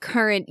the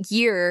current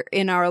year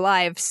in our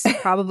lives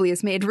probably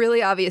is made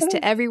really obvious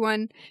to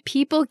everyone,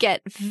 people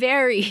get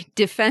very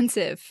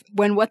defensive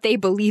when what they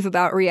believe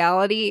about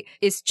reality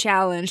is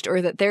challenged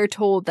or that they're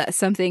told that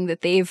something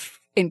that they've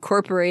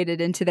incorporated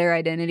into their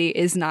identity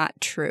is not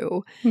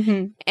true.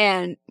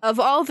 And of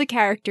all the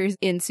characters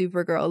in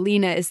Supergirl,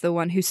 Lena is the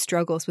one who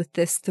struggles with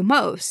this the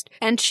most.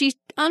 And she,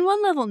 on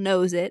one level,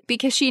 knows it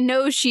because she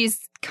knows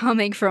she's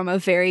coming from a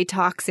very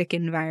toxic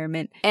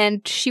environment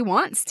and she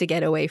wants to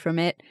get away from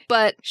it,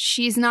 but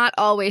she's not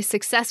always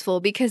successful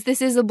because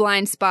this is a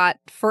blind spot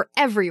for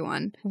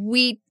everyone.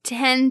 We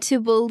tend to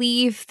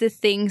believe the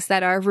things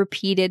that are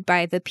repeated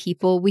by the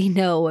people we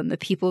know and the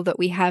people that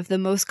we have the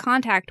most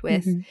contact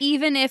with,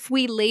 even if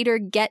we later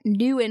get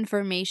new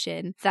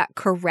information that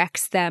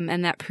corrects them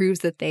and that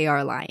proves that they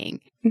are lying.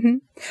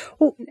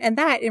 Well, and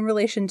that in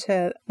relation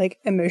to like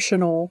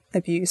emotional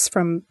abuse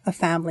from a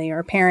family or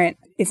a parent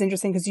is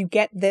interesting because you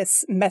get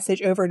this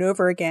message over and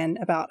over again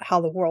about how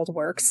the world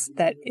works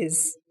that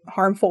is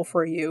harmful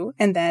for you.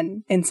 And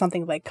then in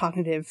something like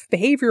cognitive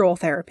behavioral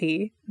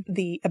therapy,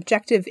 the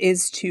objective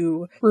is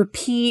to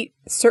repeat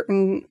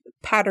certain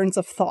patterns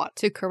of thought.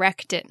 To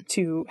correct it.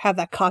 To have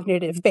that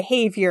cognitive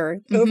behavior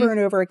over and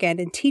over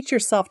again and teach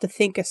yourself to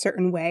think a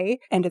certain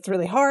way. And it's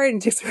really hard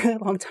and it takes a really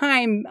long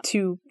time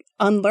to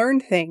unlearn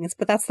things,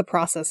 but that's the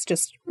process.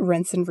 Just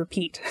rinse and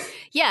repeat.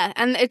 Yeah,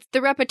 and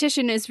the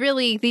repetition is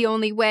really the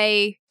only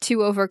way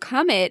to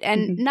overcome it.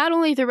 And not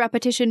only the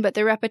repetition, but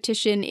the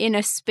repetition in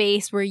a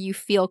space where you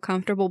feel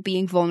comfortable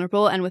being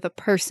vulnerable and with a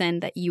person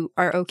that you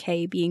are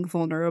okay being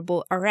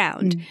vulnerable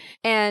around.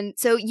 And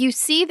so you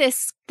see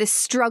this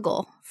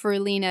struggle for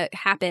Lena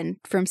happen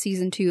from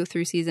season 2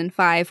 through season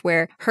 5,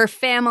 where her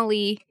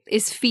family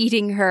is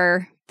feeding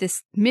her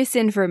this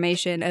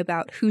misinformation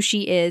about who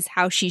she is,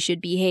 how she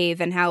should behave,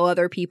 and how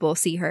other people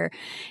see her.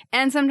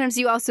 And sometimes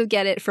you also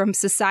get it from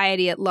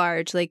society at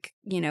large, like,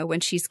 you know, when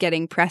she's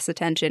getting press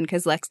attention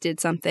because Lex did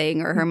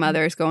something or her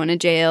mother's going to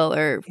jail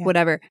or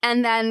whatever.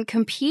 And then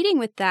competing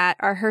with that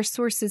are her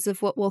sources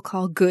of what we'll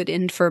call good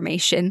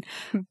information.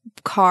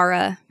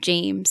 Kara,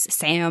 James,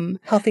 Sam.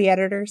 Healthy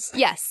editors.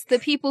 Yes, the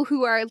people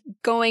who are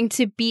going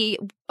to be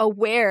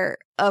aware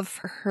of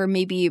her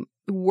maybe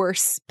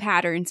worse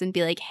patterns and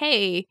be like,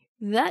 hey,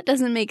 that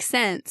doesn't make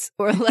sense.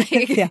 Or like,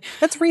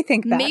 let's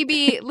rethink that.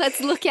 Maybe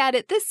let's look at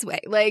it this way.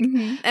 Like,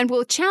 and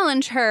we'll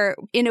challenge her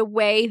in a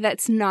way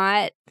that's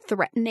not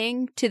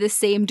threatening to the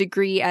same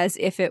degree as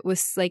if it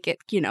was like, it,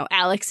 you know,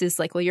 Alex is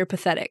like, well, you're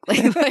pathetic.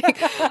 But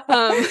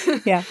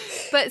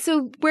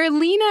so where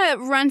Lena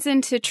runs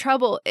into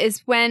trouble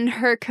is when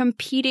her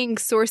competing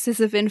sources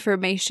of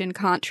information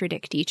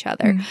contradict each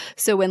other.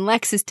 So when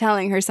Lex is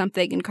telling her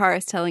something and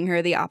Kara's telling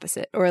her the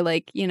opposite, or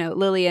like, you know,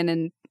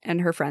 Lillian and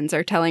her friends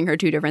are telling her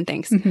two different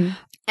things.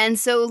 And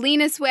so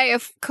Lena's way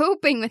of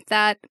coping with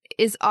that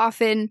is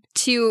often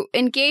to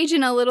engage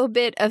in a little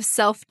bit of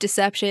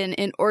self-deception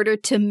in order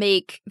to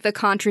make the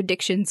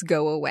contradictions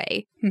go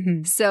away.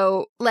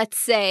 So let's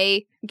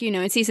say, you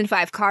know, in season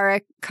 5, Kara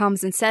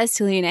comes and says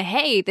to Lena,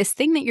 hey, this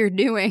thing that you're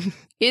doing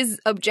is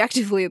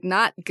objectively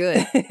not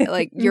good.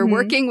 Like, you're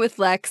working with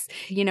Lex.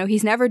 You know,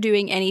 he's never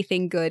doing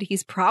anything good.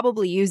 He's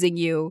probably using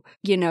you.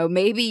 You know,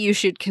 maybe you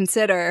should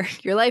consider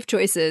your life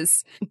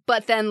choices.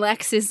 But then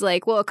Lex is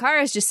like, well,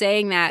 Kara's just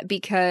saying that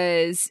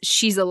because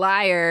she's a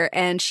liar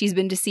and she's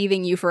been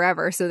deceiving you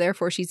forever. So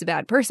therefore, she's a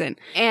bad person.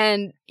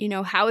 And, you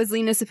know, how is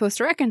Lena supposed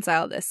to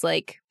reconcile this?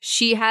 Like,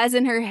 she has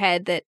in her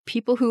head that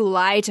people who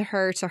lie to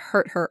her to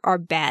hurt her are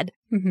bad.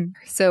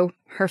 So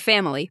her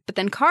family. But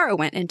then Kara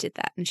went and did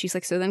that. And she's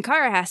like, so then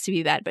Kara has to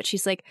be bad. But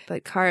she's like,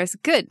 but Kara's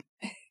good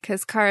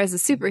because Kara's a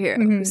superhero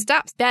who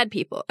stops bad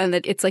people. And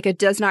that it's like a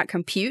does not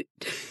compute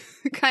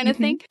kind of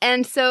thing.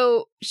 And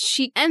so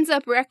she ends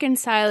up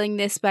reconciling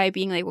this by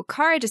being like, well,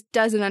 Kara just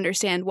doesn't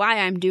understand why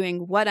I'm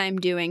doing what I'm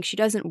doing. She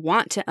doesn't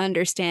want to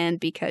understand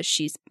because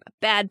she's a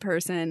bad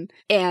person.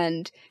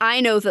 And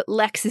I know that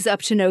Lex is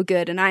up to no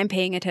good and I'm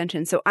paying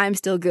attention. So I'm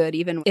still good,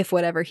 even if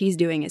whatever he's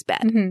doing is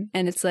bad.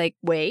 And it's like,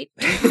 wait.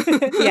 Well,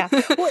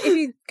 if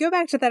you go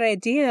back to that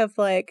idea of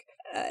like,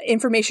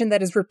 information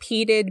that is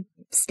repeated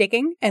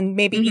sticking, and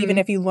maybe even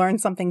if you learn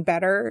something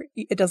better,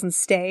 it doesn't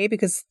stay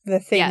because the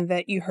thing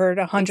that you heard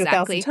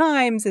 100,000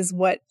 times is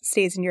what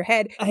stays in your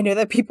head. I know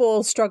that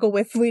people struggle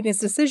with Lena's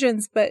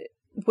decisions, but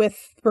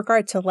with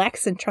regard to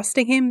Lex and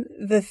trusting him,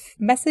 the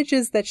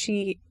messages that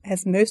she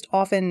has most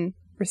often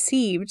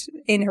received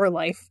in her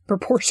life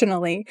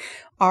proportionally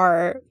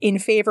are in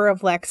favor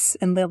of Lex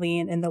and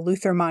Lillian and the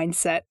Luther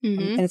mindset.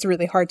 And it's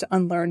really hard to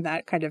unlearn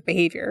that kind of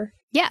behavior.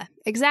 Yeah,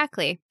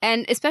 exactly.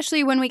 And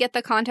especially when we get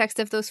the context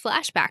of those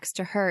flashbacks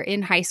to her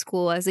in high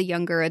school as a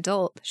younger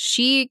adult,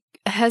 she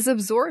has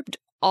absorbed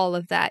all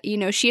of that. You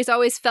know, she has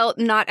always felt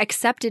not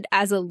accepted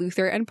as a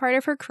Luther, and part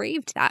of her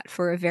craved that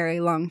for a very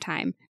long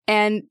time.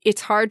 And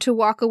it's hard to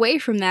walk away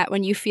from that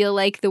when you feel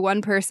like the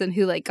one person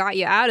who like got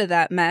you out of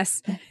that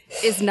mess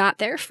is not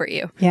there for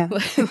you. Yeah.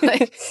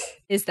 Like,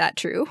 is that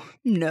true?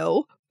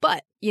 No.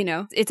 But, you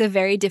know, it's a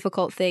very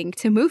difficult thing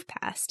to move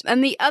past.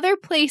 And the other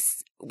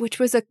place, which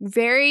was a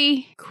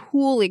very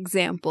cool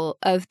example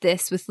of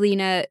this with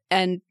Lena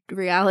and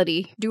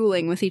reality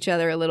dueling with each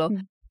other a little,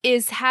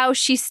 is how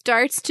she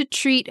starts to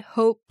treat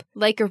Hope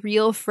like a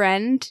real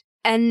friend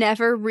and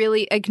never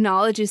really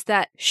acknowledges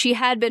that she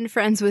had been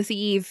friends with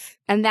Eve,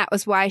 and that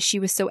was why she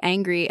was so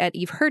angry at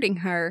Eve hurting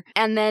her.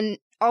 And then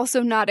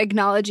also not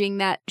acknowledging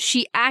that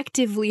she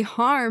actively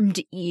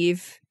harmed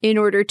Eve in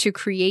order to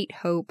create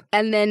Hope.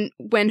 And then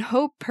when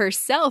Hope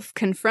herself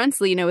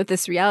confronts Lena with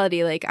this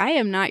reality, like, I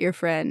am not your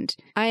friend.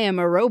 I am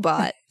a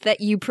robot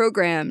that you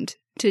programmed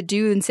to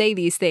do and say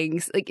these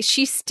things. Like,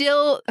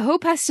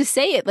 Hope has to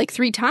say it like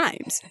 3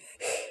 times.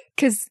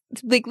 Because,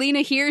 like,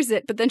 Lena hears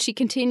it, but then she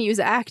continues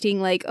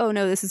acting like, oh,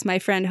 no, this is my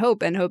friend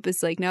Hope. And Hope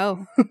is like,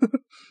 no,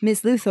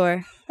 Miss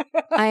Luthor,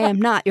 I am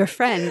not your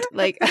friend.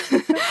 Like,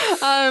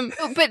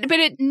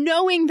 but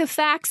knowing the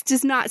facts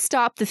does not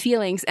stop the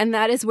feelings. And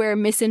that is where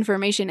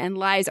misinformation and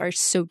lies are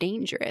so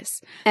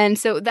dangerous. And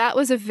so that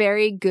was a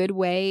very good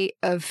way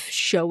of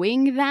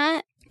showing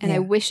that. And I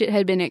wish it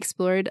had been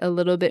explored a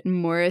little bit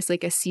more as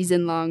like a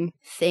season-long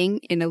thing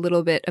in a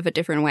little bit of a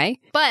different way.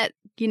 But,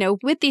 you know,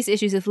 with these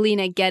issues of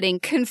Lena getting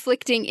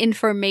conflicting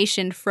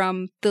information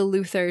from the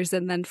Luthers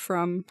and then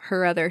from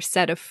her other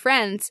set of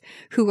friends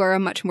who are a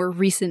much more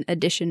recent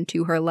addition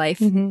to her life,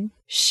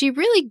 she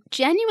really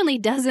genuinely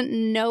doesn't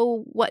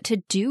know what to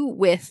do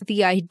with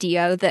the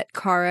idea that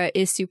Kara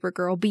is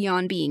Supergirl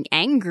beyond being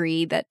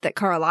angry that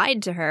Kara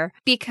lied to her,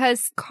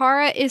 because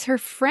Kara is her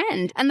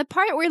friend. And the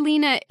part where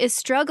Lena is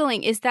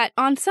struggling is that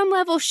on some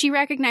level she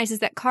recognizes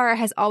that Kara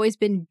has always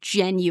been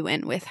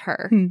genuine with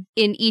her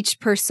in each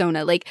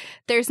persona. Like,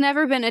 there's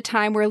never been a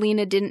time where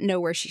Lena didn't know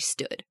where she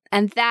stood.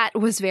 And that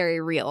was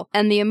very real.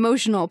 And the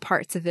emotional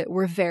parts of it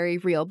were very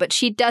real. But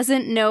she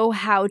doesn't know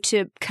how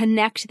to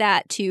connect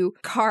that to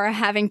Kara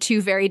having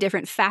 2 very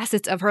different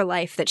facets of her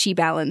life that she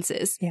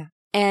balances. Yeah.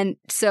 And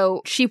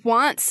so she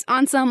wants,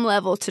 on some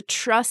level, to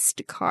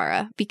trust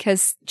Kara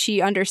because she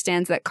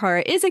understands that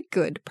Kara is a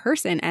good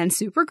person and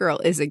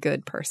Supergirl is a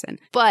good person.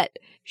 But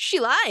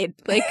she lied.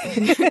 Like,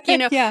 you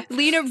know,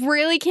 Lena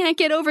really can't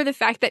get over the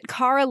fact that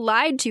Kara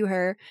lied to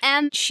her.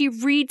 And she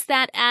reads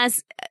that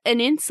as an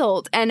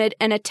insult and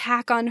an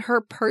attack on her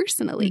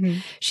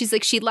personally. She's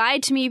like, she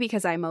lied to me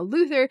because I'm a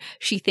Luthor.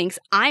 She thinks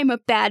I'm a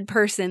bad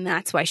person.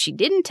 That's why she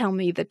didn't tell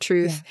me the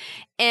truth.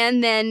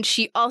 And then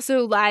she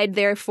also lied,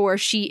 therefore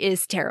she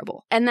is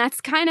terrible. And that's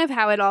kind of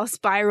how it all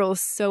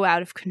spirals so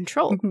out of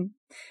control.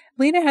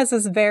 Lena has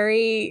this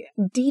very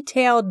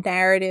detailed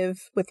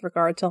narrative with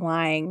regard to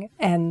lying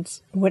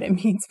and what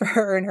it means for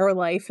her in her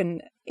life.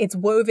 And it's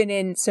woven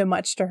in so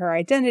much to her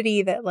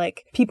identity that,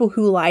 like, people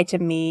who lie to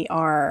me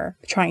are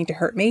trying to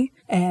hurt me.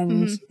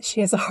 And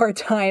she has a hard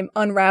time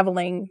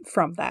unraveling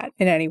from that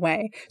in any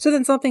way. So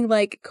then something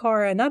like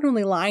Kara not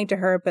only lying to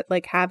her, but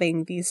like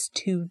having these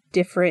 2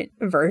 different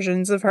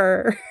versions of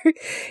her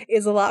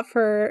is a lot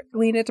for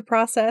Lena to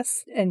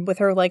process. And with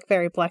her like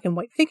very black and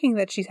white thinking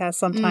that she has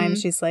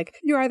sometimes, she's like,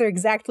 you're either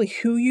exactly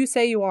who you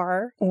say you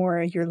are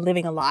or you're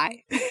living a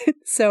lie.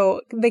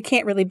 So they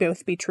can't really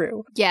both be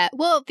true. Yeah.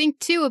 Well, think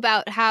too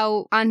about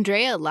how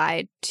Andrea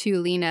lied to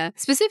Lena,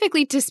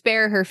 specifically to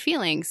spare her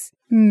feelings.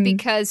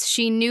 Because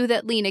she knew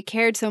that Lena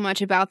cared so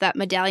much about that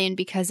medallion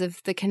because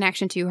of the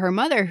connection to her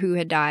mother who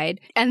had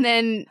died. And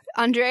then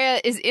Andrea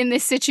is in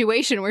this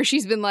situation where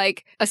she's been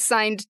like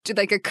assigned to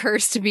like a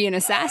curse to be an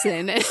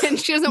assassin. And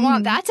she doesn't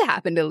want that to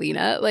happen to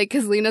Lena, like,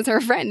 because Lena's her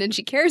friend and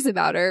she cares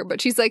about her.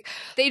 But she's like,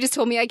 they just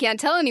told me I can't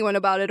tell anyone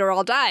about it or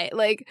I'll die,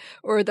 like,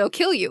 or they'll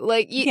kill you.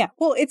 Like, yeah,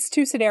 well, it's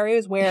 2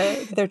 scenarios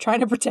where they're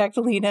trying to protect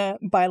Lena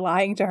by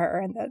lying to her,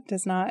 and that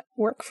does not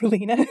work for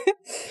Lena.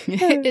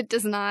 It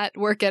does not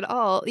work at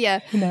all. Yeah.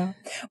 No.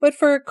 But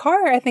for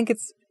Kara, I think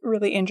it's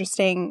really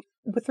interesting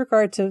with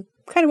regard to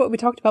kind of what we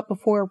talked about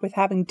before with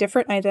having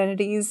different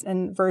identities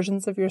and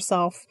versions of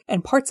yourself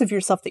and parts of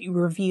yourself that you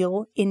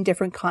reveal in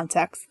different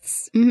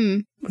contexts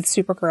with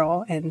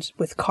Supergirl and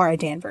with Kara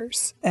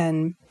Danvers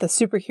and the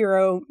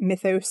superhero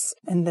mythos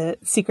and the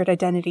secret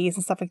identities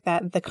and stuff like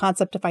that. The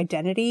concept of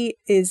identity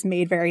is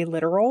made very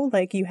literal.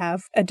 Like, you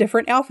have a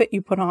different outfit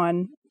you put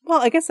on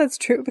Well, I guess that's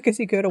true because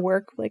you go to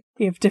work, like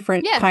you have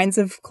different kinds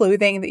of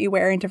clothing that you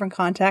wear in different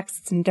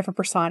contexts and different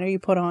persona you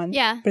put on.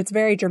 Yeah. But it's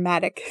very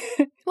dramatic.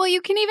 Well,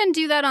 you can even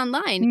do that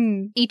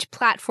online. Each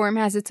platform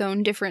has its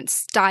own different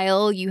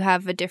style. You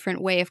have a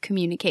different way of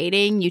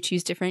communicating. You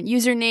choose different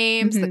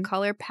usernames, the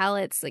color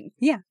palettes. Like,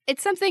 yeah.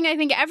 It's something I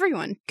think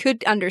everyone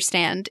could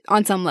understand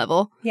on some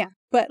level. Yeah.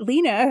 But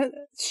Lena,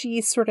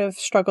 she sort of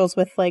struggles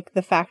with like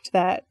the fact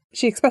that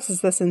she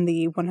expresses this in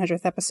the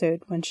 100th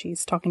episode when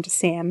she's talking to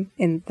Sam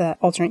in the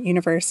alternate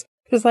universe.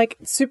 It was like,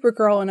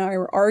 Supergirl and I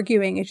were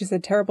arguing and she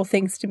said terrible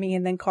things to me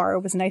and then Kara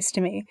was nice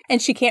to me.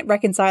 And she can't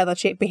reconcile that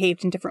she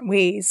behaved in different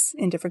ways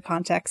in different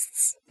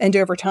contexts. And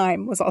over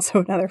time was also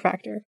another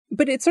factor.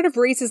 But it sort of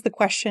raises the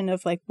question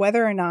of like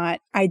whether or not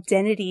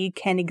identity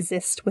can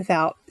exist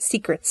without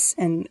secrets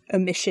and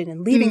omission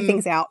and leaving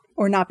things out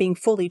or not being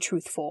fully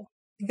truthful.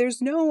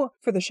 There's no,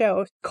 for the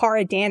show,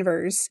 Kara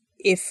Danvers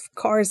if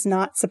Kara's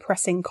not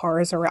suppressing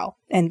Kara Zor-El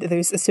and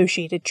those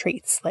associated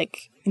traits,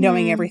 like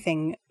knowing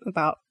everything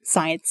about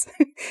science.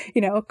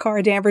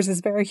 Kara Danvers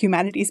is very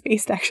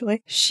humanities-based,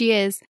 actually. She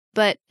is.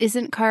 But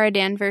isn't Kara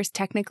Danvers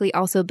technically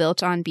also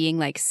built on being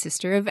like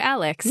sister of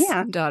Alex,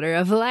 daughter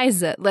of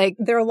Eliza? Like,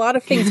 there are a lot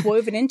of things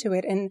woven into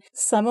it, and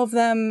some of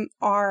them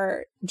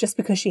are just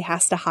because she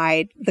has to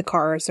hide the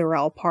Kara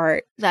Zor-El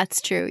part.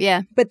 That's true,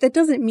 yeah. But that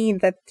doesn't mean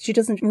that she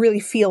doesn't really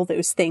feel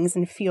those things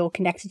and feel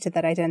connected to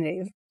that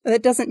identity.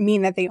 That doesn't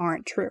mean that they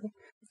aren't true.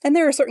 And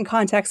there are certain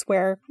contexts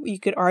where you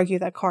could argue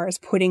that Kara is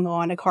putting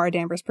on a Kara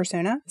Danvers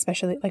persona,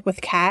 especially like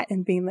with Kat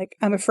and being like,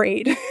 I'm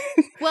afraid.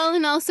 Well,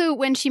 and also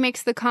when she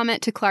makes the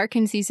comment to Clark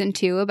in season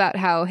 2 about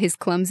how his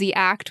clumsy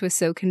act was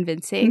so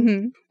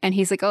convincing. And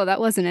he's like, oh, that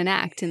wasn't an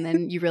act. And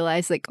then you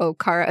realize like, oh,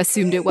 Kara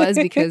assumed it was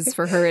because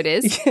for her it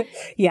is.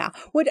 Yeah.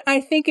 What I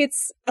think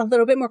it's a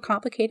little bit more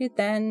complicated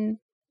than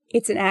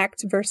it's an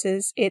act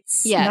versus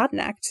it's not an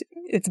act.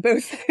 It's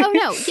both. Oh,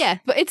 no. Yeah.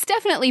 But it's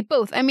definitely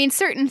both. I mean,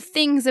 certain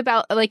things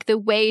about like the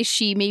way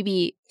she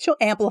maybe... She'll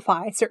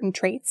amplify certain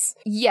traits.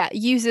 Yeah.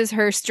 Uses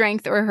her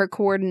strength or her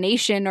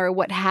coordination or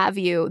what have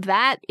you.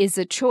 That is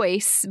a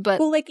choice. But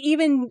well, like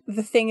even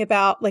the thing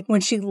about like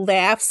when she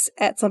laughs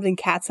at something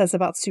Kat says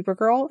about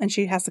Supergirl and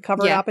she has to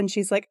cover it up and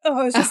she's like, oh,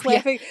 I was just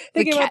laughing,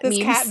 thinking about this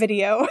cat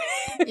video.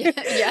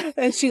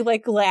 And she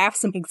like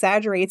laughs and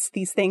exaggerates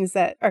these things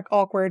that are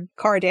awkward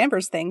Kara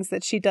Danvers things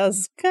that she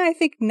does, I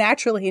think,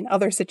 naturally in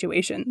other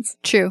situations.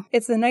 True.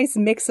 It's a nice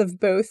mix of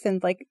both,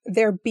 and like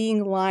there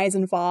being lies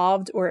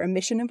involved or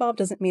omission involved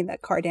doesn't mean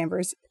that Kara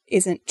Danvers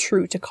isn't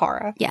true to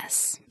Kara.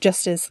 Yes.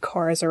 Just as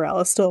Kara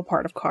Zor-El is still a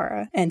part of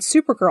Kara, and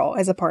Supergirl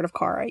is a part of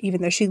Kara,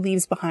 even though she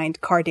leaves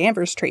behind Kara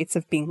Danvers' traits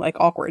of being like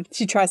awkward.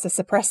 She tries to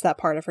suppress that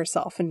part of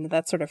herself in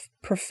that sort of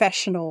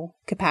professional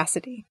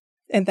capacity.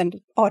 And then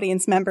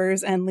audience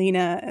members and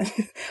Lena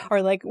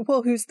are like,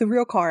 well, who's the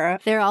real Kara?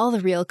 They're all the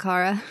real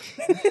Kara.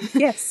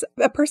 Yes.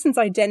 A person's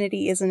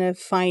identity isn't a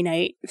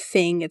finite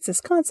thing. It's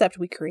this concept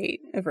we create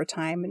over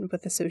time and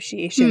with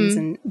associations.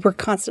 And we're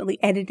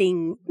constantly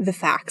editing the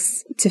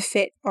facts to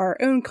fit our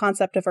own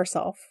concept of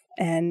ourselves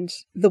and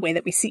the way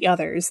that we see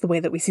others, the way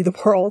that we see the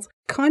world,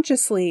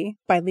 consciously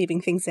by leaving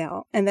things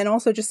out. And then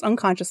also just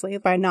unconsciously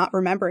by not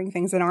remembering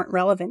things that aren't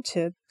relevant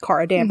to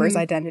Kara Danvers'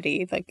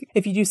 identity. Like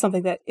if you do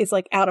something that is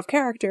like out of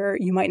character,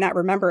 you might not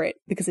remember it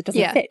because it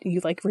doesn't fit. You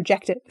like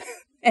reject it.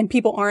 And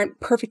people aren't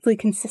perfectly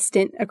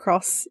consistent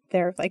across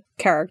their like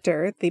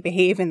character. They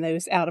behave in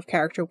those out of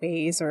character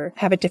ways or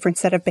have a different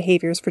set of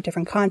behaviors for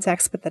different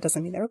contexts, but that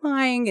doesn't mean they're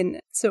lying. And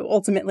so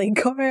ultimately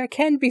Kara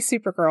can be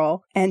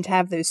Supergirl and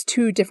have those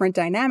two different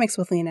dynamics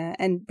with Lena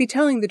and be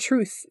telling the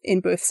truth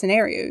in both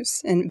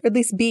scenarios and at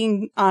least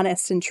being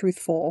honest and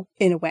truthful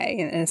in a way,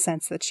 in a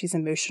sense that she's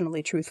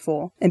emotionally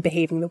truthful and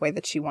behaving the way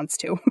that she wants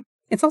to.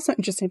 It's also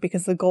interesting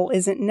because the goal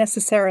isn't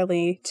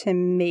necessarily to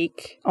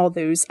make all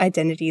those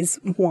identities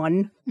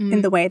one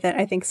in the way that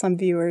I think some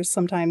viewers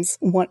sometimes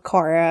want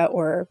Kara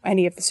or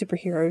any of the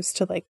superheroes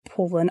to like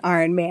pull an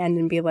Iron Man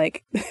and be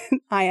like,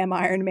 I am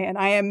Iron Man,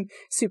 I am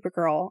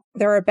Supergirl.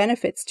 There are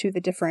benefits to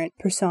the different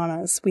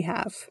personas we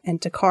have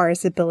and to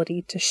Kara's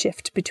ability to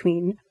shift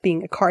between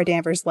being a Kara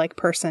Danvers-like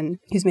person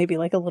who's maybe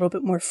like a little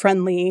bit more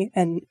friendly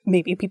and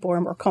maybe people are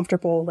more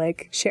comfortable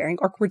like sharing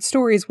awkward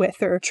stories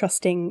with or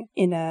trusting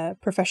in a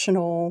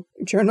professional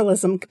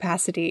journalism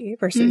capacity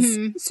versus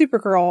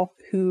Supergirl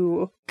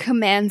who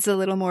commands a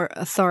little more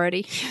authority.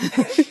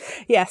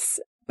 Yes.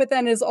 But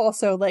then is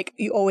also like,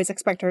 you always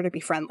expect her to be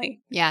friendly.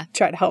 Yeah.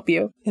 Try to help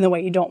you in the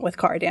way you don't with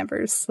Kara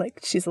Danvers.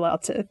 Like, she's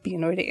allowed to be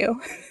annoyed at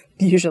you,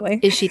 usually.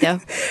 Is she, though?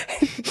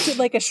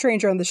 Like, a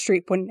stranger on the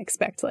street wouldn't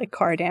expect, like,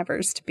 Kara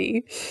Danvers to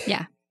be.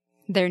 Yeah.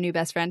 Their new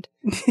best friend.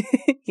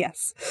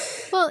 Yes.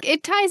 Well,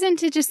 it ties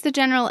into just the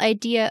general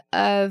idea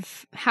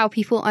of how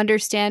people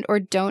understand or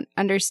don't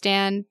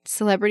understand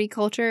celebrity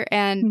culture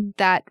and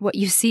that what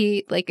you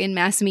see like in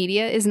mass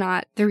media is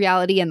not the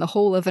reality and the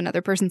whole of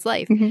another person's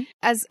life.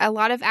 As a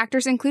lot of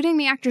actors, including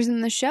the actors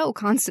in the show,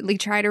 constantly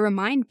try to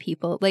remind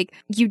people, like,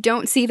 you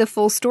don't see the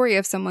full story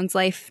of someone's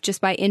life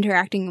just by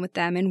interacting with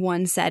them in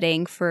one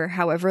setting for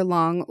however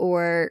long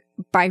or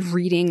by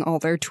reading all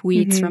their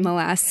tweets from the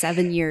last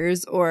 7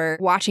 years or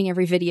watching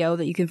every video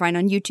that you can find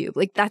on YouTube.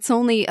 Like, that's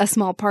only a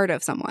small part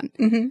of someone.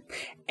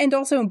 And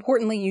also,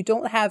 importantly, you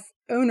don't have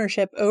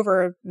ownership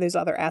over those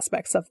other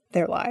aspects of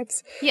their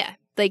lives. Yeah.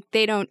 Like,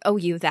 they don't owe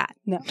you that.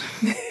 No.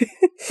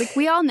 Like,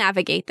 we all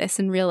navigate this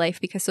in real life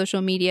because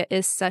social media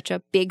is such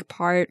a big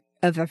part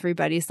of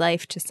everybody's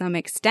life to some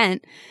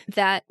extent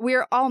that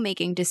we're all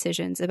making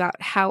decisions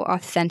about how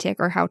authentic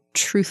or how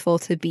truthful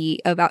to be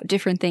about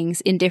different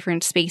things in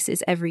different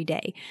spaces every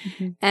day.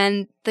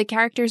 And the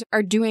characters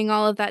are doing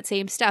all of that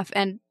same stuff.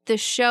 And the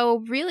show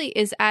really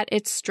is at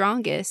its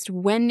strongest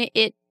when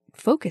it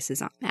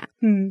focuses on that.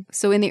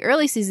 So in the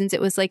early seasons,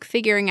 it was like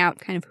figuring out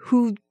kind of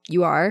who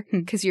you are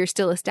because you're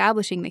still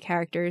establishing the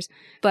characters.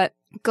 But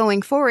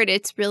going forward,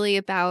 it's really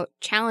about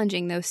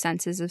challenging those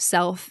senses of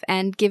self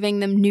and giving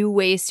them new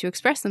ways to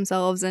express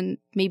themselves and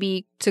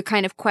maybe to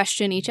kind of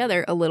question each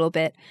other a little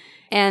bit.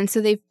 And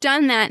so they've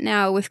done that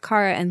now with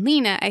Kara and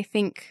Lena. I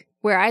think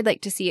where I'd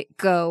like to see it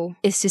go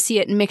is to see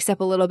it mix up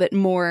a little bit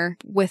more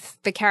with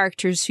the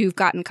characters who've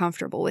gotten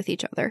comfortable with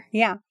each other.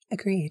 Yeah.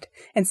 Agreed.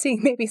 And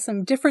seeing maybe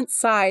some different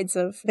sides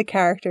of the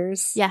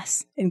characters.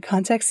 Yes. In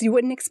contexts you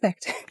wouldn't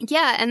expect.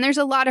 Yeah, and there's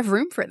a lot of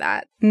room for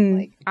that.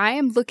 Like, I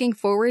am looking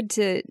forward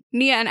to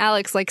Nia and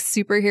Alex like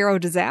superhero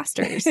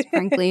disasters,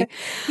 frankly.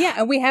 Yeah,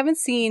 and we haven't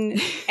seen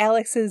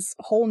Alex's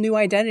whole new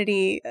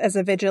identity as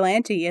a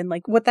vigilante and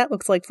like what that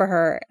looks like for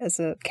her as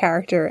a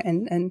character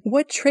and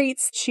what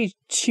traits she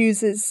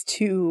chooses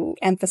to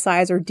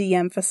emphasize or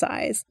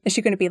de-emphasize. Is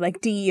she going to be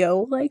like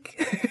DEO like?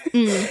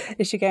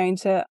 Is she going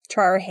to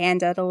try her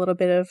hand at a little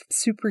bit of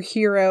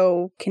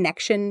superhero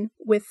connection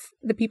with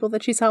the people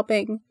that she's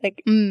helping?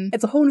 Like,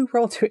 it's a whole new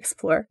world to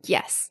explore.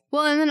 Yes.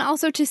 Well, and then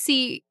also to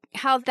see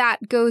how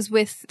that goes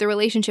with the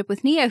relationship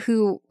with Nia,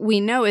 who we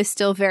know is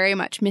still very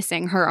much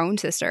missing her own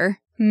sister.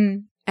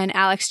 And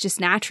Alex just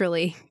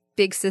naturally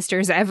big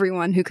sisters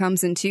everyone who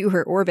comes into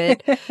her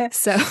orbit.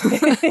 So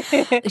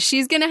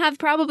she's going to have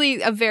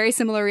probably a very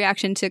similar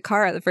reaction to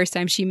Kara the first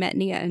time she met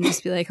Nia and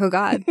just be like, oh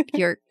God,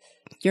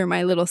 you're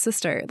my little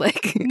sister.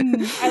 Like,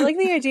 I like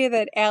the idea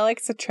that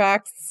Alex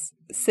attracts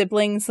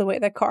siblings the way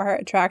that Kara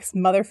attracts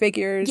mother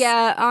figures.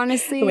 Yeah,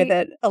 honestly. The way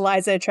that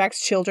Eliza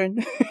attracts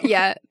children.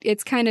 Yeah,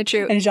 it's kind of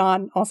true. And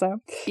Jean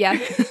also. Yeah.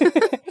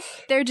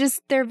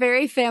 They're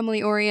very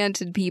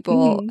family-oriented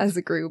people as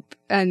a group,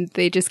 and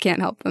they just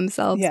can't help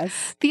themselves.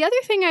 Yes. The other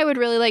thing I would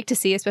really like to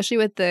see, especially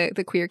with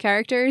the queer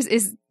characters,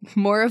 is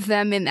more of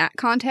them in that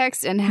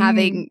context and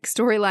having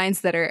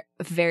storylines that are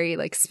very,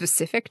 like,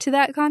 specific to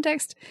that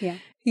context. Yeah.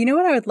 You know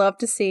what I would love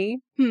to see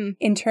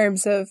in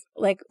terms of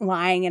like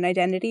lying and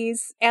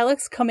identities?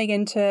 Alex coming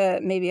into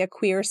maybe a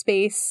queer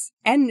space,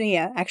 and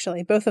Nia,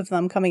 actually, both of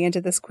them coming into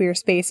this queer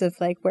space of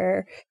like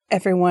where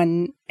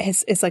everyone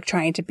is like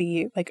trying to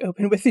be like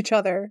open with each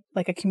other,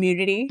 like a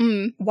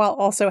community, while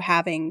also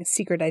having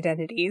secret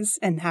identities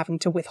and having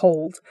to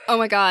withhold. Oh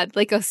my God,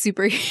 like a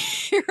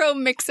superhero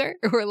mixer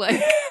or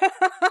like...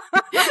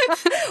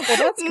 Well,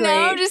 that's great. No,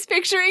 I'm just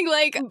picturing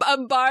like a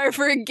bar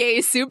for gay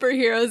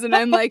superheroes, and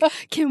I'm like,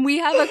 can we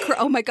have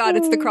oh my God,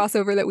 it's the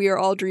crossover that we are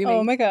all dreaming.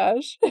 Oh my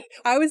gosh.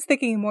 I was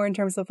thinking more in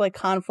terms of like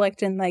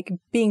conflict and like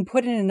being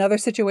put in another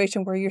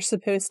situation where you're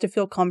supposed to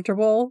feel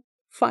comfortable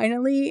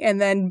finally,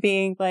 and then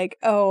being like,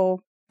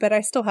 oh, but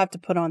I still have to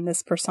put on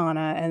this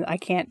persona and I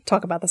can't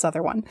talk about this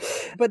other one.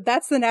 But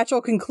that's the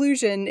natural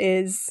conclusion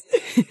is...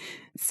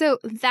 So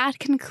that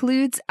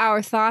concludes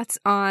our thoughts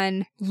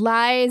on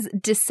lies,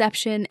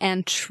 deception,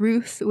 and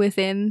truth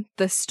within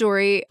the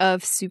story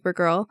of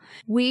Supergirl.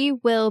 We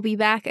will be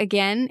back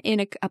again in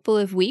a couple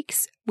of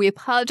weeks. We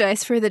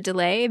apologize for the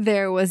delay.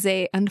 There was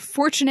an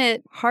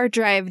unfortunate hard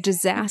drive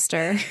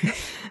disaster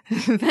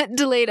that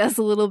delayed us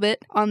a little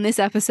bit on this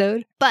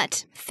episode.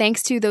 But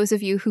thanks to those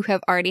of you who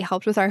have already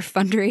helped with our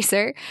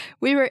fundraiser,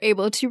 we were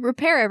able to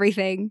repair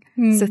everything.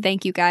 So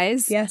thank you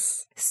guys.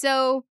 Yes.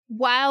 So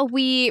while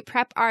we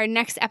prep our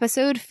next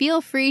episode, feel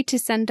free to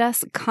send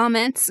us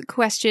comments,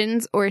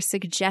 questions, or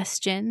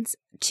suggestions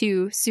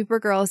to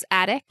Supergirl's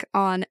Attic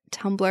on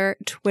Tumblr,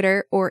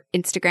 Twitter, or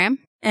Instagram.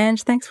 And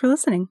thanks for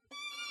listening.